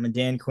guy. I'm a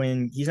Dan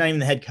Quinn. He's not even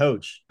the head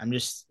coach.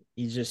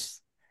 He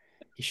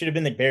should have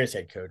been the Bears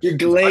head coach. You're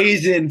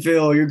glazing,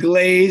 Phil. You're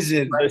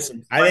glazing.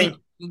 Listen, I think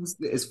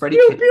is Freddie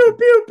pew, pew,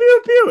 pew,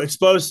 pew, pew.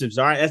 Explosives.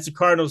 All right. That's the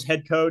Cardinals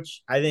head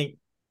coach. I think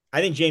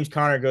James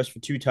Conner goes for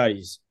 2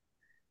 tutties.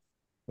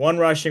 1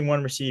 rushing,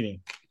 1 receiving.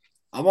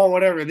 I'm on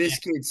whatever. This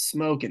kid's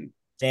smoking.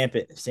 Stamp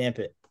it.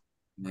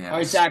 Yeah. All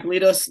right, Zach,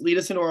 lead us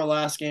into our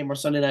last game, our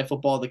Sunday Night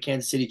Football. The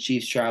Kansas City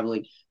Chiefs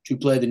traveling to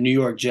play the New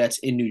York Jets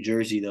in New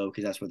Jersey, though,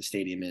 because that's where the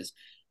stadium is.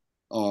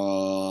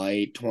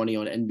 8:20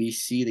 on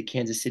NBC. The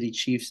Kansas City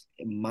Chiefs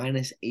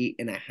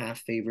 -8.5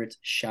 favorites.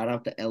 Shout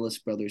out to Ellis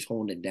brothers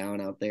holding it down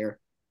out there.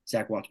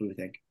 Zach Watts, what do you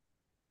think?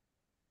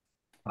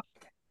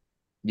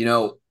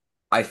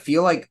 I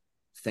feel like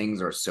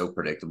things are so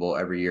predictable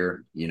every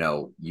year.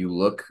 You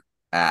look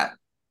at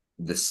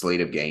the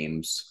slate of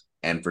games,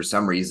 and for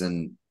some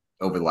reason,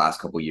 over the last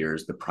couple of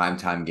years, the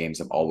primetime games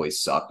have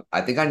always sucked.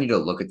 I think I need to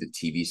look at the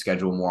TV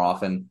schedule more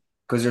often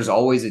because there's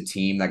always a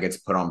team that gets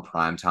put on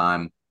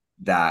primetime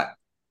that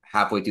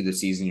halfway through the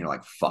season, you're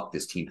like, fuck,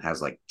 this team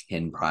has like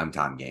 10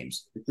 primetime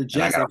games. The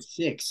Jets have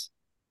 6.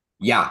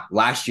 Yeah,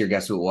 last year,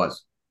 guess who it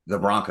was? The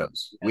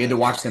Broncos. We had to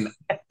watch them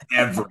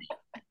every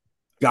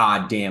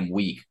goddamn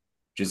week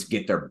just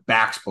get their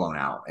backs blown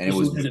out. And it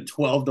was a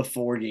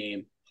 12-4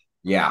 game.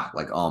 Yeah,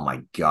 like, oh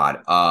my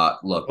God.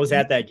 Look. I was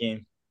at that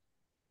game.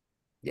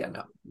 Yeah,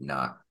 no,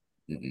 not.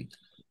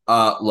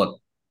 Look,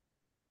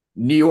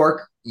 New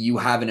York, you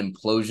have an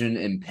implosion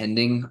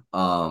impending.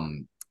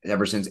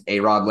 Ever since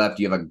A-Rod left,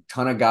 you have a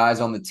ton of guys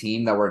on the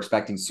team that were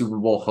expecting Super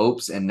Bowl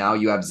hopes, and now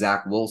you have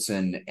Zach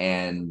Wilson,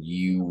 and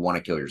you want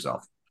to kill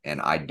yourself. And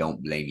I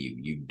don't blame you.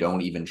 You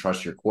don't even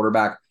trust your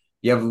quarterback.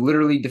 You have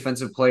literally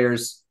defensive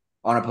players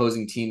on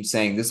opposing teams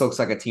saying, this looks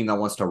like a team that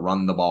wants to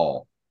run the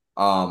ball.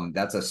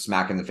 That's a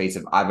smack in the face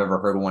if I've ever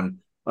heard one.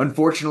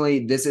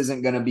 Unfortunately, this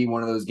isn't going to be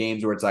one of those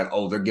games where it's like,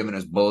 oh, they're giving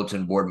us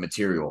bulletin board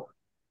material.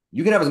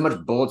 You can have as much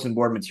bulletin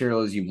board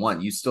material as you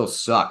want. You still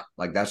suck.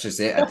 Like, that's just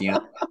it. At the end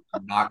of the day,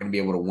 you're not going to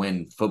be able to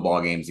win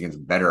football games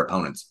against better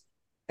opponents.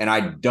 And I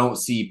don't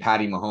see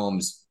Patty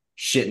Mahomes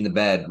shit in the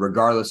bed,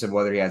 regardless of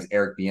whether he has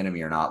Eric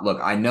Bieniemy or not.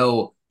 Look, I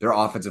know their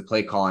offensive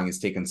play calling has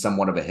taken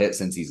somewhat of a hit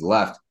since he's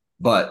left,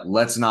 but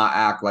let's not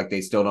act like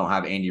they still don't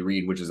have Andy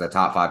Reid, which is a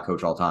top 5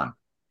 coach all time.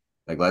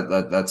 Like,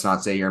 let's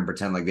not sit here and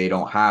pretend like they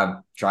don't have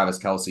Travis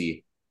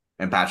Kelce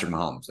and Patrick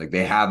Mahomes. Like,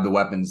 they have the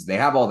weapons. They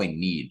have all they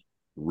need,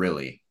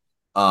 really.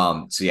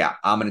 So yeah,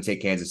 I'm going to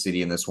take Kansas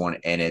City in this one,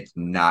 and it's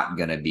not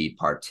going to be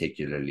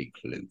particularly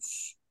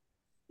close.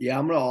 Yeah,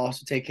 I'm going to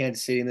also take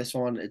Kansas City in this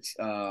one. It's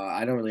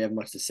I don't really have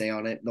much to say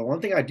on it. The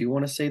one thing I do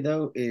want to say,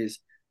 though, is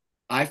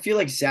I feel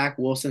like Zach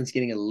Wilson's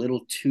getting a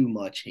little too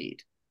much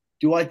hate.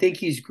 Do I think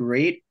he's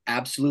great?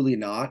 Absolutely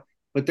not.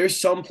 But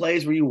there's some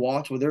plays where you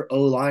watch where their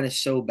O-line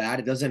is so bad,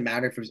 it doesn't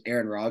matter if it's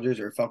Aaron Rodgers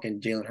or fucking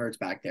Jalen Hurts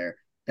back there,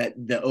 that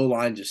the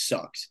O-line just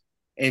sucks.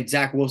 And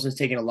Zach Wilson's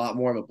taking a lot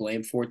more of a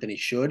blame for it than he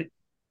should.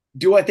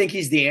 Do I think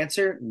he's the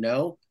answer?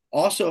 No.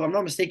 Also, if I'm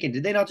not mistaken,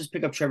 did they not just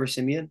pick up Trevor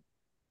Siemian?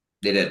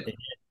 They did.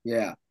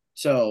 Yeah.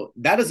 So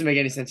that doesn't make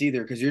any sense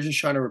either because you're just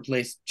trying to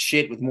replace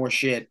shit with more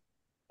shit.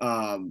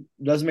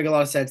 Doesn't make a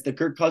lot of sense. The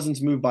Kirk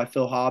Cousins move by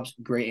Phil Hobbs,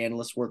 great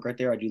analyst work right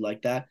there. I do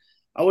like that.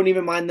 I wouldn't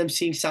even mind them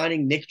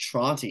signing Nick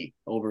Tronti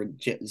over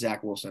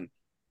Zach Wilson.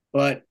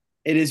 But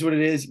it is what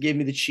it is. Give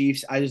me the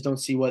Chiefs. I just don't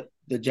see what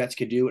the Jets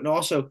could do. And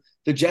also,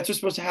 the Jets are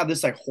supposed to have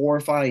this like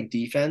horrifying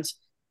defense.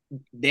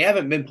 They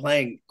haven't been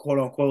playing, quote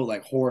unquote,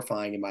 like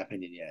horrifying, in my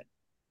opinion, yet.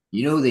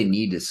 You know who they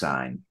need to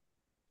sign?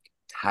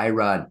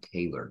 Tyrod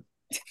Taylor.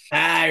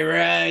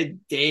 Tyrod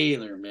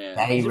Taylor, man.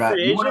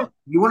 Tyrod.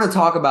 You want to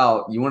talk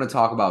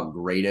about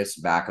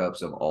greatest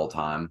backups of all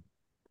time?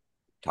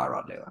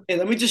 Tyrod Taylor. Hey,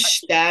 let me just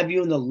stab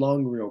you in the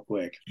lung real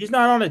quick. He's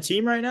not on a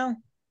team right now?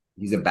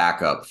 He's a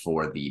backup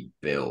for the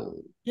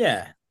Bills.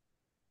 Yeah.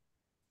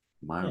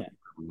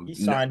 He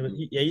signed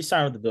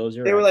with the Bills.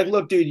 They were like,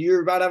 "Look, dude,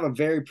 you're about to have a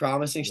very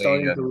promising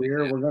starting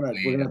career. We're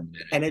gonna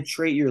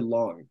penetrate your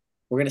lung.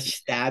 We're gonna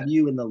stab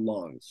you in the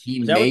lungs."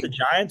 Was that with the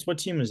Giants? What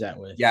team was that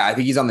with? Yeah, I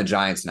think he's on the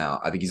Giants now.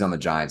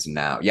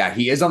 Yeah,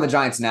 he is on the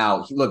Giants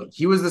now.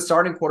 He was the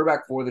starting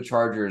quarterback for the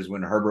Chargers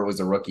when Herbert was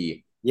a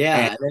rookie.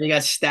 Yeah, and then he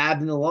got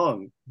stabbed in the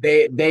lung.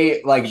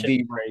 They like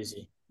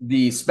crazy.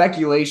 The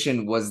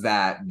speculation was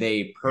that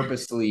they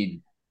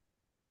purposely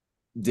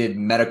did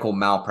medical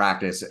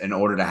malpractice in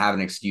order to have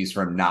an excuse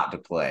for him not to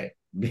play.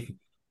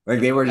 Like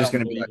they were just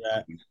going to be like,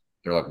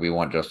 they're like, we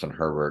want Justin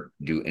Herbert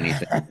to do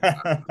anything.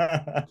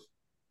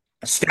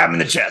 Stab him in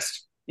the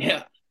chest.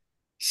 Yeah.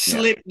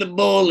 Slip the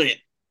bullet.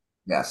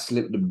 Yeah,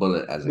 slip the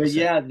bullet, as they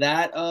say. Yeah,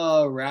 that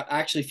wrap.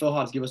 Actually, Phil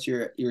Hobbs, give us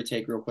your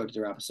take real quick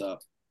to wrap us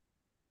up.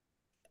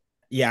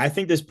 Yeah, I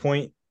think the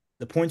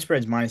point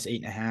spread's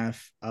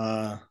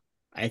 -8.5.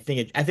 I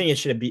think it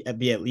should be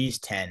at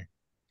least 10.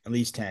 At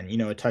least 10.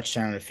 A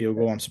touchdown and a field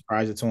goal. I'm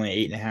surprised it's only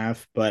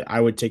 8.5, but I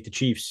would take the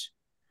Chiefs.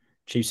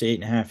 Chiefs at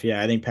 8.5.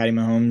 Yeah, I think Patty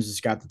Mahomes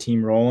has got the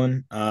team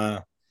rolling.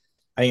 I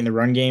think the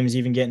run game is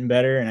even getting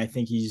better, and I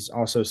think he's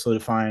also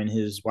solidifying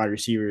his wide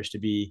receivers to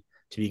be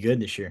good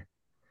this year.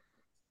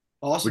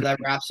 Also, that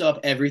wraps up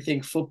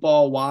everything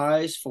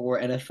football-wise for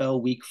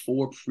NFL Week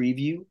 4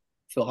 preview.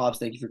 Phil Hobbs,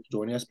 thank you for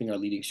joining us, being our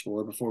leading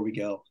scorer. Before we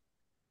go,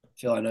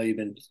 Phil, I know you've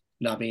been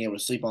not being able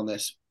to sleep on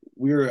this.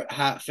 We were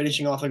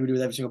finishing off like we do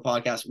with every single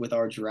podcast with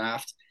our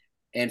draft,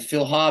 and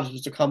Phil Hobbs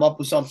was to come up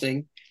with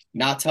something,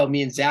 not tell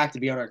me and Zach to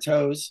be on our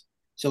toes.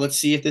 So let's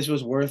see if this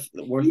was worth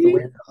the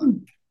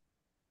win.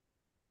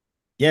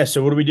 Yeah.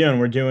 So what are we doing?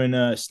 We're doing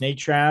a snake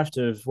draft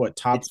of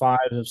top 5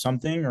 of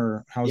something,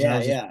 or how's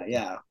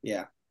Yeah.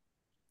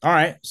 All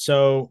right.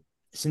 So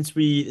since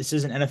this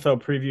is an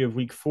NFL preview of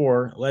Week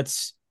 4,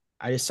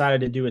 I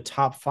decided to do a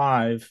top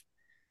 5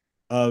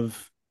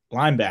 of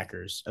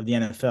linebackers of the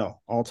NFL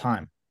all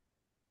time.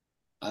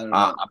 I don't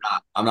know.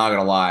 I'm not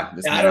gonna lie.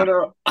 I don't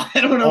know.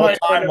 I don't know. I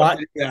don't know how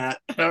to do that.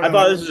 I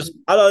thought this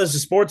was a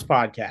sports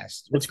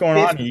podcast. What's going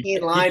on here?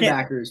 15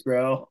 linebackers,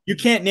 bro. You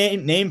can't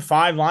name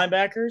 5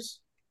 linebackers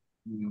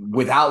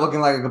without looking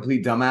like a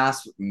complete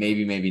dumbass.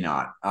 Maybe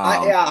not.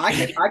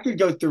 I could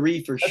go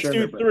 3 for sure.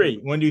 Let's do 3.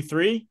 You want to do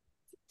 3?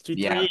 Let's do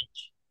 3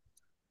 each.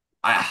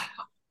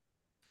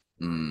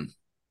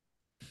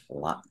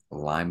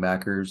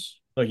 Linebackers.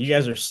 Look, you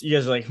guys are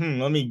like,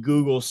 let me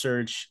Google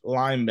search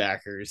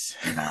linebackers.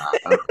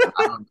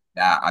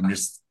 I'm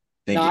just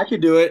thinking. No, I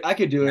could do it. I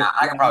could do it.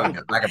 I could probably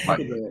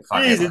do it.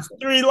 Jeez, it's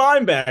 3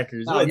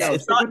 linebackers. No,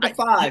 it's not with the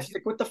 5.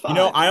 Stick with the 5. You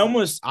know, I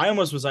almost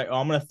was like,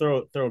 I'm gonna throw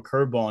a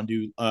curveball and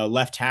do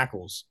left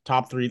tackles,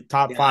 top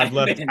 5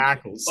 left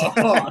tackles. And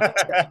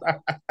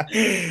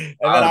then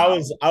I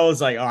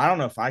was like, I don't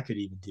know if I could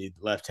even do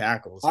left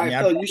tackles. All right,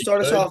 Phil, you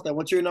start us off then.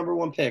 What's your number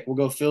 1 pick? We'll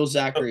go Phil,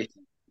 Zachary.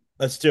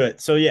 Let's do it.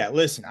 So yeah,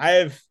 listen, I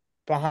have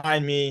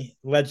behind me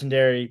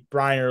legendary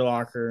Brian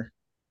Urlacher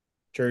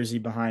jersey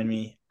behind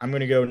me. I'm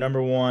gonna go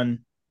number 1,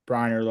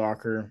 Brian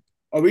Urlacher.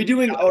 Are we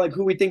doing like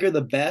who we think are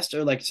the best,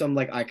 or like some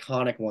like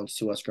iconic ones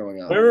to us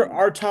growing up? Where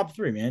our top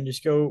 3, man?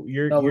 Just go.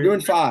 We're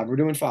doing 5. We're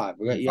doing 5.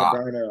 We got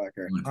Brian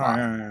Urlacher. All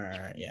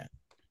right, yeah.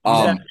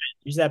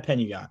 Use that pen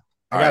you got.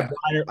 I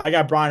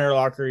got Brian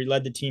Urlacher. He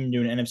led the team to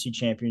an NFC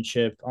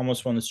Championship.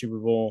 Almost won the Super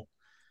Bowl.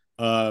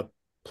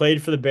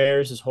 Played for the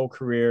Bears his whole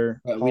career.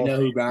 We know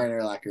who Brian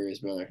Urlacher is,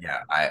 brother.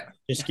 Yeah,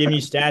 just give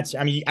me stats.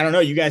 I mean, I don't know.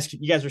 You guys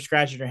were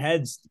scratching your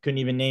heads. Couldn't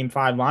even name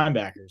 5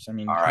 linebackers. I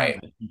mean, all right.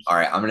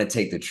 I'm gonna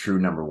take the true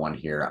number 1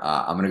 here.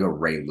 I'm gonna go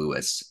Ray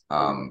Lewis.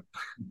 I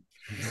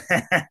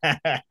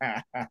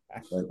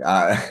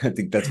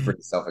think that's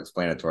pretty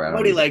self-explanatory.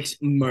 Nobody likes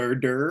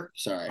murder.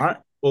 Sorry. All right.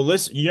 Well,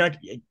 listen.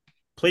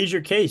 Please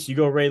your case. You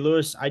go Ray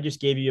Lewis. I just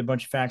gave you a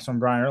bunch of facts on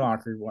Brian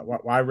Urlacher.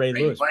 Why Ray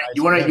Lewis?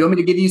 You want me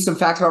to give you some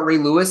facts about Ray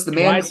Lewis? The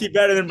man. Why is he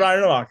better than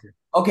Brian Urlacher?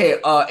 Okay,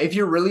 if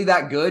you're really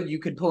that good, you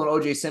could pull an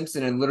O.J.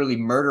 Simpson and literally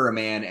murder a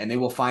man, and they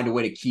will find a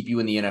way to keep you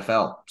in the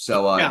NFL.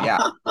 So, yeah.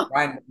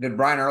 Did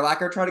Brian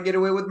Urlacher try to get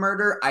away with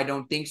murder? I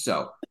don't think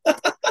so.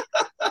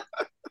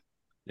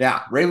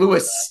 Yeah, Ray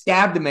Lewis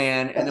stabbed a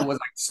man and then was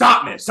like,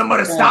 "Stop me!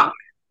 Somebody stop me!"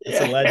 It's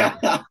a legend.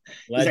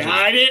 He's like,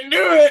 I didn't do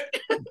it.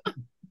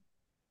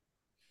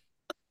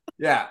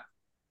 Yeah.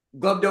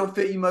 Glove don't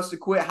fit, you must have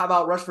quit. How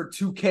about rush for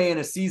 2K in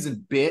a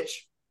season, bitch?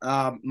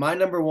 My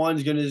number 1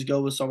 is going to just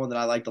go with someone that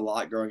I liked a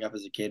lot growing up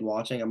as a kid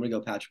watching. I'm going to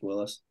go Patrick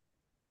Willis.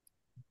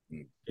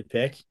 Good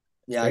pick.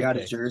 Yeah, I got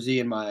his jersey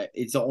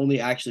it's the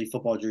only actually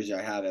football jersey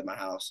I have at my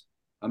house.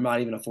 I'm not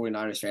even a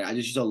 49ers fan. I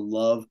just used to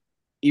love,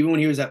 even when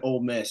he was at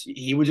Ole Miss,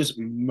 he would just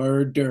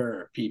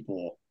murder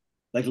people,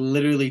 like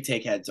literally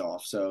take heads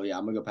off. So yeah,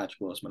 I'm going to go Patrick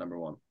Willis, my number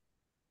 1.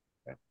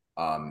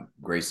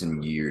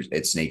 Grayson,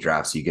 it's snake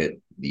drafts. You get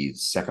the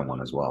second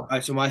one as well. All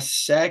right, so my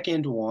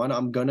second one,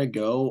 I'm gonna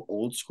go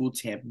old school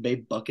Tampa Bay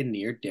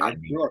Buccaneer Derrick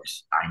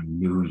Brooks. I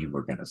knew you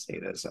were gonna say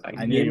this.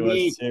 I knew you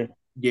was too.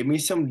 Give me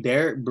some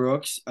Derrick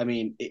Brooks. I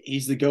mean,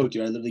 he's the GOAT,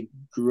 dude. I literally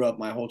grew up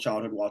my whole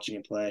childhood watching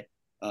him play.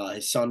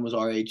 His son was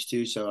our age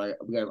too, so I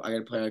got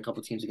to play on a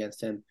couple teams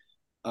against him.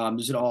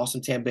 Just an awesome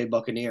Tampa Bay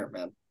Buccaneer,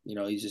 man. You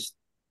know, he's just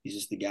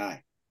the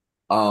guy.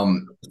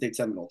 State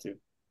Seminole too.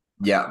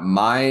 Yeah,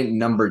 my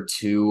number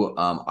 2,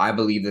 I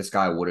believe this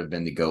guy would have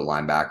been the GOAT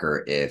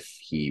linebacker if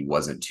he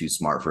wasn't too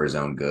smart for his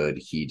own good.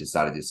 He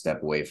decided to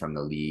step away from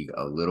the league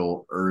a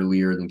little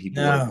earlier than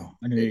people. No,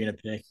 I knew you were going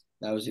to pick.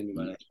 That was going to be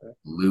my next pick.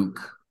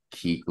 Luke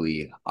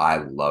Kuechly. I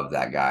love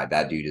that guy.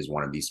 That dude is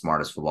one of the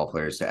smartest football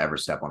players to ever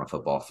step on a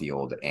football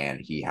field,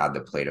 and he had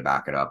the play to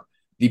back it up.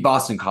 The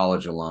Boston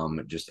College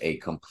alum, just a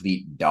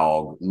complete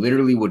dog,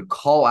 literally would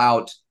call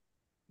out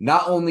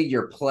not only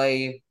your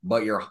play,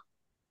 but your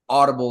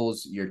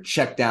audibles, your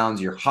checkdowns,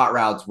 your hot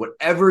routes,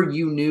 whatever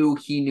you knew,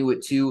 he knew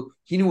it too.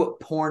 He knew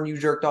what porn you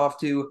jerked off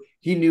to.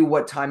 He knew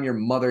what time your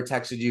mother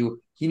texted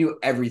you. He knew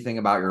everything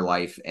about your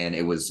life, and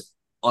it was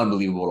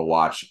unbelievable to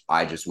watch.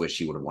 I just wish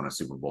he would have won a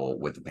Super Bowl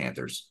with the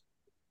Panthers.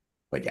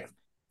 But yeah,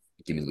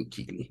 give me Luke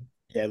Kuechly.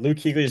 Yeah, Luke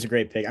Kuechly is a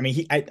great pick. I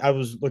mean, I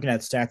was looking at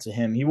stats of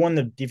him. He won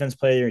the Defense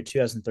Player in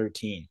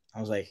 2013.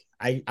 I was like,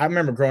 I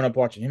remember growing up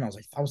watching him. I was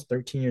like, I was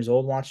 13 years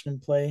old watching him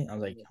play. I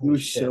was like, he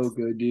was so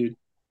good, dude.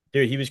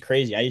 Dude, he was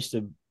crazy. I used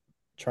to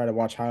try to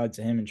watch highlights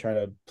of him and try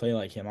to play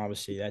like him.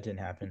 Obviously, that didn't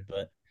happen,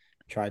 but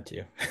I tried to.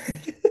 All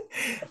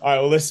right,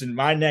 well, listen,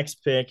 my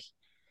next pick,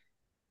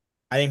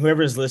 I think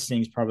whoever's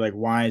listening is probably like,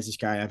 why is this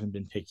guy haven't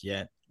been picked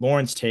yet?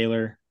 Lawrence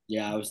Taylor.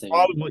 Yeah, I was thinking.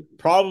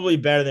 Probably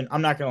better than –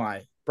 I'm not going to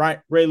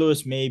lie. Ray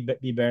Lewis may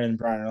be better than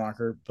Brian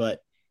Urlacher, but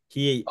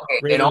Ray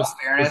Lewis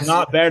is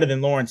not better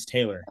than Lawrence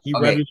Taylor. He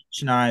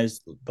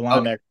revolutionized the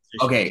linebacker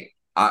position. Okay.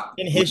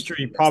 In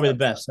history, probably the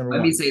best.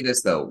 Let me say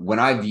this, though. When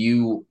I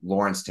view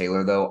Lawrence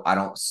Taylor, though, I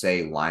don't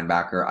say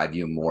linebacker. I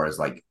view him more as,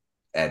 like,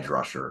 edge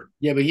rusher.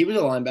 Yeah, but he was a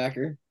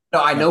linebacker.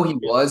 No, I know he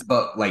was,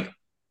 but, like,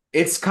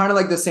 It's kind of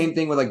like the same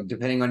thing with like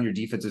depending on your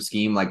defensive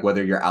scheme, like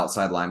whether you're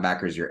outside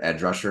linebackers, your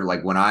edge rusher.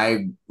 Like when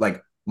I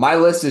like my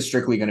list is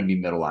strictly going to be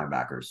middle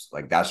linebackers.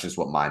 Like that's just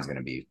what mine's going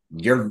to be.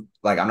 You're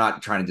like I'm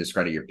not trying to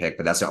discredit your pick,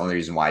 but that's the only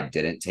reason why I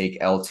didn't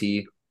take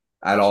LT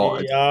at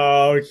all.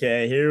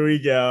 Okay, here we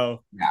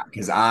go. Yeah,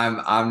 because I'm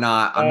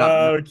not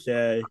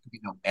Okay.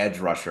 picking no edge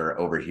rusher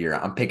over here.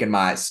 I'm picking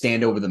my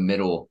stand over the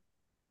middle.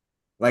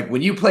 Like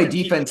when you play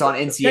defense on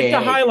Check the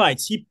NCAA,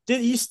 highlights.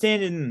 He's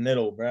standing in the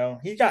middle, bro.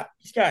 He's got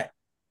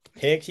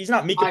picks. He's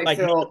not All Mika right, like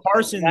Mika Phil.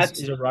 Parsons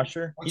is a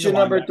rusher. What's He's a your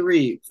number linebacker.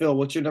 3, Phil?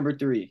 What's your number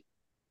 3?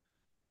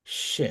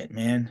 Shit,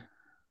 man.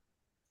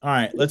 All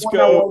right, let's One I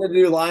go. wanted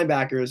to do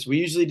linebackers. We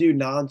usually do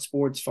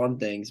non-sports fun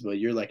things, but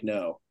you're like,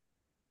 no.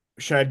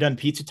 Should I have done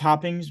pizza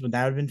toppings? Would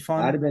that have been fun?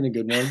 That'd have been a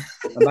good one.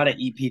 I'm about to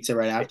eat pizza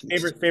right after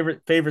this.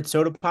 Favorite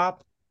soda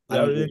pop? I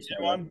don't think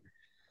so.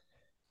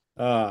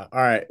 All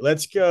right,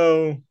 let's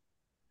go.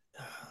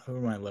 Who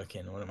am I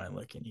looking? What am I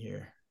looking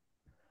here?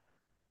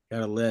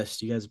 Got a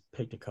list. You guys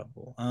picked a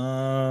couple.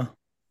 I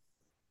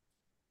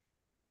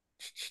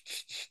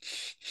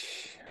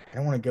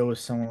want to go with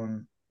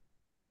someone.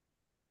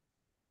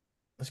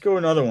 Let's go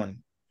with another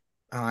one.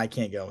 Oh, I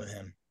can't go with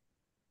him.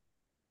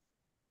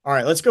 All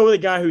right, let's go with a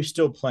guy who's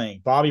still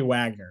playing, Bobby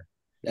Wagner.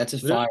 That's a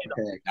fire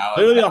pick.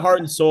 Literally the heart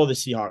and soul of the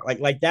Seahawks.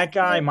 Like that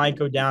guy might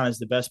go down as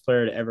the best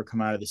player to ever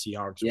come out of the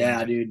Seahawks.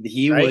 Yeah, dude,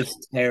 he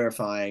was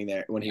terrifying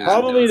there when he was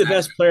probably the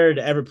best player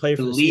to ever play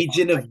for the the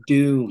Legion Seahawks. of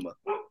Doom.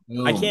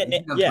 boom. I can't.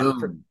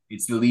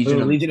 It's the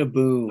Legion of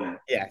Boom.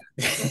 Yeah.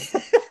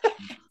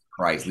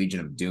 Christ, Legion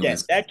of Doom.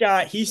 Yes, that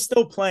guy. He's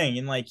still playing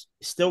and like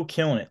still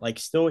killing it. Like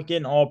still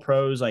getting all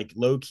pros. Like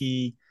low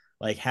key.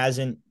 Like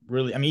hasn't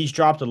really. I mean, he's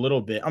dropped a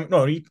little bit.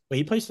 No, he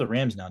plays for the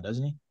Rams now,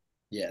 doesn't he?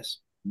 Yes.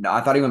 No,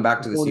 I thought he went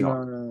back to the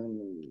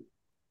Seahawks.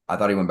 I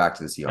thought he went back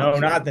to the Seahawks. No,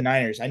 not the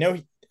Niners. I know.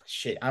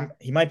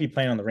 He might be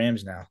playing on the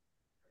Rams now.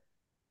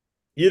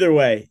 Either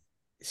way,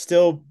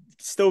 still.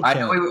 I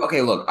know.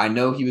 Okay, look. I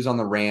know he was on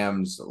the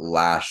Rams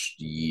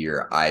last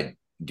year. I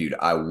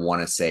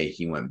want to say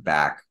he went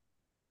back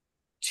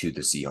to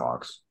the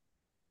Seahawks.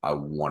 I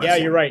want to. Yeah,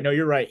 you're right. No,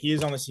 you're right. He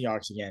is on the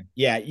Seahawks again.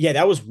 Yeah.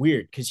 That was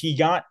weird because he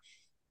got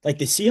like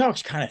the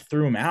Seahawks kind of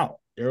threw him out.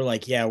 They were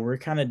like, "Yeah, we're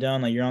kind of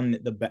done. Like you're on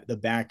the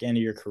back end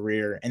of your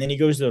career." And then he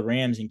goes to the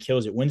Rams and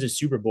kills it, wins a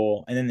Super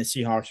Bowl, and then the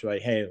Seahawks were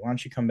like, "Hey, why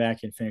don't you come back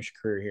and finish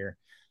your career here?"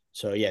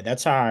 So yeah,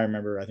 that's how I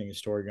remember. I think the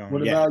story going.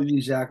 What about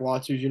you, Zach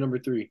Watts? Who's your number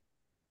 3?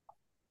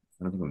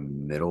 I don't think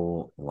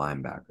middle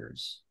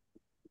linebackers.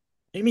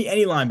 You mean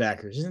any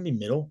linebackers? Isn't he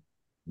middle?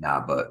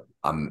 Nah, but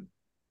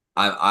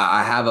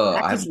I have a.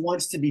 That just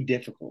wants to be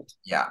difficult.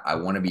 Yeah, I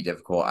want to be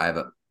difficult. I have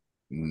a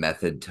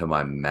method to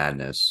my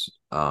madness.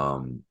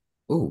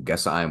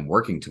 Guess I'm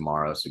working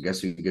tomorrow. So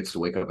guess who gets to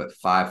wake up at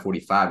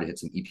 5:45 to hit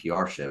some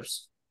EPR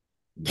shifts?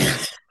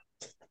 Pick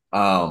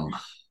a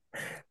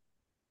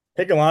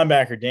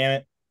linebacker,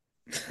 damn it.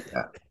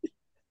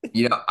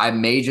 Yeah. I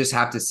may just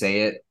have to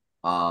say it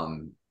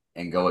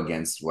and go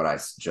against what I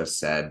just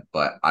said,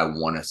 but I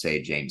want to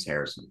say James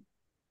Harrison.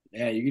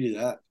 Yeah, you can do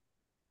that.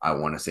 I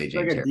want to say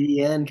James like a Harrison.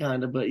 DN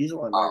kind of, but he's a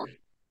linebacker.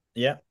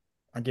 Yeah,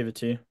 I'll give it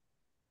to you.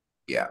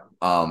 Yeah.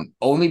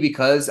 Only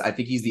because I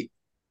think he's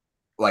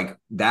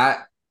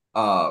that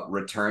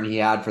return he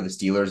had for the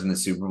Steelers in the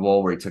Super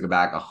Bowl where he took it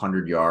back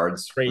 100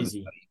 yards.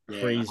 Crazy.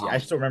 I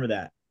still remember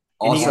that.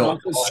 Also,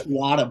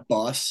 squat a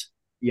bus.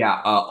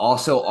 Yeah.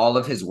 Also, all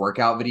of his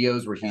workout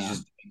videos where he's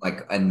just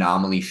like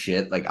anomaly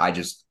shit. Like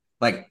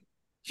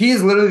he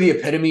is literally the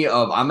epitome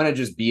of I'm gonna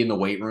just be in the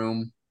weight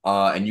room,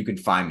 and you can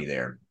find me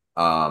there.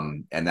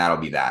 And that'll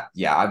be that.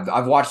 Yeah,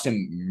 I've watched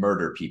him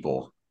murder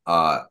people,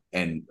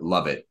 and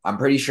love it. I'm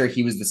pretty sure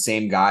he was the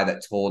same guy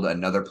that told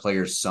another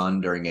player's son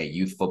during a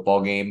youth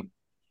football game.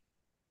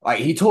 Like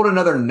he told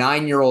another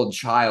 9-year-old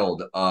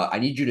child, "I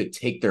need you to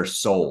take their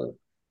soul."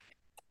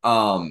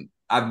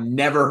 I've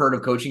never heard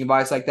of coaching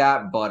advice like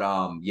that, but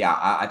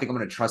I think I'm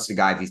going to trust the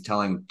guy if he's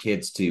telling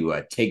kids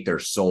to take their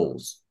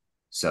souls.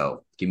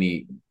 So give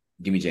me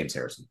James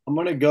Harrison. I'm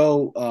going to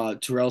go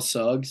Terrell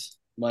Suggs,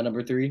 my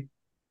number 3.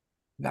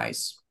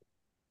 Nice.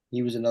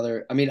 He was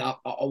another. I mean,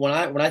 when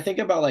I think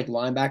about like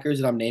linebackers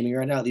that I'm naming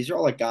right now, these are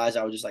all like guys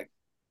I would just like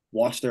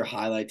watch their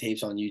highlight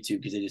tapes on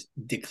YouTube because they just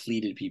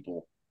depleted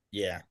people.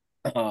 Yeah.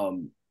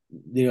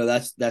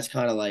 That's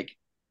kind of like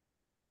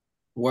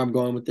where I'm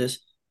going with this.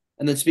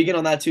 And then speaking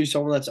on that too,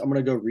 I'm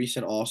gonna go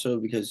recent also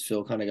because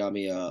Phil kind of got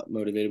me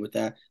motivated with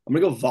that. I'm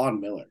gonna go Von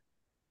Miller.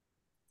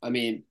 I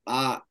mean,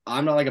 I'm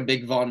not like a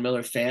big Von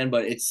Miller fan,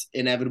 but it's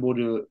inevitable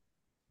to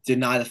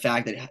deny the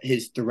fact that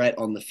his threat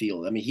on the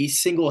field. I mean, he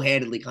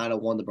single-handedly kind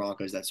of won the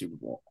Broncos that Super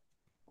Bowl.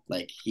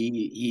 Like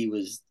he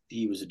was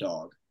a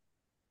dog.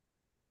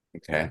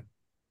 Okay.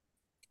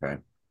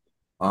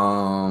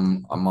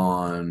 I'm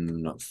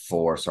on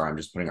 4. Sorry, I'm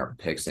just putting our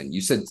picks in. You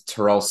said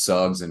Terrell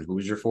Suggs, and who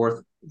was your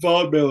 4th?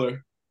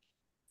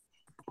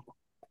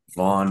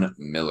 Von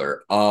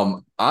Miller.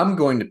 I'm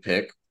going to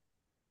pick.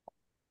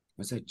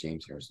 What's that?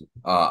 James Harrison.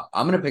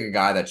 I'm going to pick a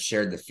guy that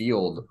shared the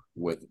field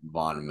with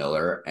Von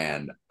Miller,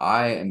 and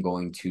I am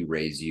going to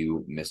raise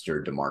you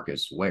Mr.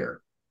 DeMarcus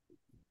Ware.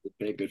 Good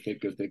pick.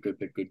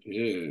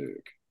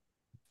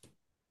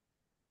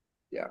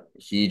 Yeah,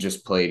 he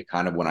just played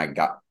kind of when I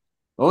got.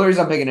 The only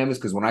reason I'm picking him is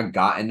because when I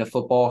got into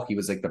football, he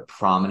was like the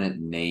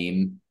prominent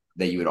name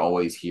that you would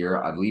always hear.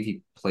 I believe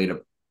he played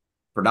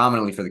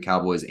predominantly for the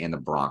Cowboys and the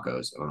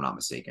Broncos, if I'm not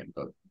mistaken,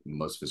 but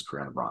most of his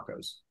career on the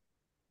Broncos.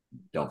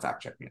 Don't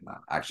fact check me on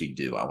that. I actually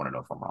do. I want to know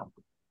if I'm wrong.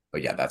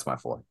 But yeah, that's my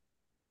 4.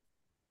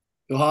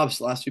 Phil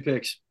Hobbs, last 2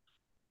 picks.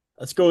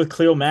 Let's go with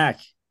Khalil Mack.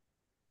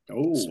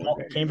 Oh,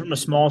 okay. Came from a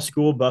small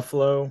school,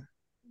 Buffalo.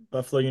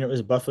 It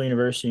was Buffalo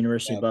University.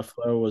 University of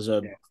Buffalo was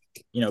a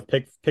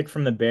pick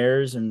from the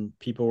Bears, and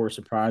people were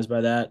surprised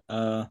by that.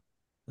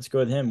 Let's go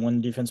with him.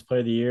 Won Defensive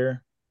Player of the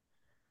Year.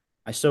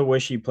 I still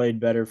wish he played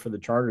better for the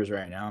Chargers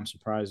right now. I'm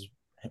surprised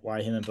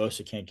why him and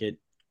Bosa can't get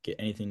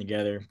anything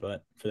together,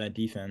 but for that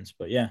defense.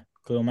 But yeah,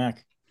 Khalil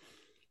Mack.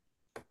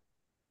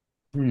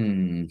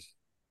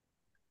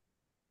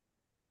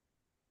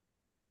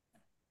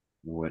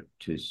 What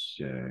to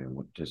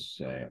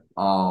say?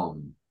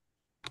 I'm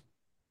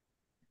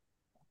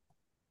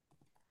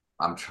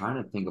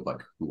trying to think of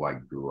like who I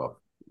grew up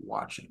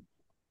watching.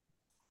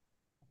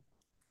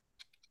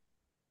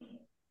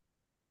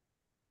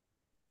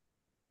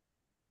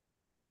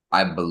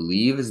 I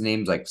believe his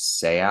name's like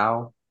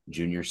Seau,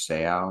 Junior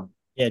Seau.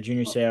 Yeah,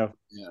 Junior Seau.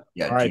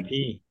 Yeah.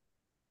 R.I.P.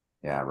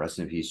 Yeah, rest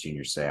in peace,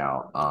 Junior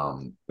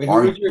Seau.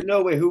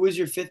 Who was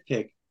your 5th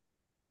pick?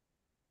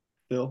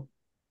 Phil?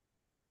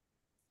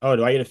 Oh,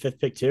 do I get a 5th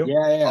pick too? Yeah.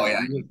 Oh,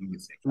 yeah.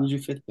 Who was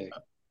your 5th pick?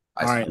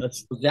 All right,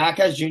 Zach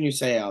has Junior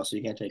Seau, so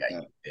you can't take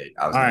that.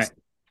 All right,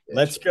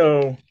 let's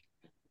go.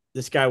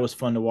 This guy was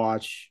fun to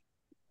watch.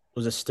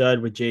 Was a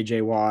stud with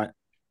J.J. Watt.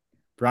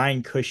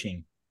 Brian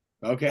Cushing.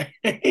 Okay.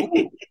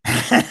 You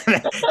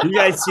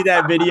guys see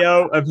that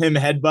video of him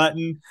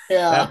headbutting?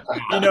 Yeah.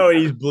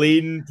 He's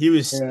bleeding. He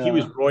was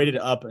roided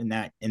up in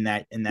that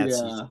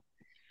season.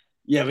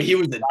 Yeah, but he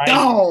was a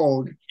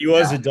dog. He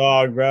was a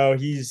dog, bro.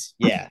 He's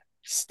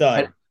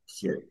stud.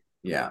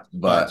 Yeah,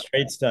 but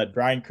straight stud.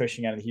 Brian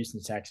Cushing out of the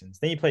Houston Texans.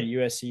 Then he played at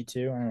USC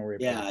too. I don't know where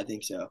he played. I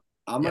think so.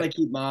 I'm gonna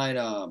keep mine.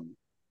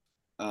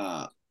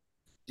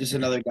 Just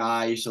another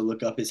guy I used to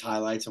look up his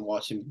highlights and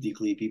watch him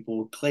decleat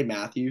people. Clay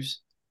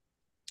Matthews.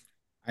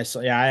 I saw.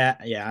 I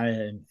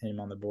had him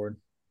on the board.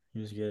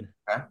 He was good.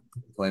 Okay.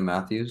 Clay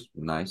Matthews,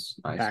 nice.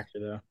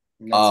 Factor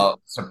though.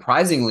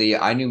 Surprisingly,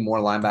 I knew more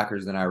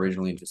linebackers than I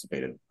originally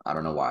anticipated. I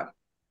don't know why.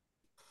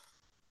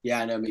 Yeah,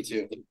 I know, me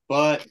too.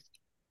 But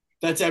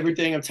that's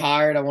everything. I'm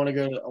tired. I want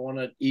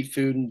to eat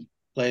food and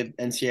play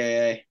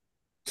NCAA.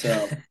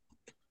 So,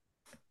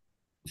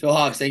 Phil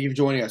Hobbs, thank you for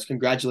joining us.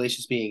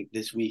 Congratulations being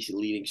this week's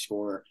leading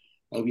scorer.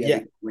 I hope you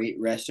have a great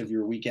rest of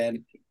your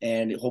weekend,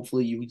 and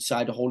hopefully you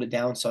decide to hold it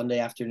down Sunday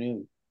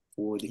afternoon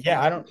for the.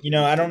 I don't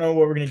know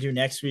what we're gonna do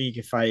next week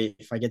if I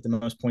get the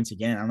most points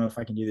again. I don't know if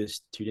I can do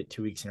this 2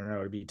 weeks in a row.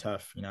 It'd be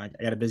tough. I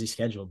got a busy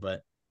schedule,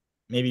 but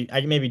maybe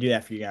I can do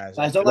that for you guys.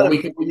 Guys, don't let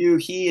him for you.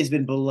 He has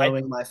been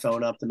blowing my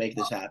phone up to make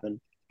this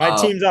happen. My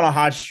team's on a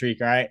hot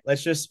streak. All right,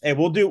 let's just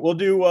we'll do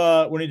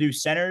we're gonna do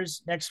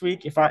centers next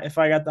week. If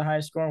I got the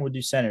highest score, we'll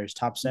do centers,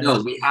 top centers.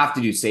 No, we have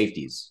to do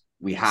safeties.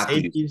 We have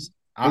to do.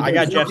 I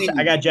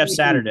got Jeff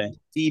Saturday.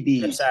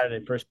 DB. Jeff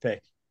Saturday, first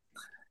pick.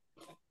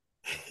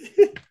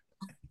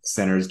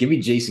 Centers. Give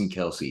me Jason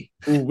Kelce.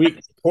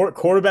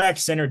 Quarterback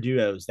center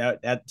duos.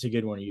 That's a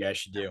good one you guys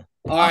should do.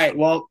 All right.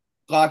 Well,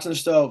 clock's on the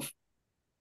stove.